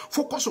man.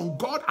 Focus on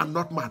God and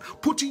not man.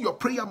 Put in your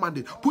prayer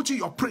mandate. Put in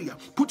your prayer.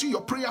 Put in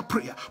your prayer.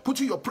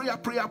 Put in your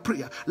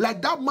prayer.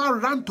 Like that man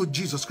ran to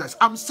Jesus Christ.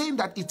 I'm saying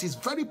that it is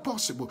very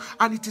possible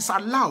and it is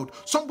allowed.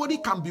 Somebody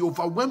can be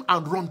overwhelmed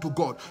and run to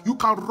God. You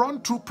can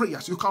run through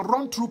prayers. You can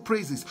run through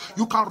praises.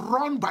 You can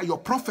run by your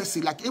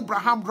prophecy, like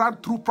Abraham ran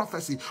through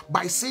prophecy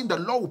by saying the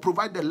Lord will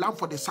provide the lamb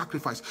for the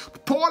sacrifice.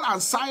 Paul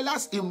and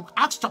Silas in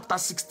Acts chapter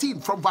 16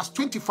 from verse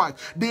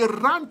 25, they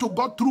ran to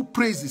God through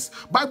praises.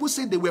 Bible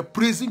said they were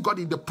praising God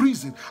in the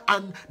prison,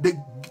 and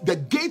the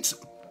gates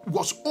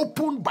was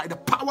opened by the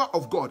power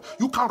of God.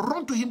 You can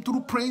run to him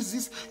through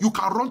praises. You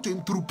can run to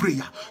him through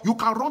prayer. You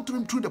can run to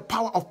him through the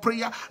power of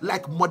prayer,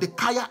 like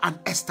Mordecai and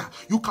Esther.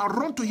 You can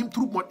run to him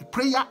through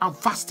prayer and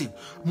fasting.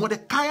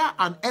 Mordecai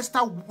and Esther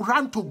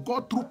ran to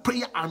God through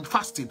prayer and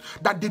fasting,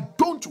 that they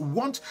don't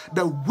want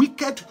the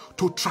wicked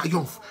to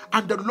triumph,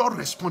 and the Lord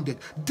responded.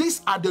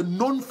 These are the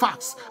known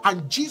facts,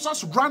 and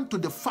Jesus ran to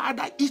the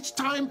Father each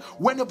time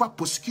whenever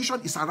persecution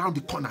is around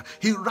the corner.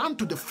 He ran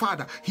to the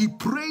Father. He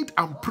prayed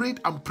and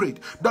prayed and prayed.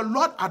 The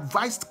Lord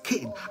advised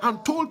Cain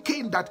and told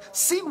Cain that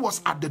sin was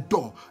at the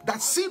door,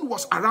 that sin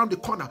was around the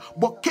corner,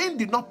 but Cain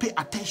did not pay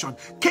attention.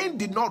 Cain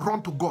did not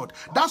run to God.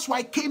 That's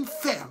why Cain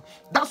fell.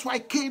 That's why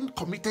Cain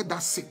committed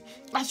that sin.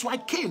 That's why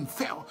Cain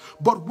fell.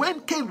 But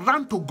when Cain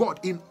ran to God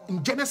in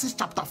Genesis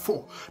chapter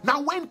 4, now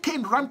when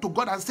Cain ran to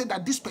God and said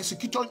that this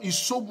persecution is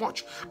so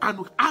much and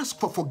asked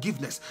for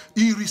forgiveness,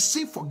 he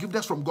received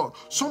forgiveness from God.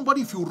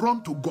 Somebody, if you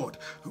run to God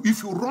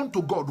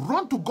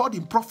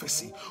in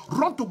prophecy,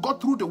 run to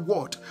God through the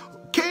word.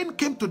 Cain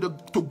came to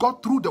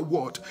God through the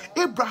word.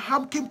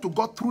 Abraham came to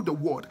God through the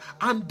word,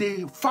 and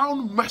they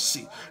found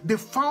mercy. They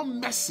found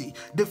mercy.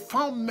 They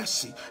found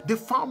mercy. They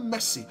found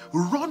mercy.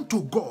 Run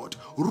to God.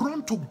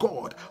 Run to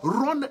God.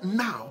 Run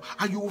now,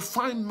 and you will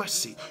find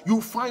mercy. You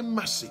will find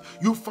mercy.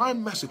 You will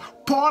find mercy.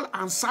 Paul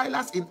and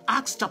Silas in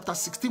Acts chapter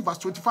 16 verse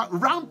 25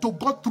 ran to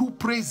God through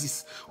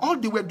praises. All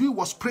they were doing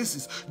was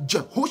praises.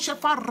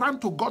 Jehoshaphat ran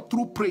to God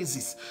through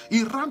praises.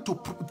 He ran to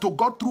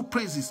God through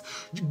praises.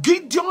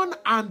 Gideon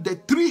and the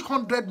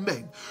 300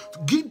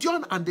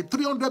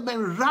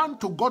 men ran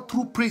to God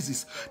through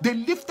praises. They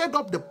lifted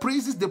up the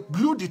praises. They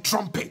blew the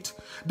trumpet.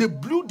 They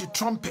blew the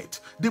trumpet.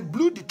 They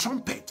blew the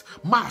trumpet.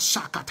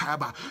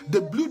 They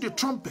blew the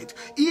trumpet.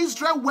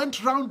 Israel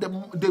went round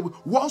the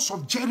walls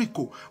of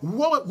Jericho.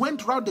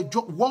 Went round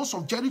the walls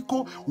of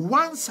Jericho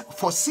once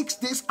for 6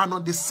 days, and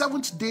on the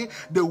 7th day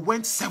they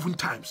went 7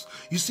 times.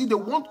 You see, they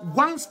went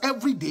once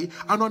every day,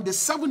 and on the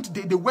 7th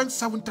day they went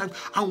 7 times.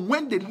 And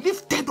when they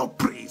lifted up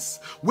praise,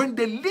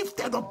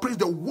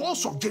 the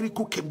walls of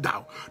Jericho came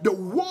down. The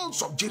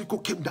walls of Jericho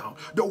came down.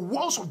 The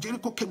walls of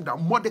Jericho came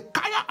down.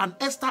 Mordecai and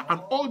Esther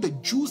and all the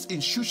Jews in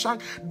Shushan,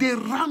 they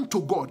ran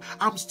to God.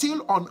 I'm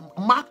still on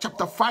Mark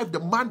chapter 5, the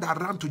man that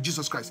ran to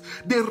Jesus Christ.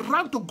 They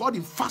ran to God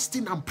in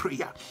fasting and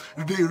prayer.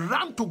 They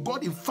ran to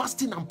God in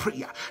fasting and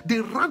prayer. They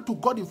ran to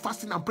God in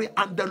fasting and prayer,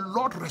 and the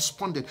Lord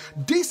responded.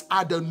 These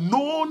are the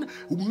known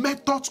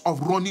methods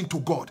of running to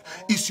God.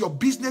 Is your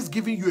business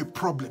giving you a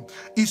problem?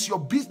 Is your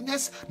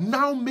business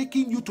now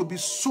making you to be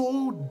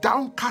so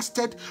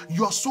downcasted?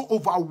 You're so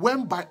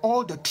overwhelmed by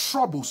all the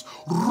troubles.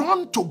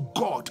 Run to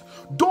God.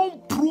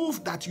 Don't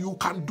prove that you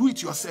can do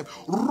it yourself.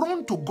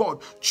 Run to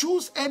God.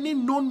 Choose any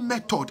known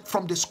method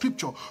from the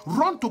scripture.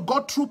 Run to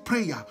God through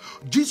prayer.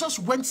 Jesus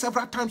went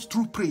several times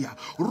through prayer.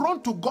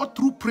 Run to God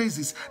through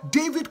praises.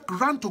 David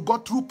ran to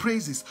God through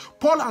praises.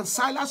 Paul and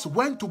Silas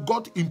went to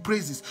God in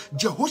praises.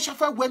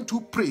 Jehoshaphat went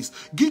through praise.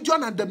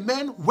 Gideon and the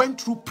men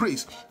went through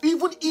praise.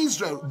 Even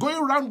Israel, going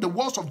around the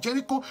walls of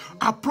Jericho,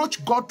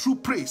 approached God through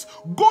praise.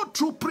 Go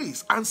through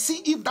praise and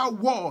see if that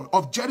wall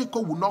of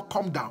Jericho will not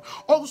come down.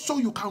 Also,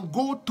 you can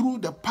go through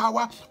the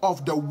power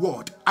of the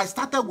word. I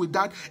started with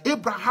that.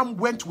 Abraham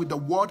went with the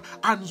word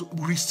and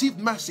received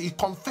mercy. He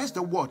confessed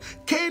the word.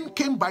 Cain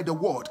came by the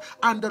word,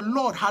 and the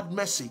Lord had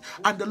mercy.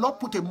 And the Lord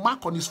put a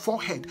mark on his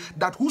forehead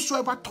that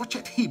whosoever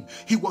touched him,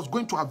 he was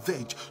going to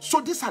avenge.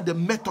 So these are the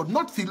method,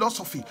 not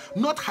philosophy,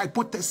 not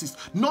hypothesis,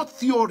 not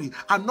theory,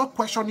 and not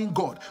questioning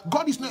God.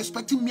 God is not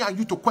expecting me and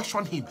you to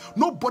question him.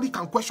 Nobody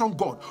can question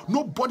God.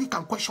 Nobody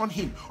can question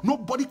him.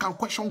 Nobody can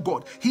question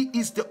God. He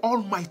is the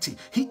Almighty.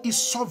 He is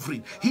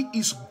sovereign. He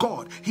is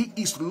God. He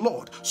is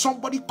Lord.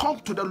 Somebody come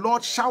to the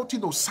Lord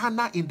shouting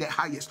Hosanna in the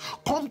highest.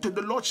 Come to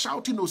the Lord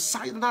shouting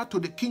Hosanna to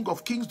the King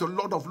of Kings, the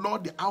Lord of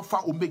Lords, the Alpha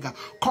Omega.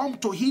 Come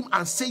to him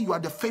and say you are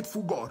the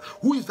faithful God.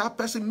 Who is that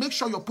person? Make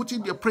sure you're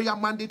putting your prayer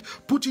mandate,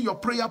 putting your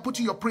prayer.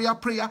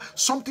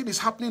 Something is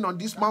happening on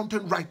this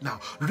mountain right now.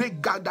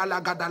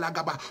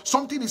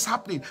 Something is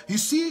happening. You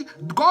see,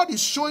 God is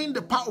showing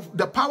the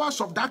powers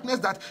of darkness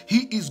that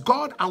he is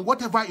God, and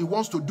whatever he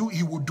wants to do,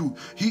 he will do.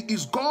 He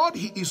is God.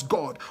 He is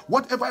God.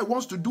 Whatever he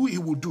wants to do, he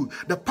will do.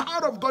 The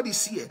power of God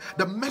is here.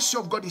 The mercy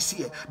of God is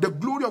here. The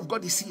glory of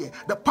God is here.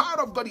 The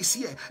power of God is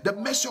here. The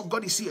mercy of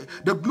God is here.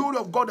 The glory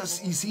of God is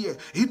here.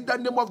 In the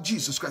name of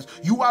Jesus Christ,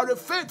 you are a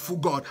faithful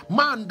God.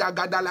 Manda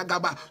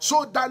gadalagaba.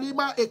 So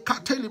dalima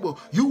ekatelimo.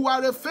 You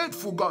are a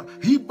faithful God.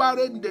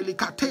 Hibaren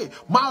delicate.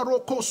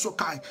 Maroko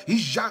sokai.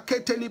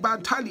 Ijakete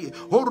libantali.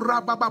 Oh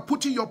rababa.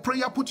 Put in your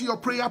prayer. Put in your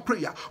prayer.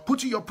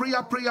 Put in your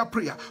prayer.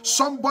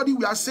 Somebody,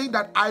 we are saying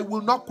that I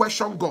will not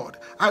question God.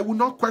 I will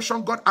not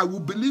question God. I will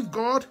believe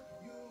God.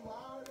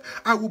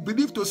 I will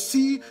believe to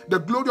see the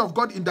glory of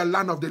God in the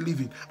land of the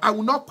living. I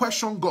will not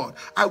question God.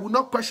 I will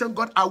not question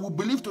God. I will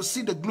believe to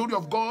see the glory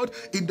of God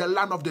in the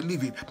land of the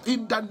living.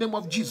 In the name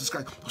of Jesus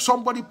Christ.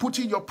 Somebody put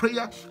in your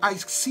prayer. I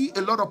see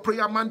a lot of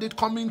prayer mandate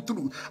coming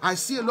through. I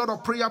see a lot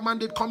of prayer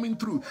mandate coming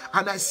through.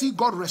 And I see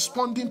God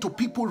responding to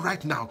people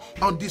right now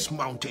on this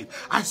mountain.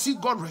 I see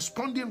God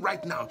responding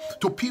right now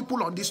to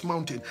people on this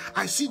mountain.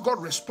 I see God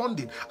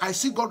responding. I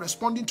see God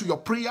responding to your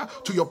prayer,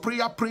 to your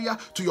prayer.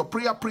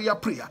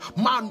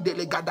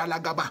 Mandele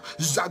Gadalagaba,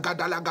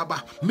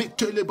 Zagadalagaba,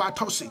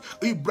 Metelebatosi,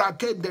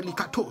 Ibrahim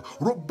Delicato,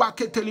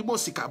 Robake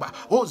Telimosikaba,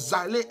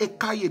 Ozale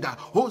Ekaida,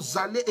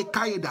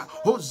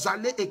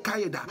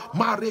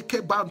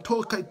 Mareke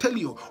Banto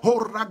Ketelio,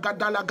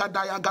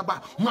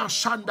 Horagadalagadayagaba,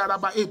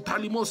 Mashandaraba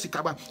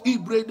Etalimosikaba,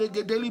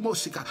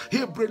 Ibredegedelimosika,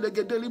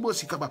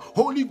 Hebredegedelimosikaba,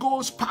 Holy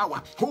Ghost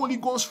power, Holy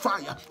Ghost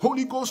fire,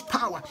 Holy Ghost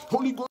power,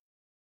 Holy Ghost.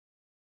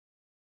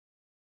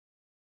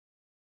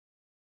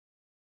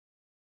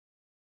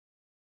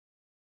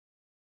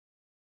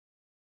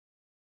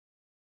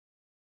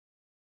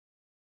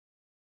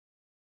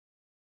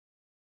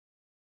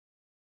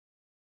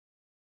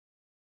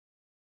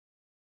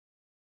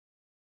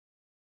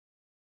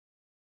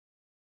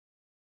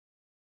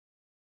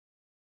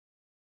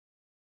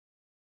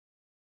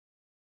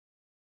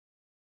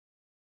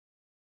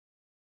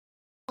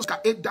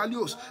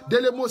 Edalios,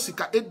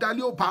 Delemosika,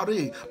 Edalio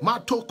Pare,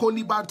 Matoko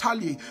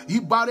Libantali,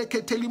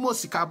 Ibareke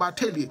Telimosika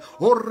Bateli,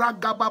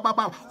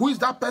 Oragababa. Who is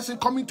that person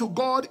coming to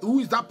God? Who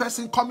is that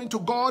person coming to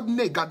God?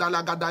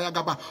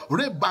 Negadalagadayagaba,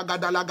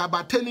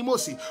 Rebagadalagaba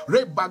Telimosi,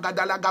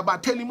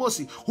 Rebagadalagaba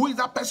Telimosi. Who is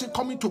that person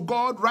coming to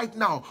God right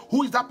now?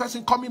 Who is that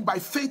person coming by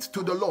faith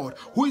to the Lord?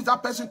 Who is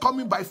that person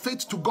coming by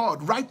faith to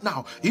God right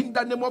now? In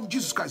the name of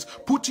Jesus Christ,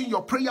 put in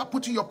your prayer,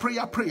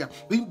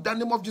 in the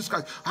name of Jesus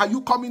Christ. Are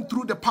you coming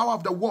through the power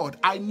of the word?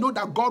 I know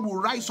that God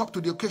will rise up to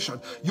the occasion.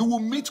 You will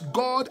meet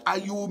God,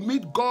 and you will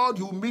meet God.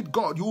 You will meet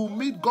God. You will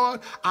meet God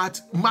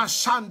at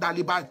Mashanda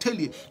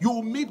Libateli. You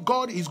will meet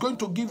God. He's going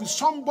to give you.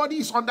 Somebody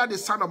is under the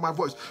sound of my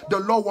voice. The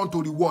Lord want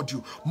to reward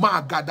you.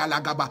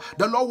 Magadalagaba.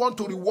 The Lord want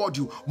to reward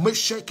you.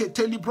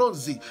 Mesheketeli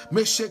bronzi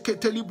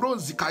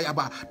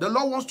kayaba. The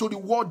Lord wants to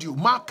reward you.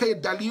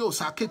 Make dalio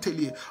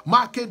saketeli.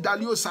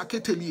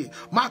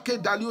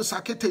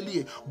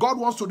 God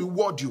wants to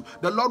reward you.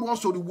 The Lord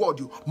wants to reward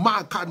you.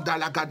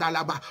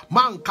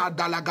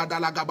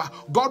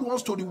 God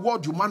wants to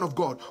reward you, man of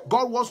God.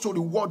 God wants to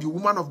reward you,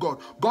 woman of God.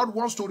 God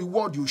wants to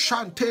reward you.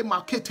 Shante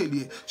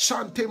maketeli.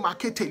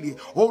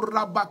 Oh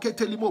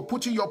rabaketelimo.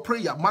 Put in your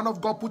prayer, man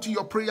of God. Put in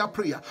your prayer.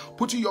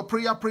 Put in your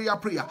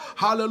prayer.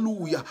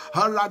 Hallelujah.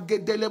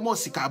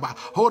 Haragedelemosika.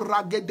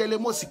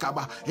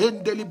 Horagedelemosika.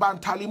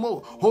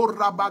 Endelibantalimo.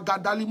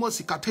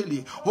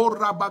 Horabagadalimosikateli.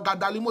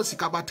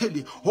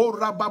 Horabagadalimosikateli.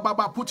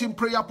 Horababa. Put in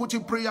prayer.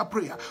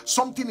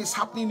 Something is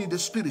happening in the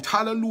spirit.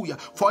 Hallelujah.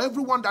 For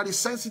everyone that is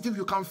sensitive,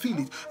 you can feel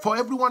it. For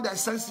everyone that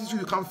is sensitive,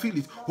 you can feel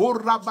it. Oh,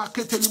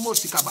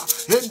 Rabaketelimosikaba.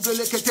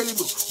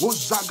 Endeleketelimo. Oh,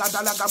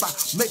 Zagadalagaba.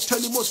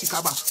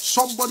 Metelimosikaba.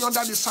 Somebody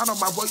under the sound of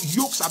my voice,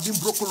 yokes have been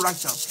broken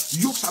right now.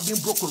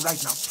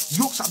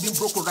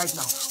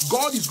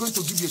 God is going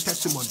to give you a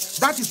testimony.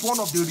 That is one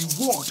of the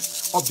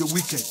rewards of the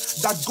wicked.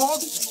 That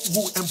God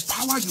will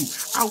empower you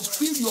and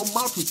fill your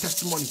mouth with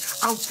testimony.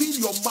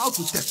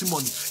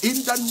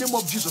 In the name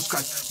of Jesus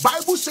Christ.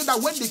 Bible said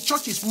that when the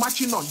church is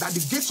marching on, that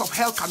the gates of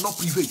hell cannot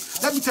prevail.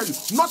 let me tell you,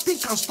 nothing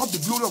can stop the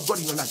glory of God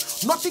in your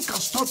life. Nothing can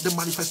stop the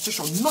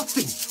manifestation.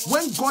 Nothing.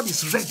 When God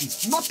is ready,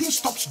 nothing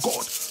stops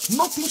God.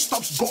 Nothing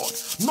stops God.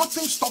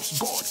 Nothing stops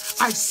God.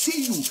 I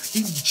see you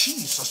in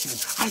Jesus' name.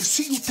 I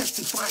see you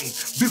testifying.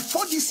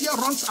 Before this year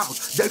runs out,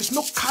 there is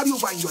no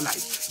carryover in your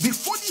life.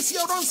 Before this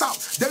year runs out,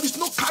 there is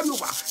no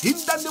carryover in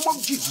the name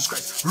of Jesus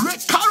Christ.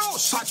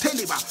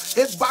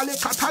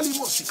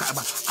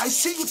 I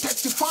see you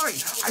testifying.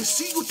 I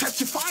see you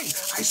testifying.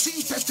 I see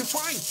you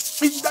testifying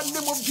in the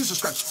name of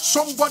Jesus Christ.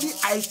 Somebody,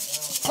 I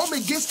come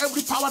against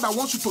every power that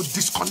wants you to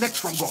disconnect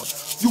from God.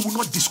 You will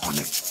not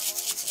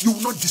disconnect. You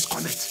will not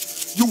disconnect.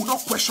 You will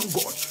not question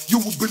God. You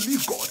will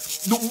believe God.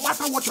 No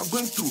matter what you're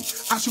going through,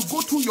 as you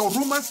go through your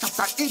Romans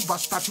chapter 8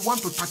 verse 31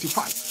 to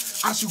 35,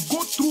 as you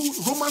go through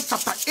Romans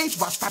chapter 8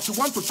 verse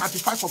 31 to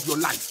 35 of your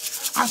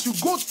life, as you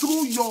go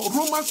through your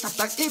Romans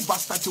chapter 8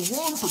 verse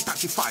 31 to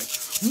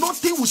 35,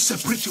 nothing will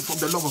separate you from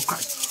the love of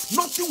Christ.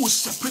 Nothing will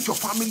separate your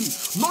family.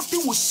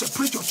 Nothing will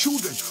separate your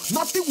children.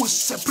 Nothing will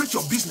separate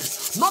your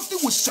business. Nothing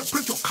will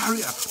separate your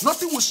career.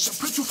 Nothing will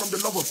separate you from the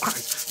love of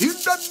Christ. In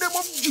the name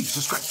of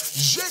Jesus Christ.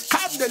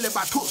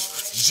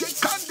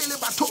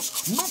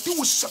 Nothing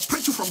will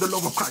separate you from the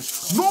love of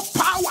Christ. No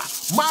power.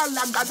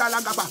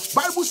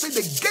 Bible says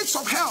the gates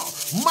of hell.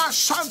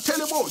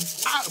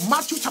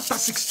 Matthew chapter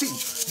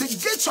 16. The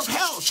gates of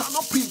hell shall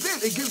not prevail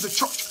against the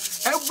church.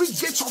 Every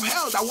gate of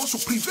hell that wants to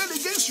prevail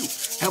against you,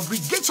 every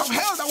gate of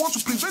hell that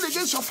wants to prevail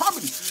against your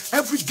family,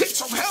 every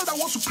gate of hell that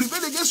wants to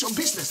prevail against your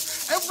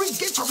business, every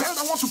gate of hell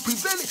that wants to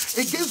prevail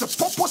against the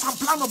purpose and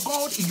plan of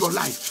God in your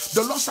life, the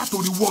Lord start to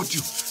reward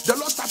you. The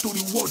Lord start to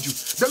reward you.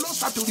 The Lord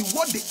start to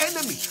reward the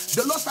enemy.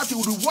 The Lord start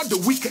to reward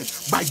the wicked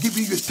by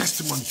giving you a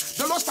testimony.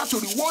 The Lord start to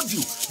reward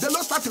you. The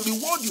Lord start to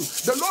reward you.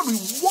 The Lord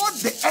reward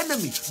the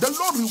enemy. The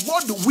Lord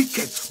reward the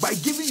wicked by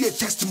giving you a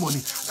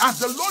testimony.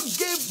 As the Lord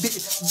gave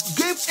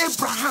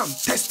Abraham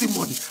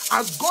testimony,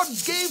 as God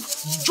gave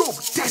Job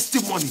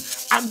testimony,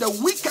 and the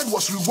wicked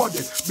was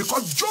rewarded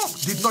because Job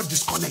did not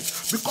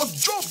disconnect, because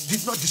Job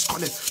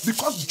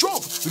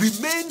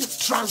remained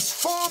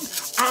transformed,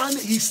 and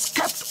he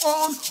kept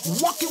on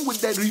walking with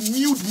the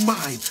renewed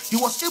mind. He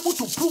was able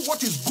to prove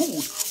what is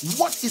good,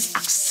 what is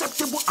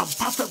acceptable and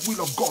perfect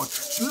will of God.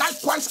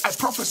 Likewise, I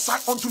prophesy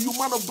unto you,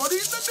 man of God, in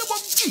the name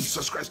of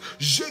Jesus Christ.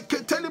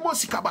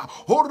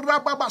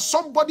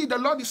 Somebody, the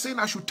Lord is saying,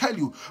 I should tell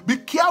you, be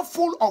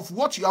careful of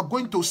what you are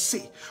going to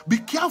say. Be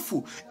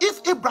careful.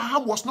 If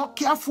Abraham was not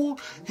careful,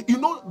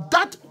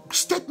 that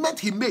statement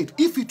he made,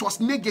 if it was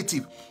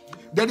negative,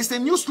 there is a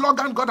new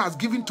slogan God has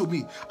given to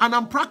me, and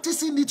I'm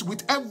practicing it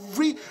with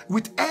every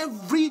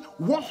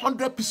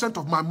 100%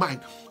 of my mind.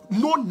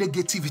 No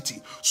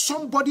negativity.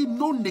 Somebody,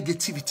 no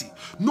negativity.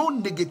 No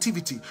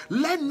negativity.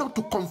 Learn not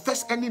to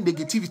confess any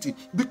negativity,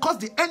 because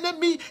the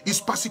enemy is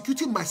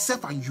persecuting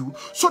myself and you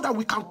so that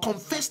we can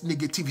confess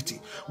negativity.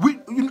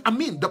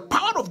 The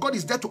power of God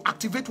is there to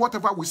activate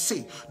whatever we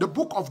say. The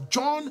book of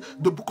John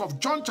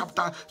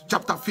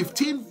chapter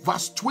 15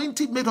 verse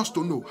 20 made us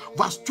to know.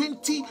 Verse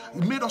 20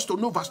 made us to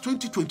know. Verse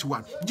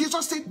 21.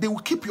 Jesus said they will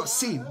keep your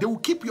saying. They will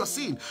keep your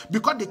saying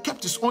because they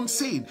kept his own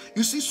saying.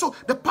 You see, so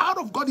the power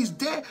of God is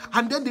there,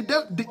 and then the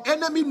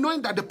enemy,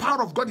 knowing that the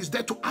power of God is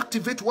there to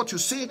activate what you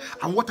say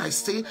and what I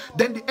say,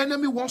 then the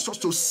enemy wants us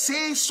to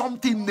say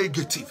something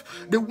negative.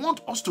 They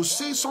want us to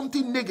say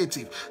something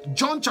negative.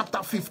 John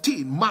chapter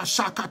 15,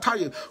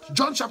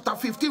 John chapter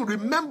 15,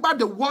 remember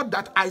the word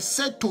that I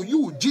said to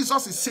you.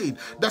 Jesus is saying,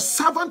 the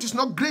servant is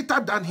not greater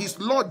than his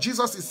Lord.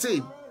 Jesus is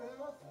saying,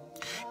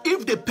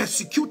 if they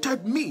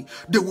persecuted me,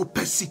 they will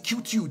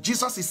persecute you.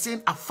 Jesus is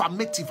saying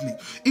affirmatively,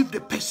 if they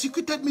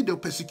persecuted me, they'll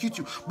persecute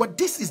you. But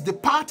this is the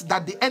part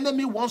that the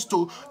enemy wants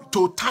to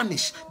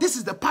tarnish. This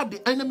is the part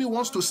the enemy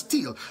wants to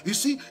steal. You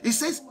see, he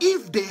says,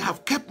 if they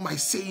have kept my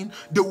saying,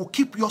 they will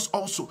keep yours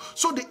also.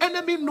 So the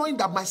enemy, knowing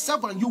that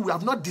myself and you, we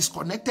have not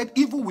disconnected,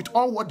 even with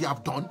all what they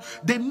have done,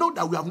 they know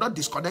that we have not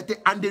disconnected,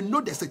 and they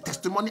know there's a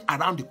testimony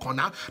around the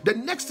corner. The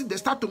next thing they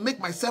start to make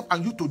myself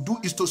and you to do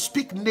is to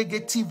speak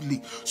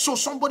negatively. So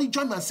somebody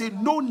join and say,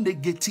 no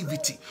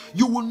negativity.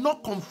 You will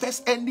not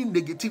confess any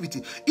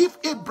negativity. If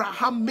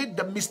Abraham made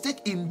the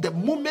mistake in the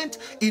moment,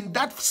 in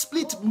that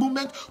split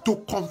moment, to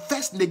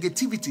confess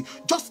negativity,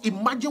 just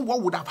imagine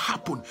what would have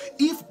happened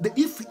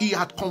if he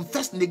had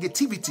confessed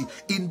negativity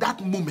in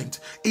that moment.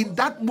 In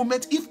that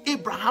moment, if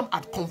Abraham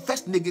had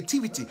confessed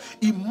negativity,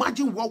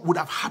 imagine what would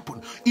have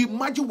happened.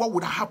 Imagine what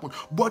would have happened.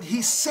 But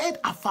he said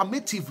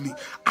affirmatively,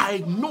 I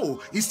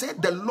know. He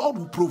said the Lord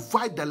will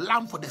provide the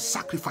lamb for the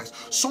sacrifice.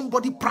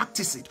 Somebody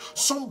practice it.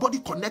 Somebody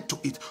connect to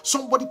it.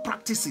 Somebody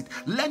practice it.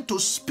 Learn to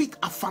speak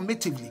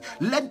affirmatively.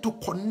 Learn to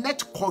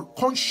connect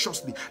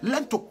consciously.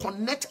 Learn to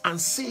connect and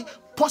say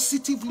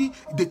positively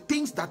the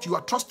things that you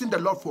are trusting the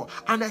Lord for.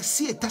 And I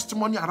see a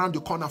testimony around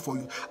the corner for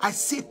you. I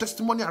see a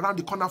testimony around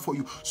the corner for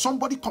you.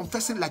 Somebody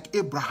confessing like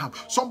Abraham,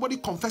 somebody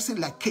confessing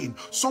like Cain,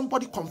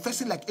 somebody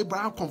confessing like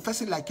Abraham,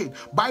 confessing like Cain.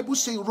 Bible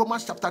says in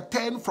Romans chapter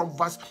 10 from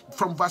verse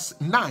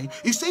 9,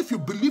 it says if you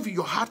believe in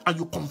your heart and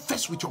you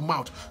confess with your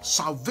mouth,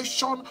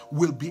 salvation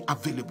will be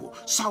available.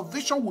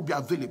 Salvation will be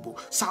available.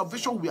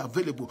 Salvation will be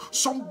available.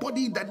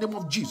 Somebody in the name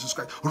of Jesus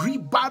Christ.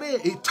 Ribare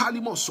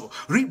etalimoso.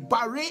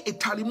 Ribare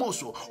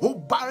etalimoso. O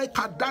bare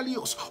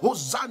kadalios. O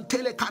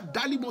zantele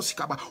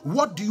kadalimosikaba.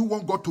 What do you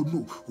want God to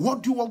know?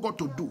 What do you want God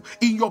to do?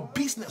 In your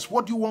business,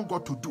 what do you want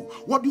God to do?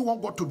 What do you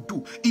want God to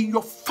do? In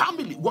your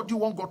family, what do you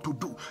want God to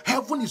do?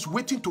 Heaven is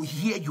waiting to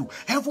hear you.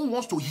 Heaven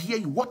wants to hear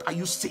you. What are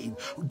you saying?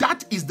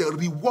 That is the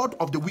reward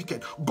of the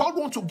wicked. God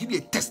wants to give you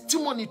a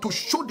testimony to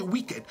show the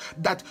wicked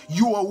that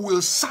you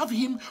will serve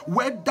him,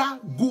 whether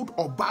good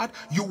or bad.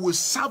 You will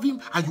serve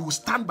him and you will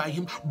stand by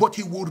him, but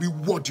he will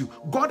reward you.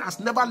 God has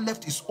never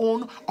left his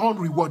own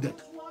unrewarded.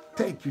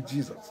 Thank you,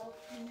 Jesus.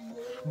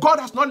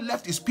 God has not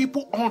left his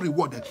people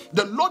unrewarded.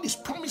 The Lord is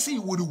promising he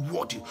will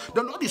reward you.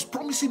 The Lord is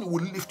promising he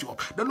will lift you up.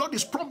 The Lord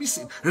is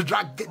promising the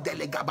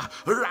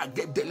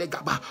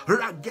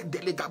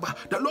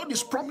Lord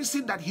is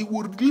promising that he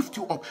will lift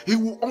you up. He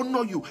will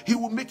honor you. He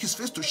will make his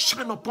face to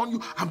shine upon you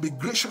and be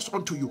gracious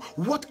unto you.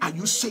 What are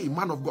you saying,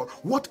 man of God?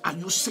 What are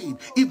you saying?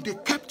 If they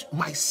kept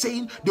my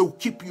saying, they will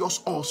keep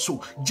yours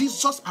also.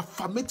 Jesus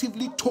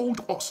affirmatively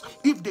told us,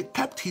 if they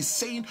kept his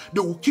saying,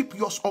 they will keep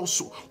yours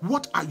also.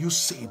 What are you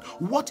saying?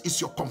 What is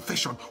your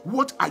confession?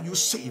 What are you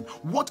saying?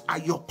 What are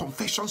your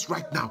confessions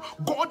right now?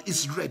 God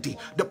is ready.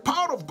 The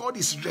power of God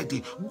is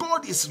ready.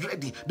 God is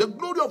ready. The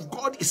glory of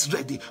God is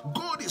ready.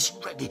 God is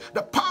ready.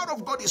 The power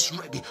of God is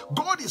ready.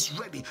 God is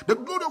ready. The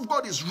glory of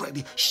God is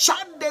ready.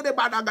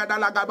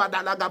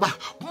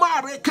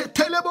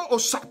 Mareketelebo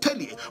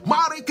osateli.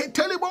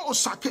 Mareketelebo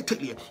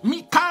osaketeli.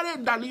 Mikare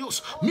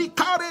ndalios.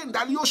 Mikare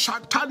ndalios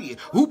shantali.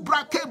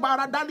 Ubrake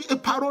baradali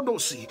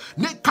eparodosi.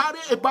 Nekare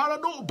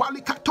ebarado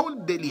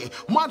balikatondeli.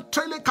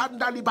 Mantrele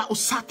kandaliba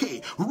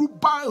osake.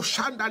 Ruba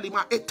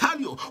oshandalima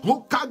etalio.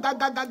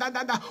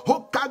 Hokagagagagaga.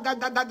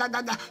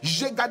 Hokagagagagaga.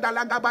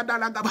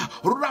 Jegadalagabadalagaba.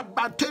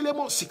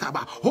 Rabatelemo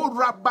sikaba.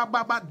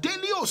 Horabababa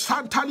delio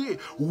santali.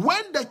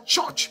 When the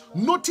church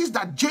noticed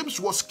that James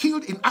was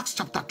killed in Acts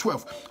chapter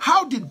 12,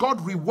 how did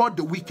God reward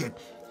the wicked?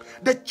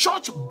 The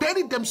church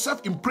buried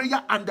themselves in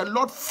prayer and the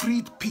Lord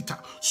freed Peter.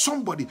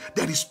 Somebody,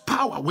 there is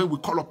power when we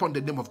call upon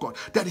the name of God.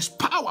 There is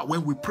power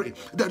when we pray.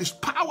 There is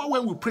power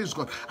when we praise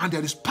God. And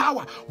there is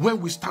power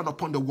when we stand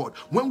upon the word.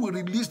 When we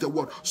release the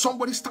word.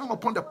 Somebody stand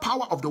upon the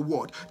power of the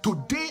word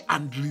today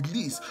and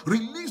release.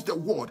 Release the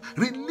word.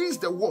 Release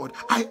the word.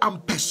 I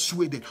am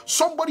persuaded.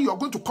 Somebody, you're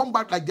going to come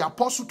back like the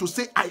apostle to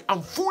say, I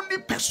am fully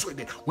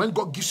persuaded. When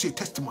God gives you a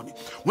testimony.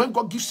 When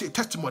God gives you a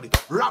testimony.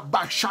 Rabba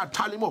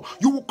Shatalimo.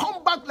 You will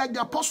come back like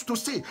the apostle to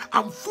say,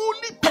 I'm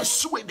fully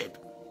persuaded.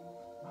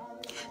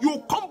 You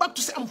will come back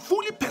to say, I'm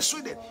fully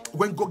persuaded.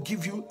 When God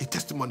gives you a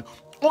testimony.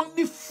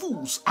 Only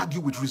fools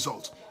argue with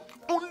results.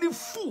 Only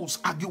fools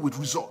argue with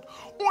result.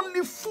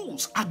 Only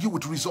fools argue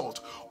with result.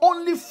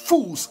 Only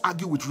fools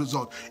argue with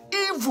result.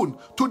 Even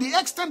to the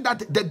extent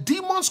that the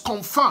demons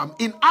confirm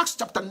in Acts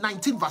chapter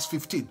 19 verse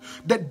 15.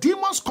 The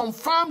demons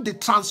confirm the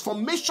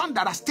transformation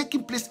that has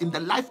taken place in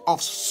the life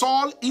of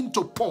Saul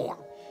into Paul.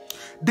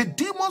 The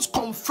demons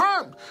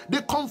confirmed. They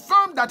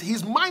confirmed that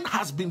his mind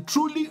has been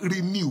truly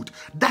renewed.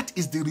 That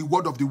is the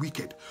reward of the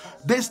wicked.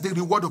 That's the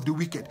reward of the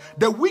wicked.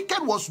 The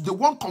wicked was the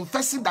one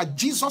confessing that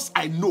Jesus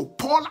I know,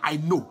 Paul I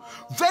know.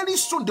 Very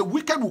soon the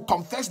wicked will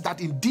confess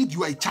that indeed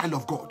you are a child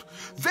of God.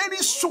 Very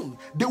soon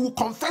they will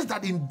confess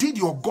that indeed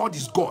your God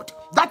is God.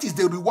 That is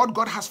the reward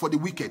God has for the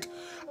wicked.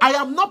 I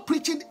am not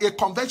preaching a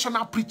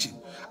conventional preaching.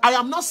 I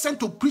am not sent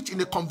to preach in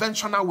a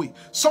conventional way.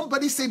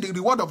 Somebody said the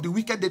reward of the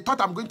wicked. They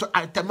thought I'm going to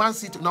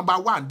itemize it. Number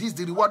 1, this is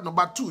the reward.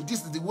 Number 2,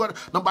 this is the reward.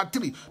 Number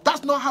 3.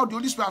 That's not how the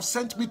Holy Spirit has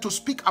sent me to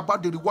speak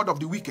about the reward of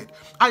the wicked.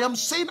 I am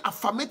saying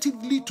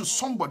affirmatively to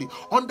somebody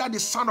under the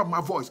sound of my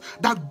voice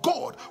that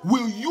God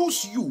will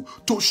use you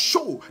to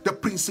show the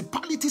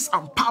principalities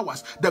and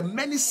powers, the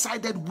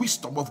many-sided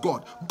wisdom of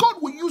God.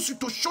 God will use you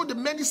to show the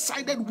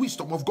many-sided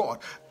wisdom of God.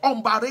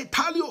 God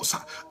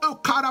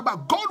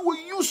will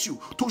use you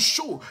to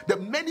show the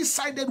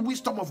many-sided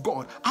wisdom of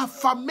God.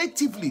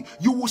 Affirmatively,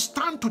 you will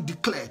stand to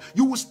declare.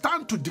 You will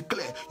stand to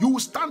declare. You will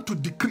stand to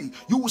decree.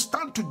 You will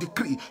stand to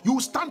decree. You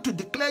will stand to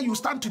declare. You will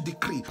stand to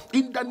decree.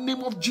 In the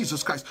name of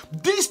Jesus Christ.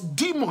 These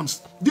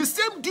demons, the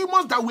same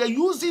demons that were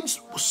using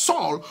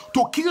Saul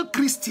to kill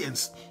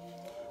Christians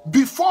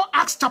before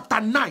Acts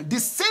chapter 9, the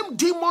same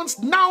demons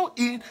now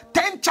in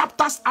 10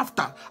 chapters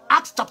after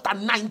Acts chapter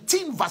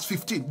 19 verse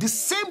 15, the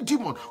same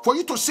demon, for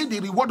you to see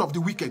the reward of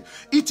the wicked.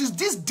 It is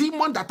this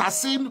demon that are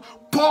saying,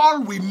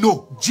 Paul we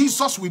know,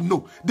 Jesus we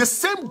know. The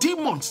same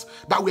demons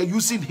that were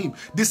using him,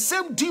 the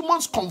same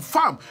demons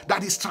confirm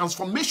that his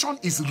transformation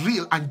is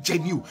real and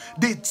genuine.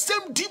 The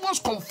same demons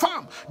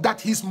confirm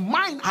that his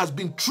mind has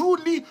been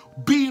truly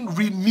being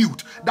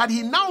renewed, that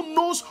he now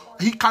knows,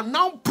 he can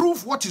now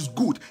prove what is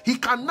good. He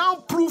can now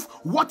prove prove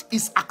what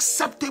is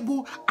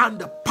acceptable and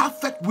the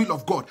perfect will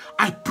of God.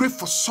 I pray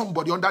for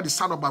somebody under the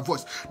sound of my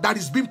voice that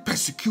is being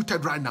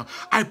persecuted right now.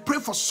 I pray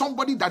for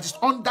somebody that is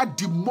under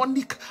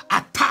demonic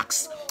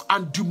attacks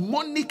and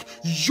demonic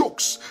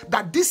yokes,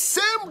 that these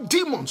same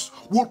demons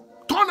will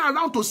turn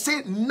around to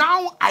say,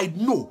 now I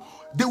know.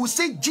 They will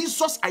say,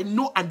 Jesus, I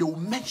know, and they will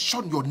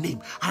mention your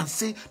name and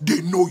say,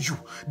 they know you.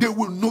 They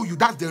will know you.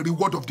 That's the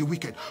reward of the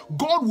wicked.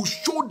 God will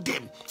show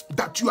them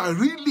that you are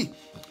really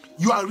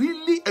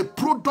a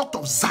product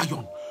of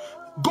Zion.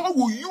 God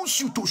will use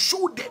you to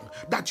show them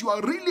that you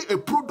are really a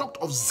product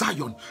of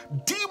Zion.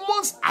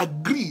 Demons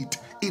agreed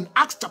in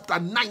Acts chapter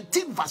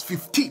 19 verse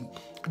 15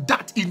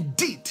 that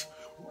indeed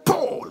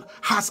Paul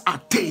has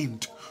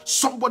attained.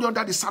 Somebody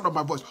under the sound of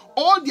my voice,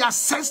 all the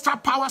ancestral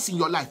powers in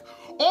your life,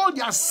 all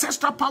the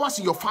ancestral powers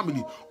in your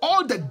family,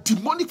 all the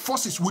demonic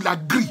forces will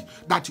agree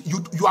that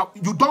you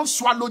don't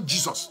swallow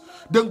Jesus.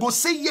 Then go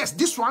say, yes,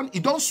 this one, he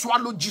don't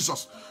swallow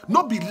Jesus.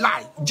 Not be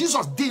lie.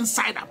 Jesus did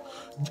inside him.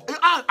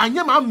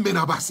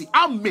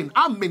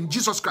 Amen,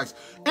 Jesus Christ.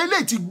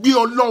 Be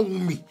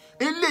along me.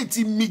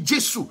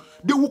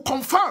 They will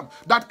confirm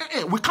that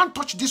we can't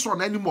touch this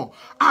one anymore.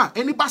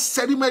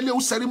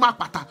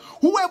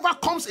 Whoever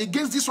comes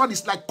against this one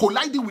is like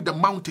colliding with the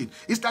mountain.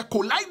 It's like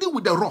colliding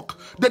with the rock.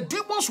 The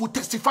demons will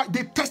testify.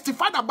 They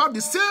testified about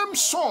the same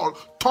Saul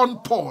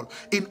turned Paul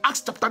in Acts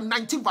chapter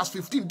 19 verse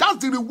 15. That's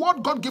the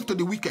reward God gave to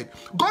the wicked.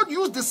 God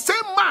used the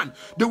same man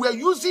they were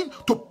using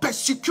to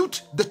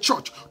persecute the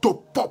church,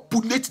 to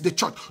populate the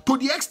church, to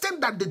the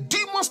extent that the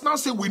demons now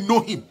say, we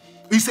know him.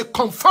 He's a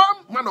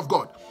confirmed man of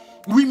God.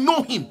 We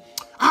know him.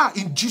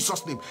 In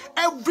Jesus' name,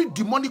 every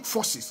demonic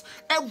forces,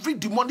 every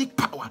demonic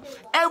power,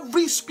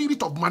 every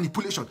spirit of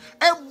manipulation,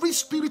 every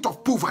spirit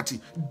of poverty,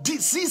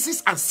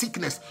 diseases and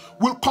sickness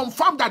will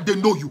confirm that they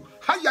know you.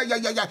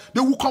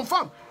 They will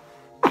confirm.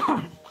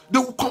 They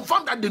will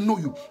confirm that they know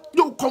you.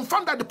 They will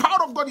confirm that the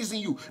power of God is in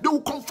you. They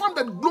will confirm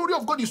that the glory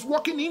of God is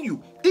working in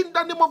you. In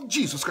the name of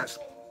Jesus Christ.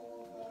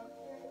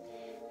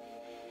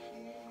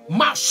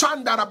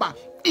 Mashandaraba.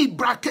 They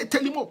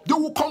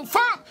will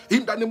confirm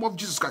in the name of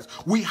Jesus Christ.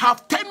 We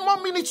have 10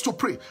 more minutes to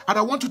pray, and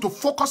I want you to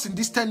focus in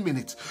these 10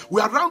 minutes. We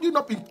are rounding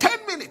up in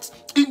 10 minutes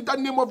in the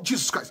name of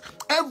Jesus Christ.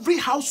 Every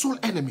household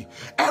enemy,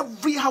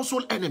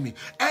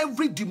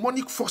 every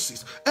demonic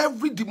forces,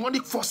 every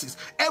demonic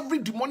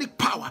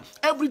power,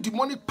 every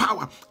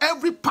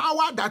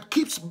power that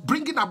keeps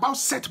bringing about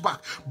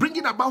setback,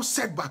 bringing about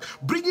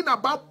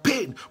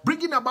pain,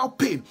 bringing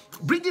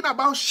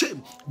about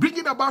shame,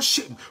 bringing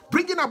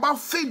about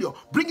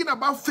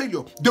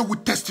failure, they will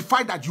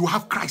testify that you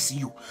have Christ in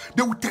you.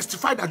 They will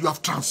testify that you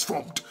have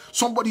transformed.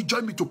 Somebody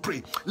join me to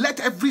pray. Let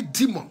every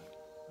demon,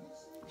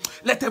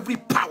 let every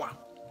power,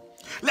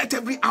 let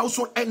every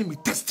household enemy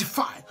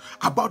testify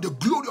about the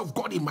glory of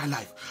God in my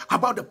life,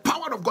 about the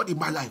power of God in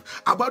my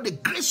life, about the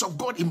grace of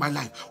God in my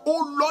life.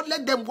 Oh Lord,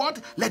 let them what?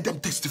 Let them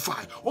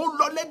testify. Oh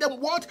Lord, let them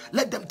what?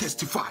 Let them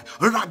testify.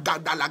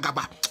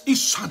 Ragadalagaba.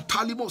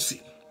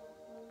 Ishantalimosi.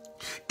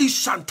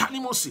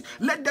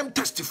 Let them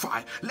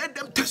testify. Let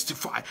them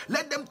testify.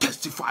 Let them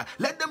testify.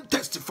 Let them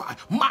testify.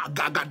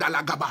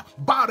 Magagadalagaba.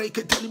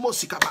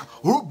 Bareketelimosikaba.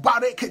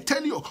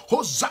 Rubareketelio.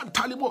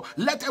 Hozantalimo.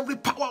 Let every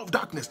power of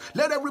darkness,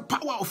 let every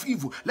power of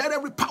evil, let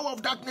every power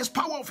of darkness,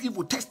 power of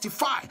evil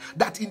testify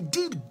that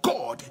indeed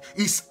God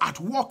is at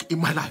work in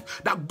my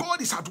life, that God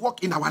is at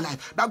work in our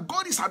life, that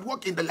God is at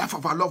work in the life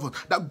of our lovers,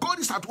 that God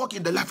is at work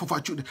in the life of our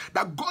children,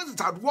 that God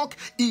is at work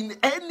in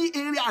any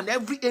area and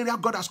every area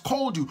God has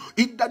called you.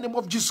 In the name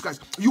of Jesus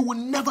Christ, you will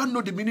never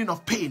know the meaning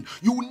of pain.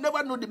 You will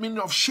never know the meaning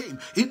of shame.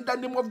 In the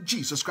name of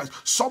Jesus Christ.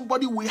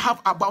 Somebody, we have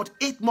about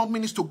 8 more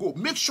minutes to go.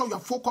 Make sure you're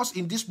focused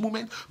in this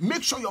moment.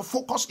 Make sure you're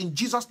focused in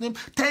Jesus' name.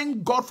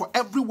 Thank God for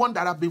everyone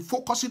that have been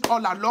focusing all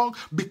along,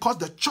 because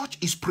the church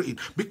is praying,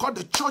 because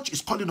the church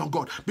is calling on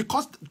God,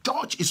 because the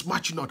church is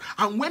marching on.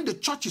 And when the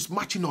church is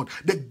marching on,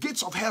 the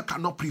gates of hell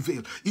cannot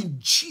prevail. In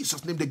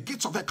Jesus' name, the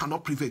gates of hell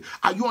cannot prevail.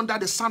 Are you under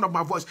the sound of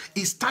my voice?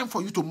 It's time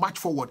for you to march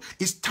forward.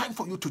 It's time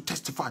for you to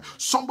testify.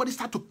 Somebody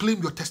start to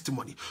claim your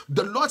testimony.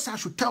 The Lord said I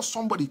should tell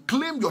somebody,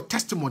 claim your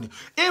testimony.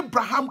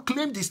 Abraham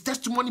claimed his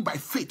testimony by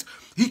faith.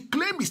 He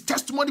claimed his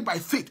testimony by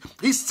faith.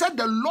 He said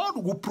the Lord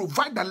will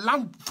provide the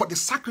lamb for the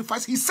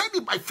sacrifice. He said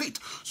it by faith.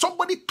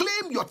 Somebody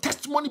claim your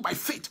testimony by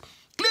faith.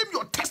 Claim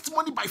your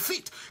testimony by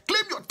faith.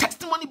 Claim your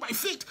testimony by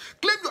faith.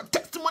 Claim your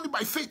testimony by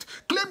faith.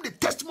 Claim the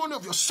testimony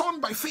of your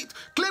son by faith.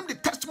 Claim the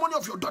testimony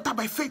of your daughter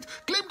by faith.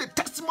 Claim the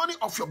testimony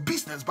of your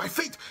business by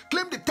faith.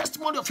 Claim the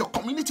testimony of your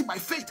community by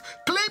faith.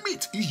 Claim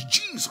it. Is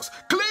Jesus.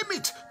 Claim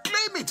it.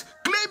 Claim it.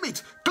 Claim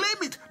it.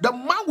 Claim it. The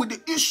man with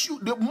the issue,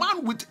 the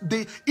man with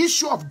the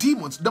issue of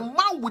demons, the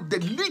man with the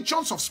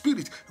legions of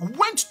spirits,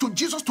 went to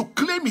Jesus to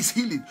claim his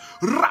healing,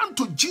 ran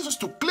to Jesus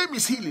to claim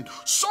his healing.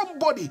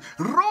 Somebody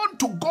run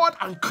to God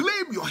and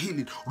claim your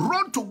healing.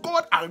 Run to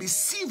God and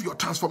receive your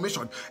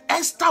transformation.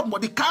 Esther,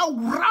 Mordecai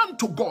ran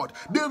to God.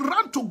 They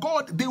ran to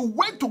God. They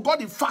went to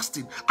God in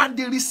fasting and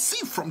they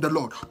received from the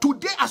Lord.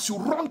 Today, as you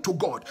run to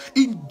God,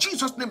 in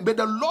Jesus' name, may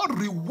the Lord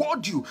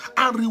reward you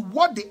and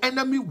reward the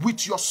enemy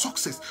with your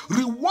success.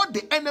 Reward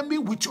the enemy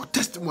with your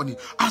testimony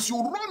as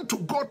you run to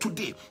God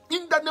today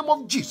in the name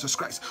of Jesus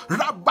Christ.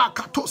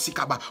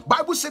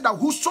 Bible said that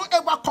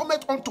whosoever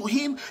cometh unto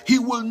him, he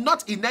will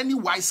not in any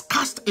wise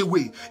cast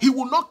away. He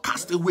will not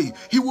cast away.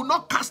 He will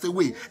not cast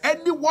away.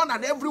 Anyone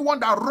and everyone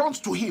that runs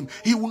to him,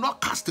 he will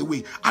not cast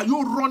away. Are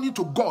you running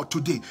to God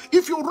today?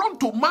 If you run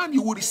to man,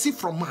 you will receive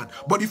from man.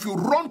 But if you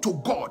run to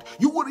God,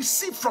 you will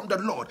receive from the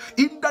Lord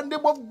in the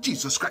name of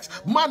Jesus Christ.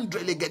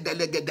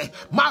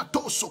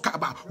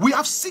 We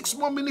have 6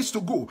 more minutes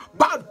to go.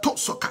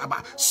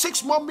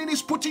 6 more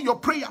minutes. Put in your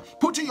prayer.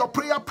 Put in your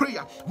prayer.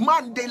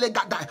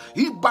 Mandelegada,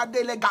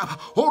 Ibadelega,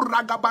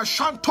 Oragaba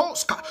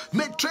Shantoska,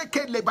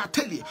 Metreke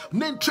Lebateli,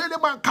 Nentrele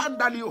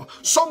Mankandalio.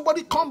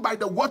 Somebody come by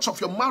the words of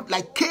your mouth,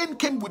 like Cain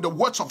came with the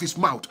words of his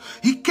mouth.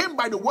 He came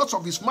by the words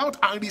of his mouth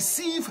and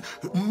received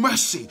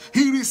mercy.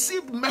 He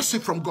received mercy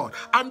from God.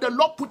 And the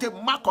Lord put a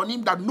mark on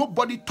him that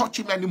nobody touch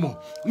him anymore.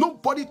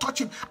 Nobody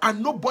touch him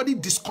and nobody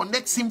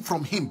disconnects him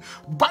from him.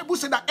 Bible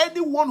said that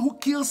anyone who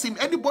kills him,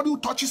 anybody who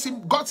touches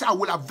him, God said, I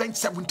will avenge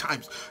 7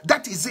 times.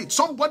 That is it.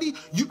 Somebody,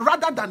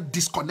 rather than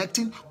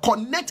disconnecting,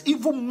 connect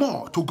even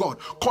more to God.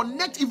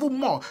 Connect even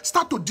more.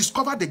 Start to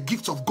discover the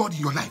gifts of God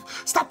in your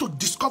life. Start to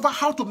discover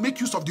how to make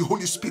use of the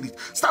Holy Spirit.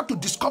 Start to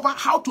discover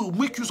how to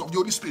make use of the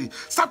Holy Spirit.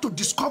 Start to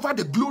discover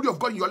the glory of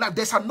God in your life.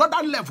 There's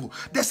another level.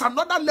 There's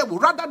another level.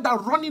 Rather than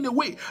running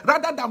away,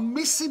 rather than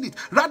missing it,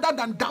 rather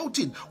than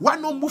doubting, why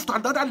not move to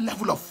another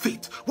level of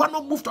faith? Why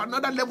not move to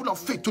another level of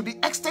faith to the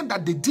extent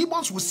that the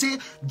demons will say,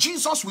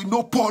 Jesus we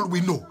know, Paul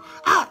we know.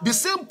 The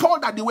same Paul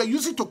that they were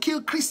using to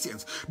kill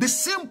Christians, the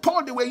same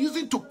Paul they were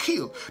using to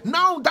kill.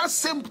 Now that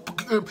same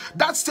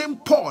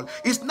Paul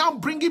is now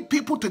bringing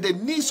people to the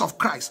knees of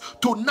Christ,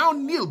 to now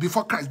kneel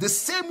before Christ. The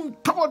same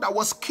Paul that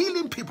was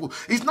killing people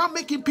is now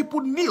making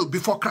people kneel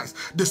before Christ.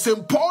 The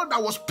same Paul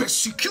that was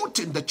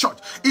persecuting the church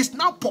is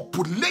now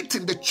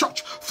populating the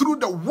church through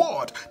the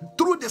word,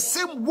 through the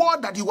same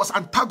word that he was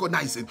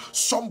antagonizing.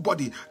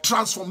 Somebody,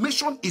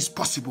 transformation is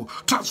possible.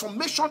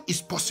 Transformation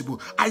is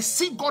possible. I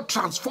see God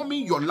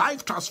transforming your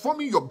life,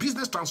 transforming your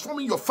business,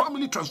 transforming your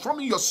family,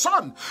 transforming your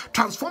son,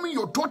 transforming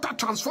your daughter,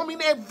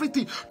 transforming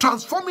everything,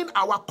 transforming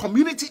our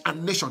community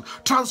and nation,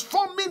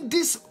 transforming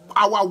this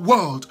our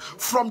world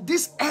from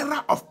this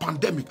era of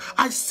pandemic.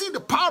 I see the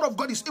power of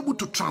God is able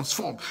to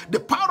transform. The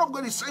power of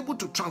God is able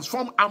to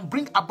transform and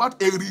bring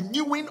about a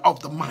renewing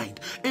of the mind.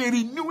 A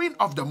renewing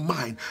of the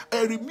mind.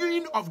 A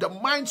renewing of the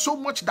mind so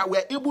much that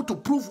we're able to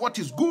prove what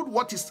is good,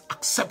 what is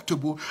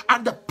acceptable,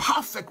 and the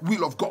perfect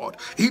will of God.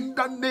 In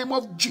the name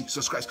of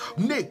Jesus Christ.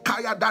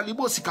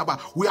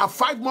 We have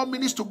 5 more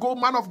minutes to go,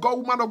 man of God,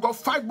 woman of God.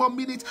 5 more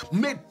minutes.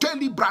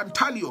 Meteli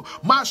Brantalio.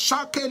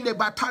 Mashake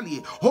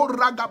Lebatali.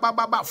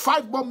 Horagababa.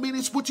 5 more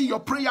minutes. Put in your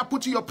prayer.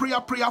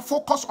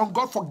 Focus on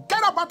God.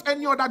 Forget about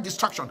any other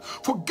distraction.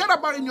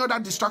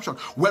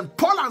 When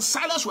Paul and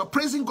Silas were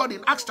praising God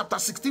in Acts chapter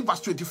 16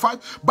 verse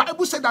 25,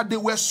 Bible said that they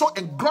were so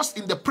engrossed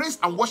in the praise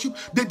and worship,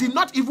 they did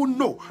not even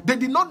know. They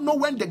did not know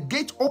when the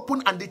gate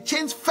opened and the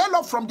chains fell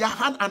off from their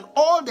hand and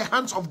all the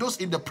hands of those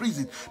in the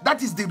prison.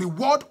 That is the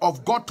reward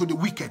of God to the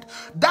wicked.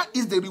 That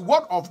is the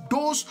reward of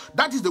those.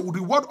 That is the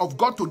reward of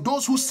God to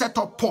those who set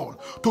up Paul,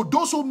 to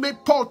those who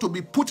made Paul to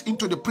be put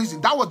into the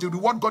prison. That was the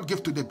reward God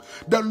gave to them.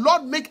 The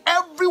Lord make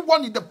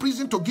everyone in the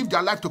prison to give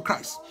their life to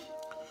Christ.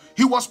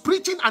 He was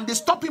preaching and they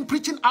stopped him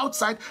preaching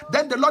outside.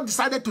 Then the Lord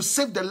decided to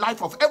save the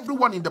life of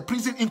everyone in the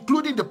prison,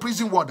 including the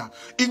prison warder.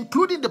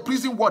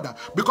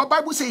 Because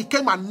Bible says he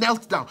came and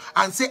knelt down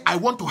and said, I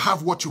want to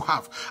have what you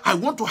have. I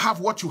want to have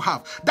what you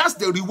have. That's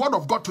the reward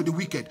of God to the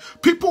wicked.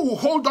 People will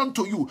hold on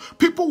to you.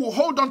 People will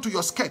hold on to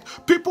your skirt.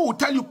 People will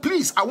tell you,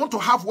 please, I want to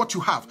have what you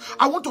have.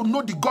 I want to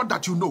know the God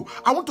that you know.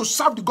 I want to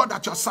serve the God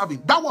that you're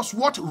serving. That was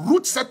what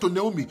Ruth said to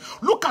Naomi.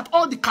 Look at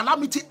all the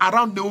calamity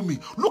around Naomi.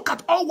 Look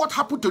at all what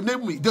happened to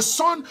Naomi.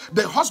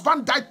 The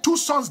husband died, 2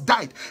 sons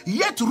died.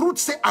 Yet Ruth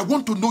said, I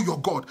want to know your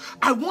God.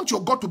 I want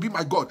your God to be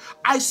my God.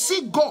 I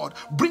see God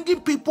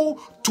bringing people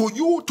to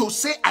you to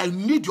say, I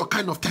need your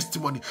kind of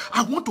testimony.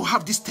 I want to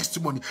have this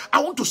testimony. I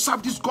want to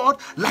serve this God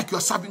like you're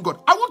serving God.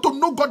 I want to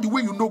know God the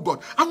way you know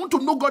God. I want to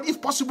know God,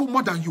 if possible,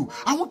 more than you.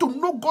 I want to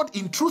know God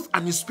in truth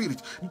and in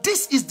spirit.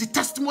 This is the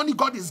testimony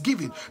God is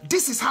giving.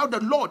 This is how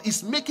the Lord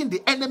is making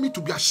the enemy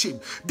to be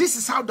ashamed. This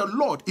is how the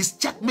Lord is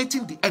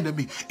checkmating the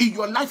enemy in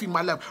your life, in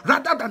my life.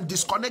 Rather than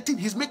disconnecting,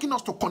 he's making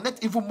us to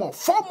connect even more.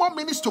 4 more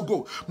minutes to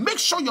go. Make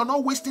sure you're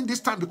not wasting this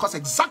time, because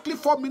exactly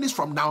 4 minutes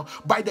from now,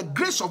 by the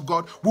grace of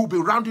God, we'll be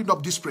rounding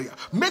up this prayer.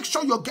 Make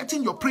sure you're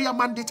getting your prayer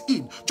mandate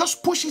in.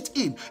 Just push it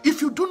in.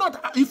 If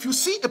you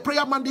see a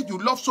prayer mandate you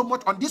love so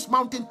much on this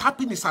mountain,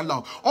 tapping is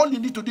allowed. All you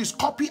need to do is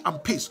copy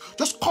and paste.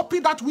 Just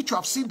copy that which you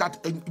have seen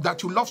that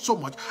you love so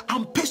much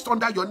and paste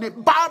under your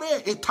name.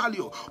 Bare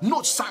Italio,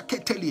 no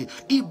Saketeli,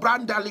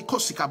 Ibrandali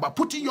Kosikaba.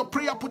 Put in your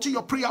prayer, put in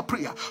your prayer.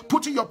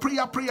 Put in your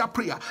prayer.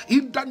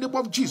 In the name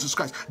of Jesus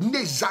Christ.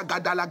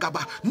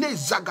 Nezagadalagaba,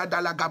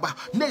 Nezagadalagaba,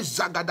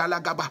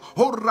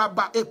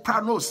 Horaba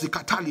Eprano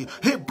Zikatali,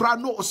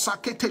 Hebrano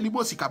Saketeli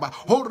Mosikaba,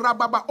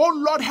 Horababa. Oh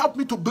Lord, help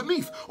me to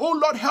believe. Oh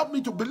Lord, help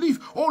me to believe.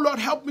 Oh Lord,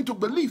 help me to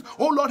believe.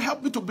 Oh Lord,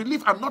 help me to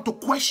believe and not to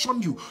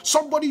question you.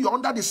 Somebody, you're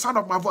under the sound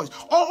of my voice.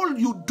 All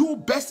you do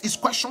best is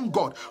question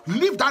God.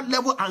 Leave that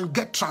level and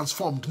get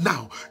transformed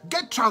now.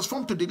 Get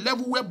transformed to the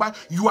level whereby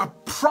you are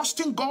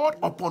trusting God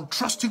upon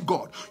trusting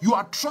God. You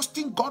are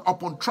trusting God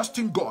upon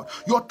trusting God.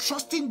 You are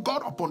trusting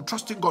God upon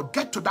trusting God.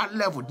 Get to that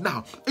level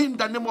now in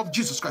the name of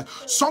Jesus Christ.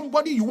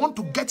 Somebody, you want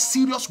to get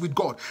serious with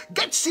God.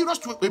 Get serious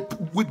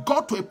with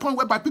God to a point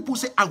whereby people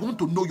say, I want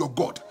to know your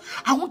God.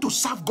 I want to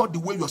serve God the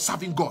way you're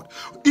serving God.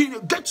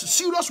 Get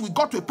serious with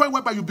God to a point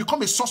whereby you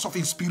become a source of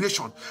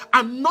inspiration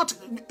and not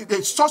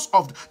a source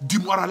of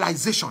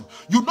demoralization.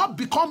 You not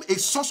become a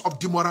source of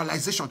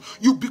demoralization.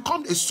 You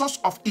become a source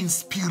of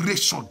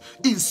inspiration.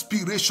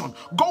 Inspiration.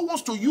 God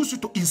wants to use you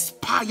to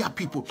inspire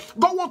people.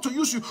 God wants to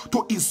use you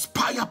to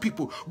inspire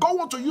people. God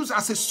wants to use you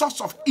as a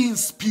source of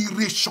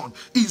inspiration.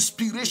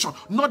 Inspiration,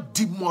 not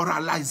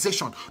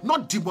demoralization.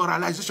 Not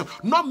demoralization.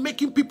 Not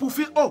making people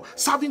feel, oh,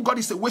 serving God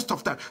is a waste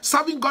of time.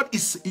 Serving God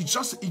it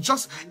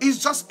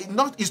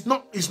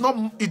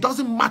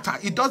doesn't matter.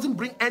 It doesn't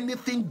bring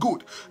anything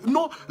good.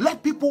 No,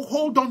 let people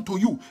hold on to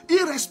you,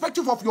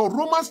 irrespective of your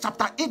Romans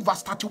chapter 8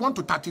 verse 31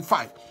 to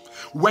 35.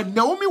 When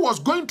Naomi was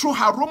going through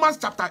her Romans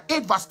chapter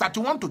 8 verse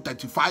 31 to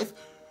 35,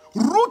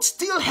 Ruth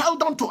still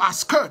held on to her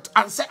skirt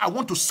and said, I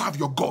want to serve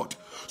your God.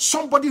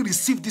 Somebody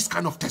received this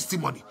kind of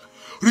testimony.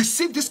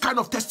 Receive this kind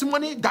of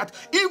testimony that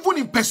even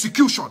in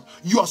persecution,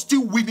 you are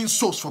still winning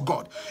souls for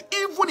God.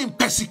 Even in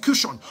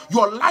persecution,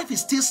 your life is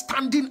still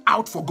standing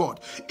out for God.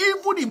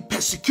 Even in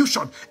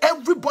persecution,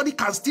 everybody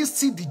can still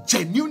see the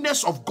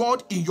genuineness of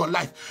God in your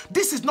life.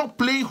 This is not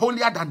playing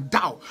holier than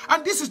thou.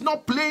 And this is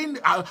not playing,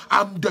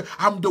 I'm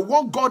the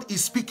one God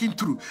is speaking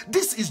through.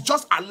 This is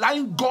just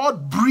allowing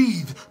God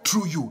breathe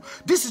through you.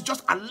 This is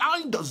just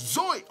allowing the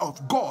Zoe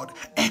of God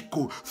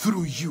echo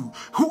through you.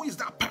 Who is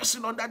that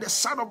person under the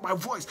sound of my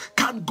voice?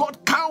 Can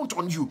God count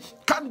on you?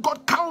 Can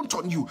God count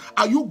on you?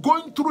 Are you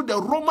going through the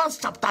Romans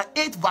chapter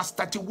 8 verse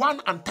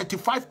 31 and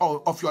 35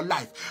 of your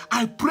life?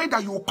 I pray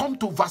that you will come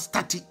to verse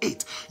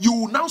 38. You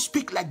will now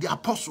speak like the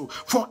apostle.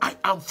 For I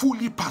am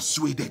fully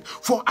persuaded.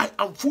 For I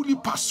am fully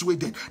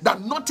persuaded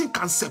that nothing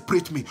can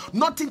separate me.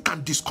 Nothing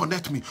can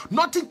disconnect me.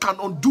 Nothing can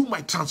undo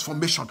my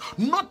transformation.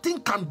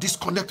 Nothing can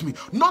disconnect me.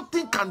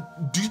 Nothing can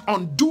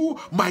undo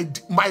my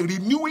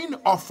renewing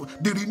of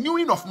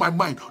my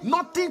mind.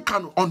 Nothing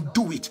can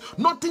undo it.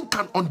 Nothing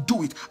can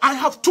undo it. I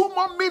have 2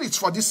 more minutes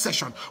for this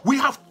session. We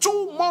have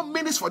 2 more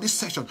minutes for this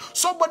session.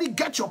 Somebody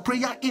get your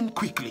prayer in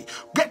quickly.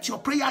 Get your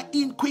prayer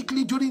in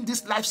quickly during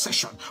this live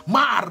session.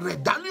 Ma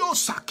redalio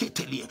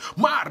saketeli.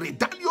 Ma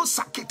redalio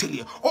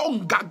saketeli.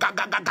 Onga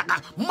gaga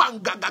gaga.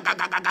 Manga gaga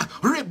gaga.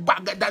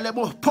 Rebaga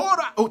dalemo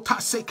pora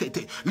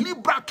otasekete.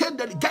 Libra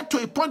kendeli. Get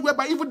to a point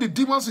whereby even the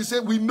demons will say,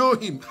 we know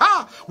him.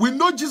 We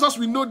know Jesus.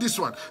 We know this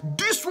one.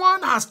 This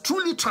one has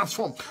truly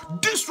transformed.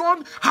 This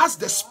one has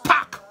the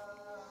spark.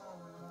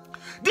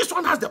 This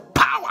one has the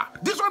power.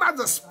 This one has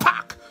the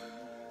spark.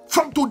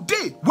 From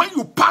today, when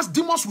you pass,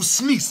 demons will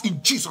sneeze in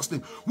Jesus'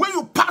 name. When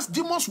you pass,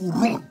 demons will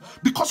run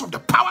because of the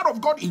power of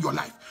God in your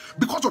life.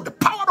 Because of the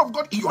power of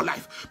God in your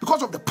life.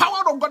 Because of the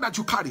power of God that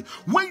you carry.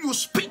 When you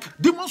speak,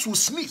 demons will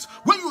sneeze.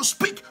 When you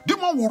speak,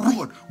 demons will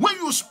run. When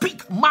you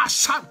speak,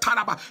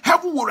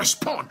 heaven will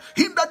respond.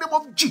 In the name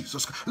of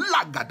Jesus.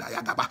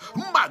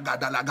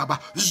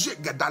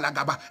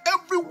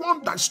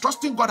 Everyone that is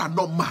trusting God and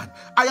not man.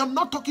 I am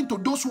not talking to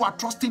those who are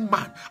trusting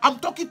man. I'm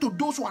talking to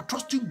those who are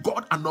trusting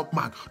God and not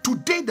man.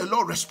 Today, the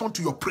Lord respond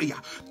to your prayer.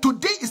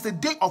 Today is the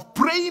day of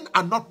praying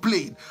and not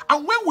playing.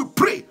 And when we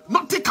pray,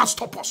 nothing can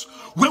stop us.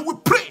 When we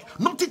pray,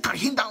 nothing can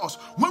hinder us.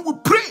 When we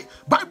pray,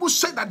 Bible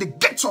says that the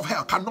gates of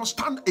hell cannot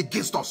stand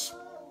against us.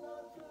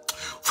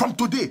 From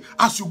today,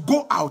 as you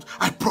go out,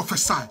 I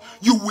prophesy,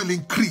 you will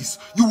increase,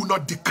 you will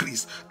not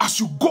decrease. As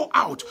you go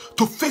out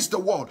to face the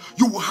world,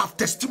 you will have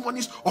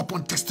testimonies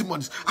upon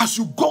testimonies. As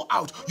you go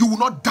out, you will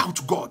not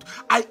doubt God.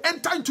 I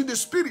enter into the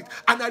spirit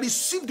and I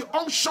receive the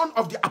unction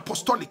of the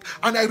apostolic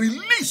and I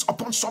release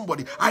upon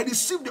somebody. I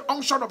receive the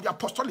unction of the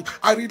apostolic.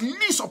 I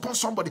release upon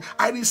somebody.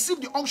 I receive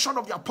the unction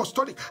of the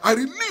apostolic. I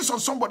release on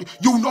somebody.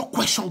 You will not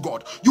question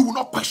God. You will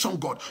not question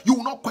God. You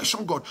will not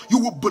question God. You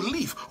will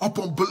believe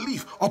upon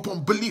belief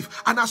upon belief.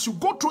 And as you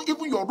go through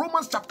even your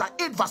Romans chapter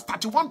 8, verse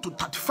 31 to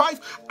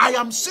 35, I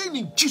am saying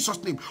in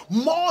Jesus' name,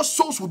 more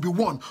souls will be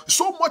won.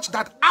 So much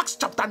that Acts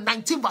chapter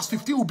 19, verse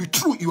 15 will be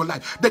true in your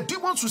life. The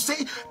demons will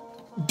say,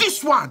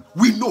 this one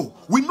we know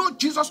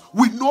Jesus,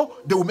 we know.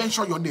 They will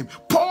mention your name.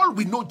 Paul,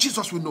 we know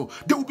Jesus, we know.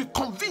 They will be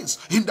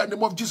convinced in the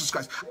name of Jesus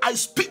Christ. I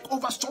speak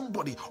over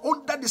somebody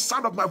under the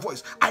sound of my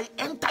voice. I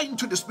enter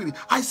into the spirit.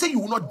 I say you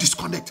will not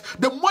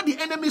disconnect. The more the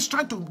enemy is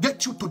trying to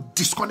get you to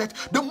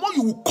disconnect, the more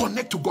you will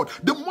connect to God,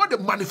 the more the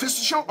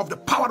manifestation of the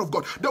power of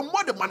God, the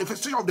more the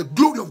manifestation of the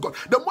glory of God,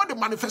 the more the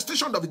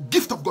manifestation of the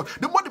gift of God,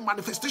 the more the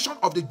manifestation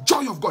of the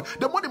joy of God,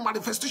 the more the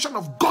manifestation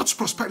of God's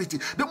prosperity,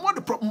 the more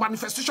the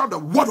manifestation of the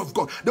word of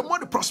God, the more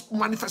the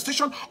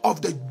manifestation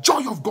of the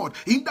joy of God.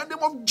 In the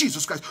name of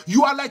Jesus Christ,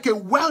 you are like a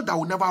well that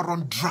will never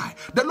run dry.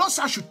 The Lord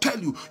said I should tell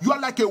you, you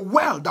are like a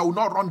well that will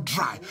not run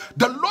dry.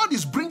 The Lord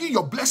is bringing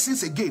your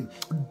blessings again,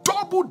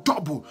 double.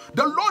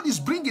 The Lord is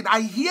bringing,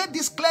 I hear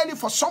this clearly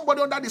for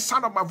somebody under the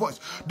sound of my voice.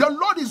 The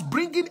Lord is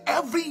bringing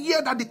every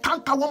year that the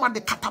cankerworm and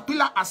the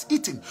caterpillar has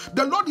eaten.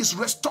 The Lord is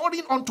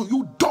restoring unto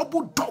you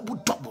double.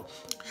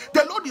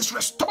 The Lord is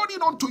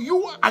restoring unto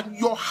you and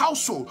your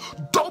household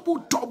double.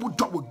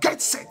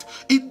 Get set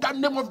in the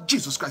name of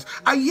Jesus Christ.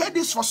 I hear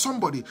this for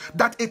somebody,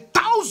 that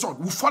 1,000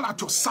 will fall at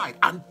your side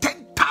and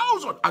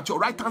 10,000 at your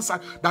right hand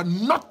side, that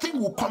nothing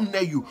will come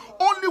near you.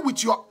 Only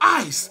with your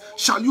eyes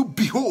shall you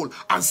behold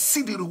and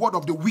see the reward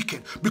of the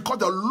wicked, because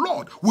the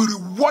Lord will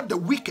reward the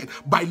wicked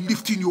by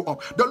lifting you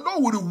up. The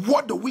Lord will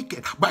reward the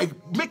wicked by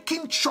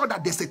making sure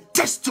that there's a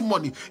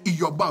testimony in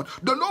your mouth.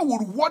 The Lord will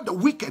reward the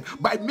wicked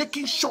by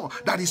making sure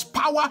that his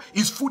power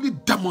is fully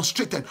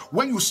demonstrated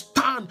when you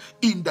stand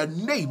in the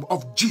name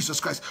of Jesus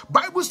Christ.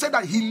 Bible said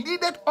that he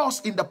leadeth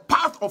us in the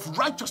path of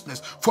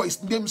righteousness for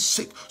his name's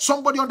sake.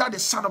 Somebody under the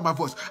sound of my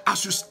voice,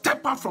 as you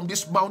step out from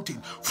this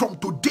mountain, from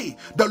today,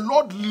 the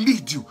Lord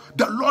lead you,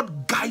 the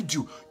Lord guide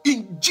you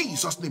in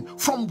Jesus' name.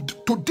 From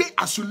today,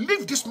 as you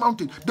leave this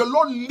mountain, the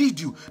Lord lead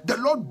you, the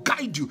Lord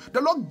guide you,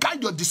 the Lord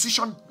guide your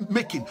decision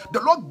making,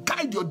 the Lord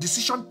guide your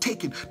decision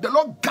taking, the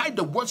Lord guide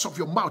the words of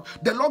your mouth,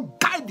 the Lord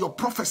guide your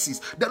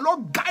prophecies, the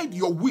Lord guide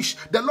your wish,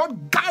 the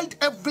Lord guide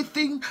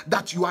everything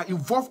that you are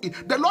involved in,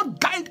 the Lord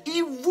guide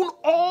even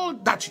all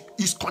that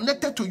is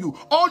connected to you,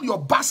 all your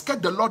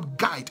basket, the Lord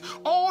guide,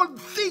 all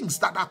things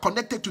that are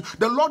connected to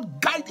the Lord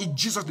guide in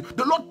Jesus' name.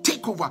 The Lord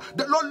take over,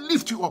 the Lord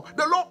lift you up,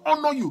 the Lord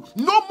honor you.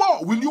 No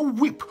more will you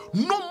weep,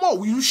 no more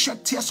will you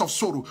shed tears of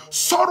sorrow.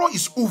 Sorrow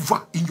is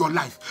over in your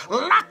life.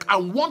 Lack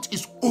and want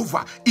is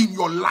over in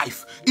your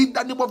life. In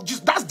the name of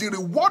Jesus, that's the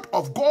reward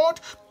of God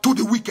to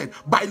the wicked,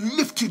 by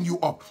lifting you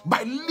up,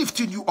 by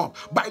lifting you up,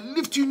 by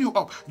lifting you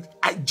up.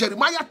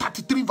 Jeremiah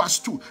 33 verse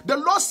 2, the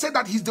Lord said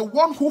that he's the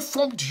one who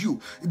formed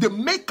you, the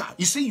maker.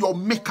 You see, your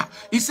maker.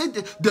 He said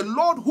the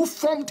Lord who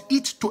formed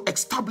it to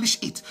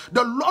establish it.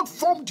 The Lord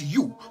formed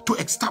you to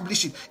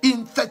establish it.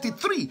 In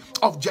 33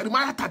 of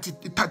Jeremiah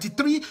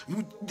 33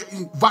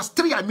 verse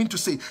 3, I mean to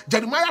say,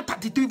 Jeremiah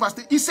 33 verse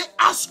 3, he said,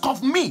 ask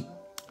of me,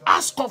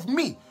 ask of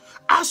me,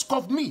 ask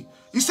of me.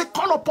 He said,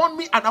 call upon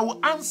me and I will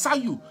answer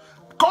you.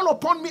 Call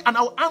upon me and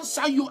I will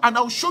answer you, and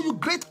I will show you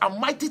great and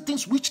mighty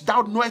things which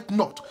thou knowest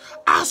not.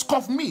 Ask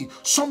of me.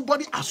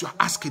 Somebody, as you are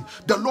asking,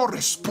 the Lord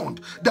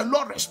respond. The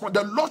Lord respond.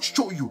 The Lord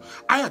show you.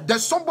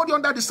 There's somebody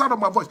under the sound of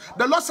my voice.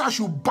 The Lord says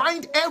you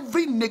bind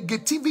every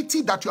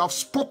negativity that you have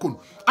spoken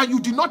and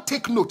you did not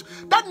take note.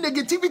 That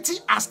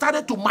negativity has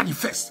started to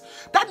manifest.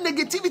 That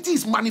negativity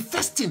is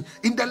manifesting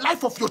in the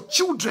life of your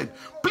children.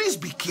 Please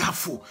be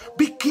careful.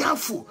 Be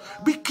careful.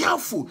 Be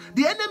careful.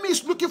 The enemy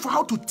is looking for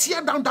how to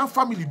tear down that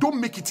family. Don't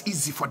make it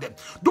easy for them.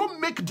 Don't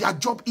make their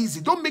job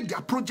easy. Don't make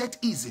their project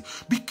easy.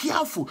 Be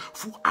careful.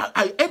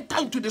 I enter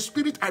into the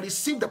spirit. I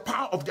receive the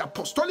power of the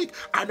apostolic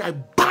and I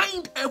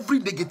bind every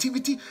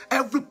negativity,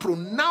 every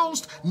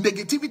pronounced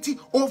negativity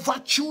over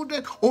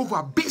children,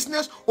 over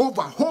business,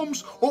 over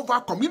homes,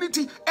 over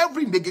community,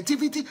 every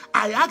negativity.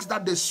 I ask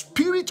that the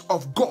Spirit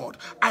of God,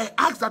 I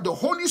ask that the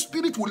Holy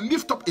Spirit will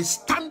lift up a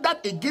standard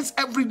against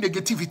every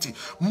negativity,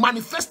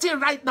 manifesting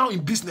right now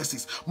in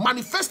businesses,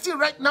 manifesting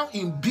right now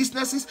in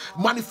businesses,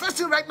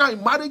 manifesting right now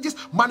in marriages,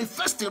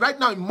 manifesting right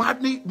now in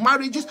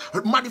marriages,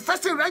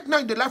 manifesting right now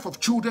in the life of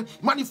children,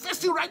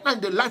 manifesting right now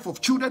in the life of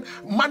children,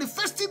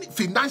 manifesting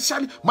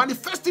financially,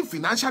 manifesting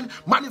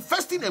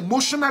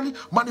emotionally,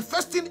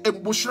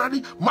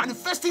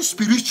 manifesting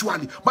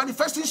spiritually,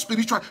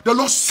 The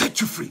Lord set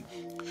you free.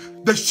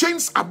 The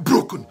chains are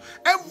broken.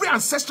 Every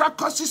ancestral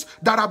curses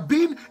that have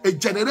been a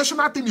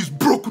generational thing is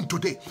broken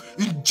today.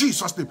 In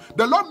Jesus' name.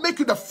 The Lord make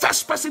you the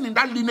first person in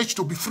that lineage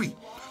to be free.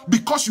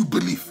 Because you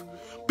believe.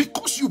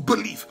 Because you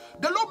believe.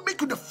 The Lord make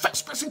you the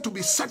first person person to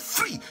be set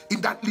free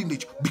in that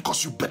lineage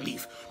because you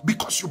believe.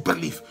 Because you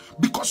believe.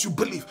 Because you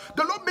believe.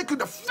 The Lord make you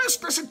the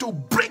first person to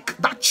break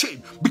that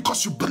chain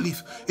because you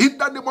believe. In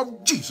the name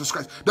of Jesus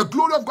Christ. The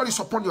glory of God is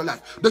upon your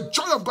life. The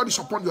joy of God is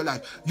upon your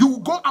life. You will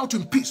go out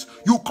in peace.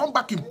 You will come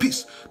back in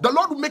peace. The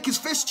Lord will make his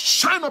face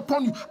shine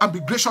upon you and be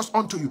gracious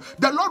unto you.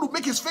 The Lord will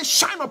make his face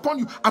shine upon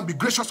you and be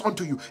gracious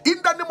unto you.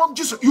 In the name of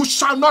Jesus, you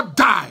shall not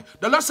die.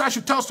 The Lord said I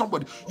should tell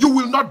somebody, you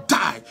will not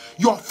die.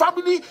 Your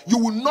family, you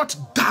will not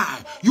die.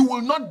 You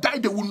will not die.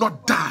 They will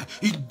not die.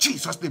 In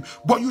Jesus' name.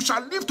 But you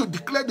shall live to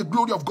declare the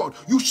glory of God.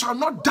 You shall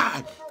not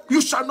die.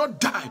 You shall not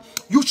die.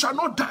 You shall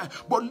not die,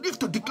 but live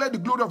to declare the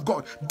glory of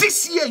God.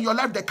 This year in your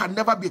life, there can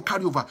never be a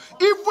carryover.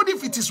 Even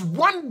if it is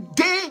 1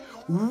 day,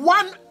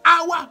 1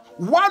 hour,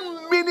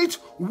 1 minute,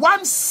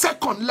 1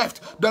 second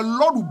left, the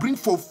Lord will bring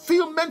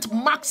fulfillment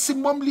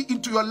maximally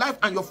into your life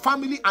and your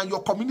family and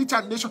your community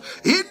and nation.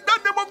 In the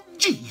name of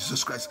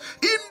Jesus Christ.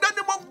 In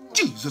the name of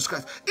Jesus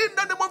Christ. In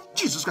the name of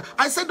Jesus Christ.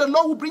 I said the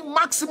Lord will bring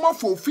maximum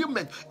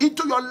fulfillment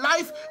into your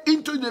life,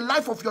 into the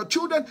life of your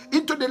children,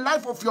 into the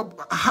life of your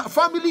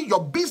family,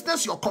 your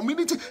business, your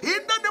community. In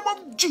the name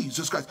of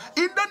Jesus Christ.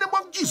 In the name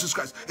of Jesus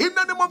Christ. In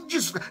the name of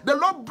Jesus Christ. The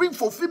Lord bring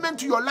fulfillment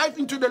to your life,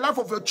 into the life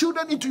of your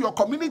children, into your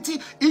community,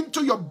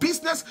 into your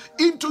business,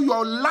 into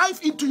your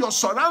life, into your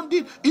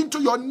surrounding,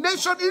 into your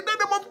nation. In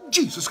the name of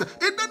Jesus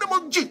Christ. In the name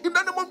of Jesus. In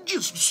the name of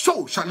Jesus.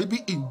 So shall it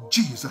be in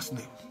Jesus'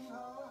 name.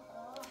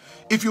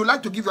 If you would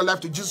like to give your life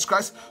to Jesus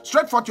Christ,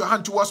 stretch forth your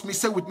hand towards me.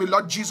 Say with me,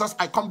 Lord Jesus,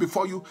 I come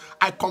before you.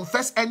 I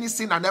confess any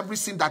sin and every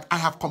sin that I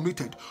have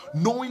committed,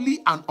 knowingly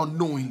and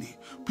unknowingly.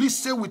 Please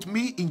say with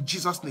me in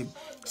Jesus' name.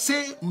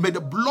 Say, may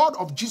the blood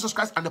of Jesus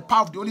Christ and the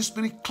power of the Holy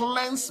Spirit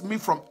cleanse me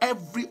from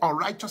every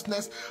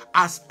unrighteousness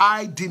as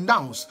I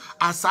denounce,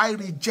 as I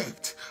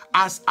reject,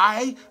 as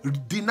I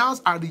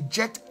denounce and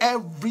reject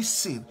every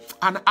sin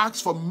and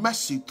ask for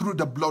mercy through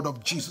the blood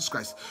of Jesus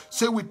Christ.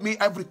 Say with me,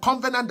 every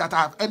covenant that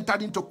I have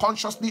entered into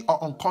consciously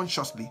or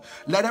unconsciously,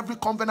 let every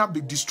covenant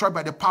be destroyed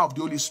by the power of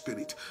the Holy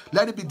Spirit.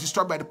 Let it be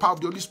destroyed by the power of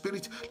the Holy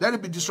Spirit. Let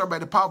it be destroyed by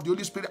the power of the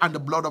Holy Spirit and the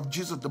blood of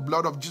Jesus, the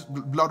blood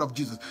of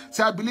Jesus.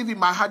 Say, I believe in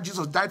my heart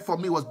Jesus died for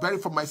me, was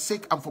buried for my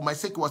sake, and for my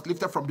sake he was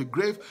lifted from the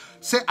grave.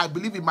 Say, I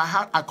believe in my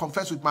heart, I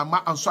confess with my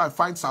mouth, and so I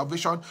find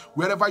salvation.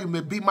 Wherever you may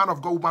be, man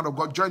of God, woman of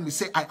God, join me.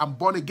 Say, I am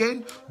born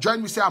again.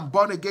 Join me, say, I'm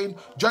born again.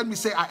 Join me,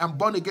 say, I am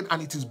born again,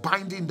 and it is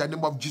binding in the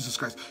name of Jesus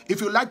Christ.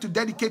 If you like to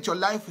dedicate your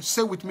life,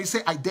 say with me,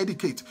 say, I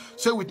dedicate.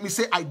 Say with me,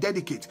 say, I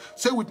dedicate.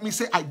 Say with me,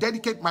 say, I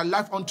dedicate my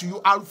life unto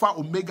you, Alpha,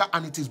 Omega,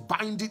 and it is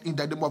binding in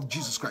the name of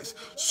Jesus Christ.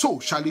 So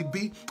shall it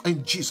be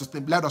in Jesus'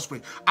 name. Let us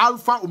pray.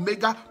 Alpha,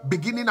 Omega,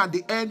 beginning and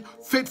the end,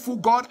 faithful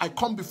God, I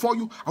come before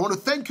you. I want to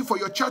thank you for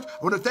your church.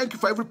 I want to thank you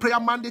for every prayer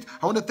mandate.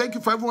 I want to thank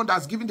you for everyone that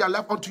has given their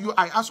life unto you.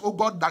 I ask, oh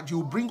God, that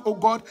you bring, oh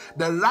God,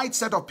 the right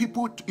set of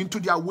people into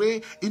their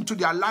way, into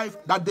their life,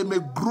 that they may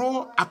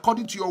grow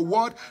according to your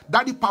word,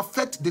 that it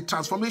perfect the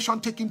transformation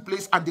taking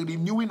place and the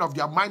renewing of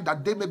their mind,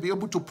 that they may be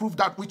able to prove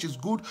that which is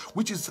good,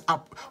 which is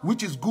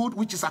good,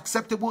 which is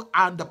acceptable,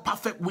 and the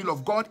perfect will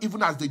of God,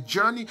 even as the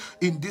journey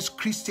in this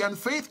Christian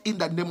faith, in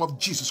the name of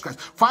Jesus Christ.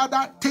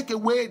 Father, take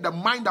away the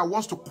mind that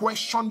wants to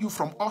question you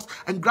from us,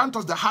 and grant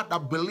us the heart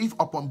that believe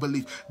upon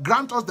belief.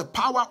 Grant us the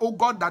power, oh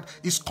God, that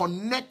is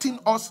connecting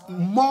us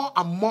more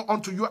and more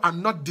unto you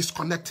and not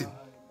disconnecting.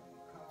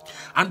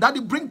 And that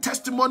it bring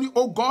testimony,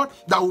 oh God,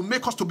 that will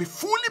make us to be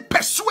fully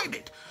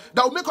persuaded.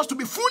 That will make us to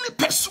be fully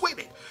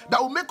persuaded.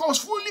 That will make us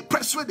fully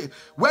persuaded.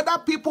 Whether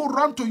people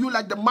run to you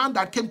like the man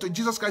that came to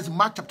Jesus Christ in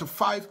Mark chapter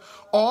 5,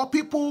 or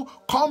people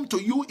come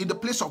to you in the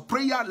place of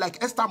prayer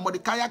like Esther and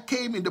Mordecai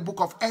came in the book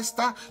of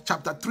Esther,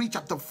 chapter 3,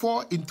 chapter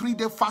 4, in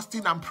 3-day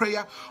fasting and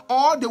prayer,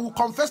 or they will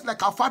confess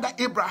like our father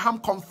Abraham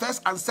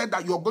confessed and said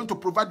that you are going to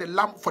provide the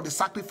lamb for the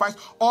sacrifice,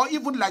 or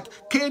even like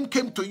Cain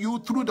came to you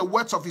through the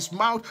words of his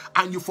mouth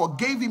and you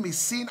forgave him his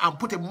sin and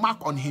put a mark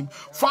on him.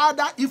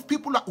 Father, if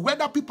people are,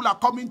 whether people are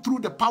coming through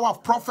the power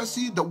of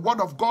prophecy, the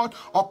word of God,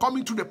 or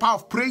coming through the power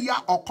of prayer,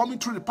 or coming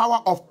through the power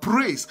of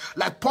praise,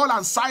 like Paul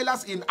and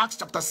Silas in Acts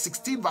chapter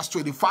 16 verse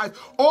 25,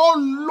 oh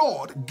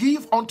Lord,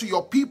 give unto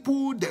your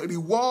people the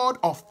reward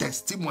of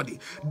testimony,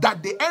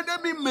 that the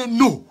enemy may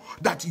know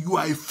that you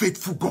are a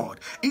faithful God.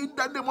 In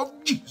the name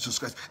of Jesus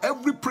Christ,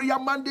 every prayer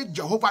mandate,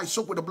 Jehovah, I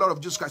soak with the blood of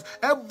Jesus Christ.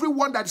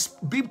 Everyone that is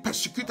being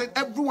persecuted,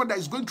 everyone that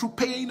is going through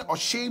pain or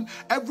shame,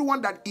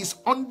 everyone that is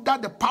under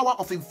the power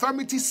of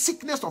infirmity,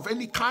 sickness of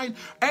any kind,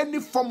 any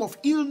form of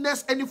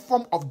illness, any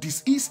form of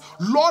disease,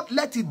 Lord,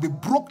 let it be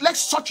broken. Let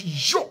such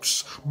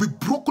yokes be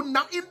broken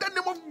now in the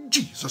name of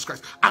Jesus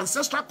Christ.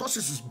 Ancestral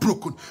curses is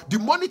broken.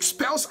 Demonic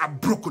spells are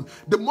broken.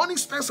 Demonic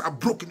spells are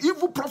broken.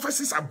 Evil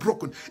prophecies are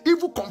broken.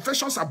 Evil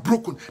confessions are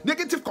broken.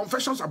 Negative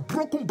confessions are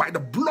broken by the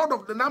blood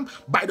of the Lamb,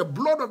 by the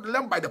blood of the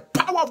Lamb, by the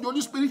power of the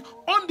Holy Spirit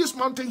on this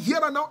mountain here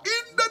and now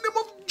in the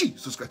name of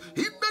Jesus Christ.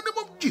 In the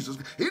name of Jesus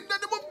Christ. In the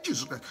name of Jesus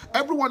Jesus Christ.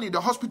 Everyone in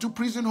the hospital,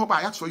 prison, home,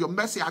 I ask for your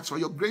mercy, I ask for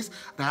your grace,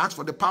 and I ask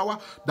for the power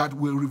that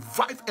will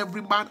revive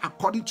every man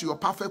according to your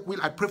perfect will.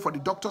 I pray for the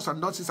doctors and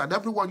nurses and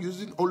everyone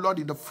using, oh Lord,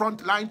 in the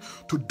front line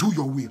to do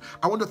your will.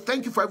 I want to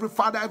thank you for every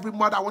father, every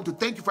mother. I want to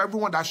thank you for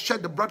everyone that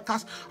shared the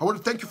broadcast. I want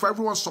to thank you for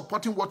everyone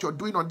supporting what you're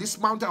doing on this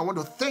mountain. I want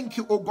to thank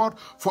you, oh God,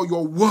 for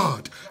your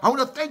word. I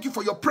want to thank you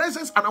for your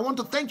presence, and I want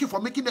to thank you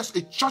for making us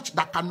a church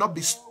that cannot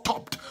be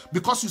stopped,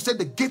 because you said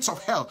the gates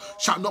of hell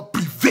shall not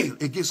prevail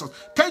against us.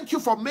 Thank you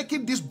for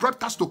making this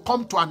broadcast to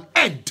come to an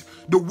end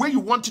the way you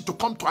want it to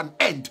come to an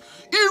end,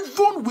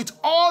 even with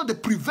all the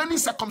prevailing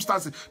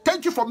circumstances.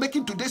 Thank you for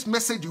making today's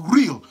message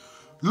real.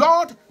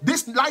 Lord,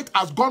 this light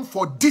has gone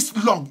for this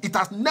long. It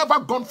has never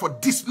gone for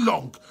this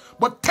long.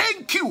 But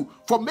thank you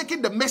for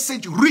making the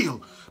message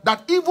real.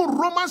 That even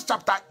Romans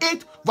chapter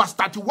 8, verse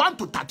 31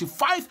 to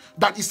 35,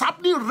 that is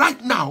happening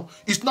right now,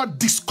 is not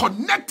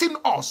disconnecting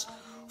us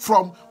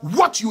from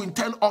what you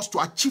intend us to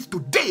achieve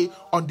today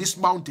on this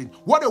mountain.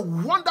 What a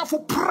wonderful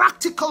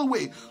practical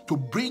way to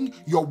bring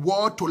your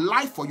word to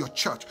life for your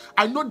church.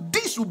 I know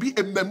this will be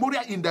a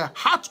memorial in the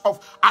hearts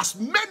of as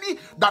many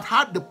that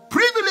had the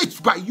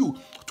privilege by you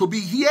to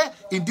be here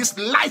in this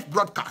live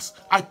broadcast.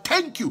 I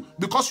thank you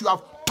because you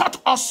have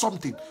taught us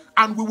something,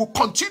 and we will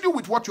continue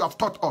with what you have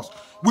taught us.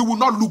 We will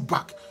not look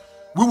back.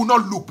 We will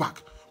not look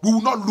back. We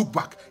will not look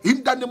back.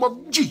 In the name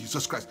of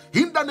Jesus Christ.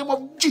 In the name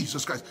of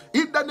Jesus Christ.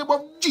 In the name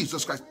of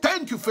Jesus Christ.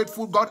 Thank you,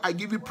 faithful God. I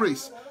give you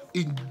praise.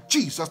 In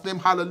Jesus' name,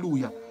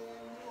 hallelujah.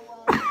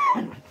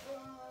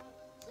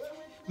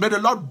 May the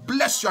Lord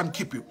bless you and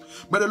keep you.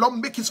 May the Lord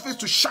make his face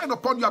to shine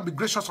upon you and be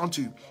gracious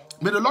unto you.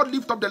 May the Lord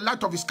lift up the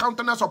light of his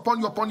countenance upon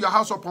you, upon your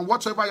house, upon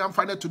whatsoever you am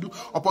finding to do,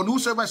 upon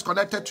whosoever is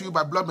connected to you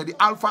by blood. May the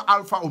Alpha,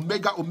 Alpha,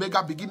 Omega,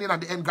 Omega, beginning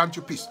and the end grant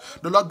you peace.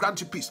 The Lord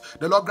grant you peace.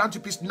 The Lord grant you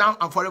peace now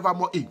and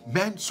forevermore.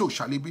 Amen. So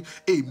shall it be.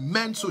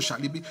 Amen. So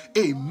shall it be.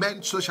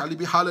 Amen. So shall it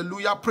be.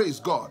 Hallelujah. Praise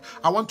God.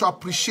 I want to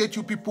appreciate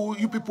you people.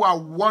 You people are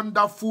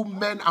wonderful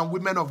men and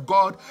women of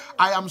God.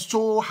 I am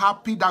so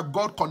happy that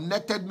God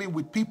connected me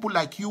with people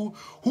like you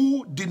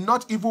who did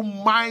not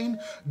even mind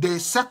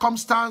the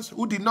circumstance,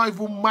 who did not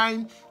even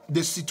mind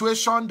the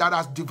situation that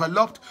has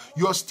developed.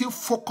 You're still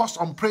focused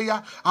on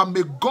prayer, and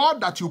may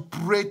God that you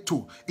pray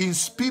to in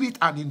spirit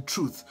and in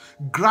truth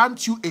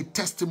grant you a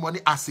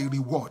testimony as a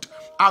reward,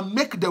 and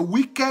make the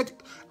wicked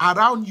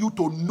around you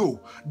to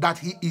know that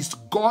he is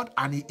God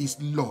and he is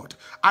Lord.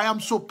 I am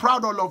so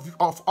proud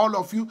of all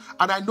of you,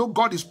 and I know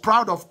God is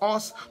proud of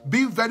us.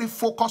 Be very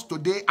focused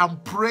today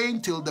and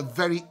praying till the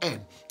very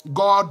end.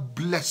 God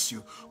bless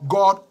you.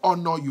 God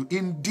honor you.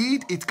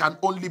 Indeed, it can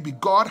only be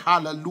God.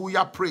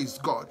 Hallelujah. Praise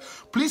God.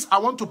 Please, I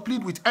want to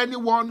plead with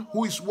anyone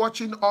who is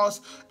watching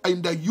us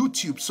in the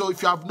YouTube. So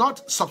if you have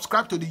not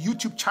subscribed to the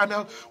YouTube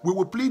channel, we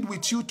will plead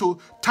with you to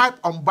type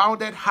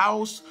Unbounded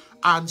House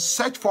and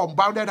search for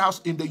Unbounded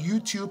House in the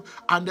YouTube,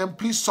 and then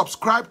please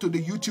subscribe to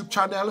the YouTube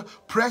channel.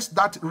 Press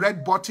that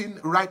red button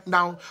right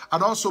now,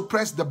 and also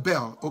press the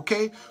bell,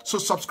 okay? So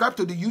subscribe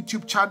to the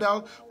YouTube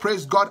channel,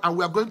 praise God, and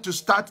we are going to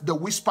start the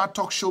Whisper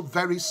Talk Show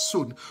very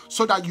soon,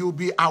 so that you'll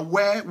be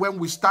aware when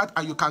we start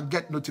and you can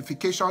get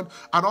notification.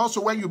 And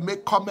also when you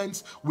make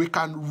comments, we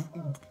can,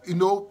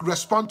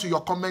 respond to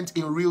your comment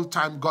in real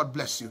time. God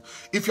bless you.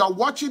 If you are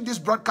watching this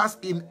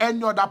broadcast in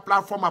any other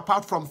platform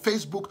apart from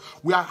Facebook,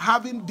 we are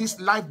having this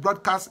live broadcast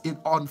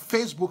on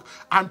Facebook,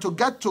 and to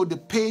get to the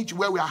page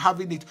where we are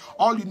having it,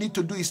 all you need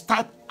to do is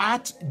type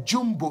at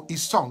Jumbo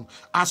Isong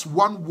as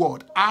one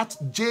word, at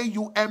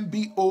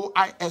JUMBOISONG.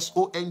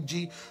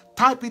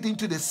 Type it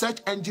into the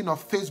search engine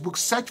of Facebook,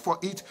 search for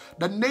it.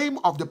 The name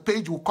of the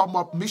page will come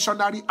up,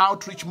 Missionary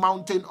Outreach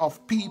Mountain of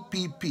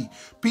PPP.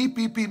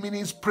 PPP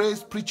means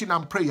praise, preaching,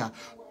 and prayer.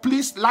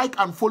 Please like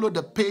and follow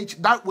the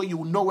page. That way you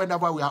will know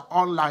whenever we are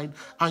online,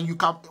 and you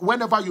can,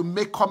 whenever you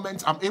make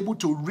comments, I'm able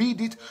to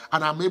read it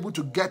and I'm able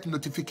to get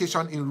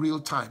notification in real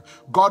time.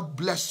 God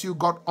bless you.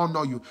 God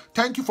honor you.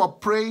 Thank you for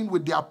praying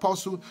with the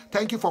apostle.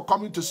 Thank you for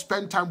coming to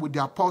spend time with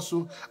the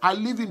apostle. I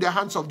live in the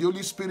hands of the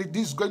Holy Spirit.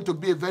 This is going to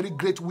be a very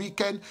great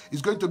weekend.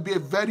 It's going to be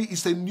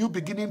it's a new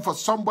beginning for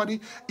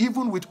somebody.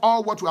 Even with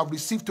all what we have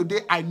received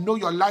today, I know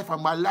your life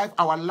and my life,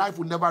 our life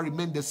will never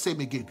remain the same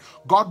again.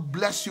 God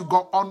bless you.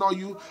 God honor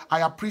you. I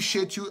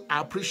appreciate you.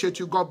 I appreciate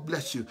you. God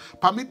bless you.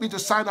 Permit me to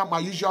sign up my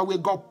usual way.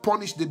 God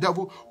punish the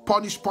devil.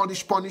 Punish,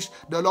 punish, punish.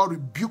 The Lord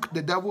rebuke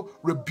the devil.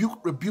 Rebuke,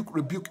 rebuke,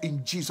 rebuke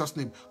in Jesus'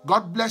 name.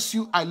 God bless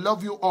you. I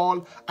love you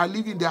all. I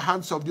live in the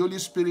hands of the Holy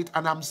Spirit,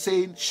 and I'm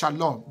saying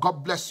shalom.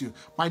 God bless you.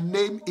 My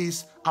name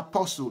is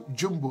Apostle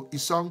Jumbo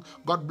Isong.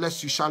 God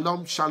bless you.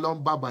 Shalom,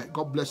 shalom, bye-bye.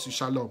 God bless you.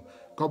 Shalom.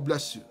 God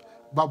bless you.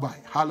 Bye-bye.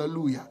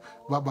 Hallelujah.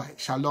 Bye-bye.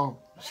 Shalom,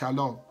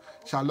 shalom,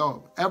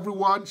 shalom.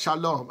 Everyone,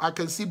 shalom. I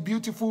can see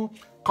beautiful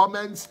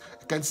comments.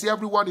 I can see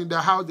everyone in the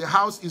house. The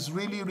house is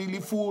really, really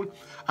full,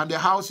 and the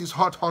house is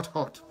hot, hot,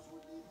 hot.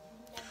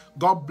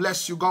 God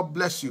bless you. God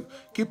bless you.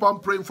 Keep on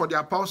praying for the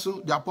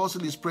apostle. The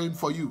apostle is praying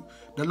for you.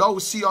 The Lord will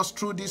see us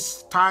through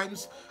these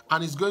times,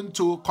 and is going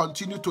to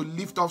continue to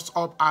lift us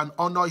up and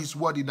honor his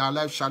word in our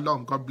life.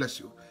 Shalom. God bless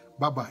you.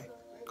 Bye-bye.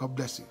 God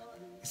bless you.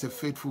 He's a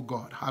faithful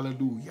God.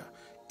 Hallelujah.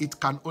 It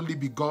can only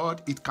be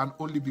God. It can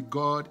only be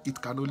God. It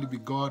can only be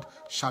God.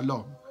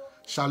 Shalom.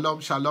 Shalom,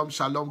 shalom,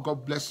 shalom.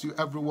 God bless you,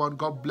 everyone.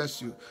 God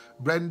bless you.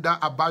 Brenda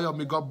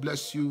Abayomi, God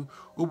bless you.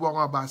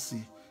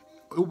 Ubongabasi.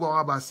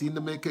 Ubawabasi in the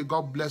maker,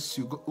 God bless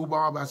you.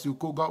 Ubawabasi,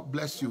 God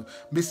bless you.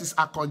 Mrs.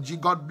 Akonji,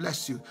 God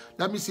bless you.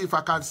 Let me see if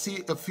I can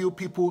see a few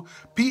people.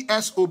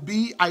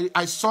 PSOB,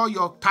 I saw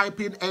your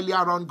typing earlier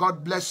on.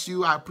 God bless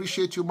you. I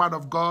appreciate you, man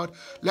of God.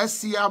 Let's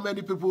see how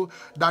many people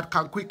that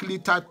can quickly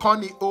type.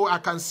 Connie, I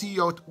can see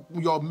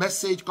your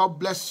message. God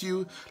bless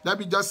you. Let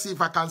me just see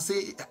if I can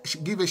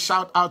give a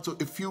shout out to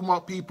a few more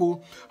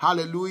people.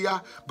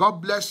 Hallelujah.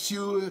 God bless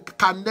you.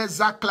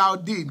 Kaneza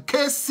Claudine.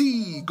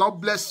 KC,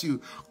 God bless you.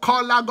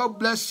 Caller, God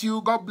bless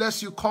you. God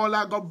bless you.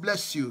 Caller, God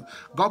bless you.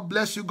 God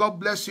bless you. God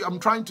bless you. I'm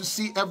trying to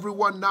see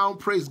everyone now.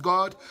 Praise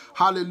God.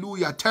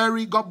 Hallelujah.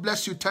 Terry, God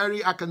bless you.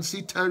 Terry, I can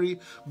see Terry.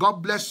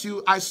 God bless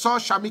you. I saw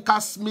Shamika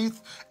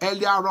Smith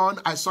earlier on.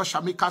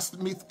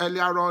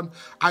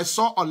 I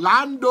saw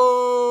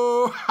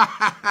Orlando.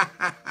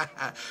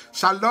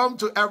 Shalom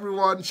to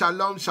everyone.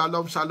 Shalom,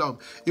 shalom, shalom.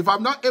 If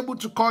I'm not able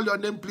to call your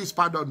name, please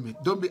pardon me.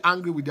 Don't be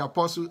angry with the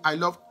apostle. I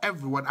love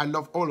everyone. I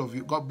love all of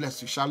you. God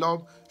bless you.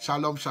 Shalom,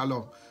 shalom,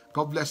 shalom.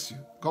 God bless you.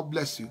 God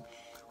bless you.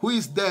 Who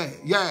is there?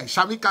 Yeah,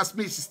 Shamika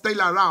Smith is still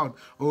around.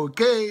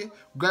 Okay.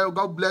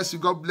 God bless you.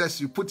 God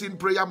bless you. Put in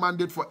prayer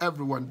mandate for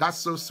everyone. That's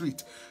so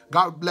sweet.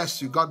 God bless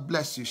you. God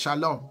bless you.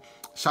 Shalom.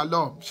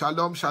 Shalom.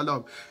 Shalom.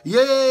 Shalom.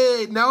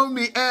 Yay,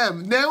 Naomi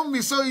M.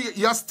 Naomi, so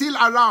you're still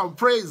around.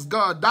 Praise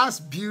God. That's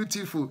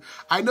beautiful.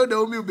 I know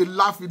Naomi will be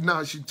laughing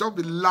now. She'll just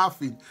be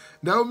laughing.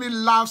 Naomi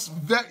laughs.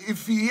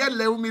 If you hear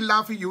Naomi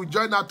laughing, you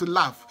join her to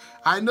laugh.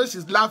 I know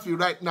she's laughing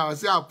right now.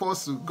 Say,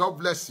 Apostle, God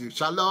bless you.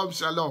 Shalom,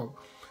 shalom.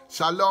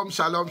 Shalom,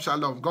 shalom,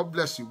 shalom. God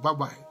bless you.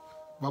 Bye-bye.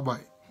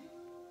 Bye-bye.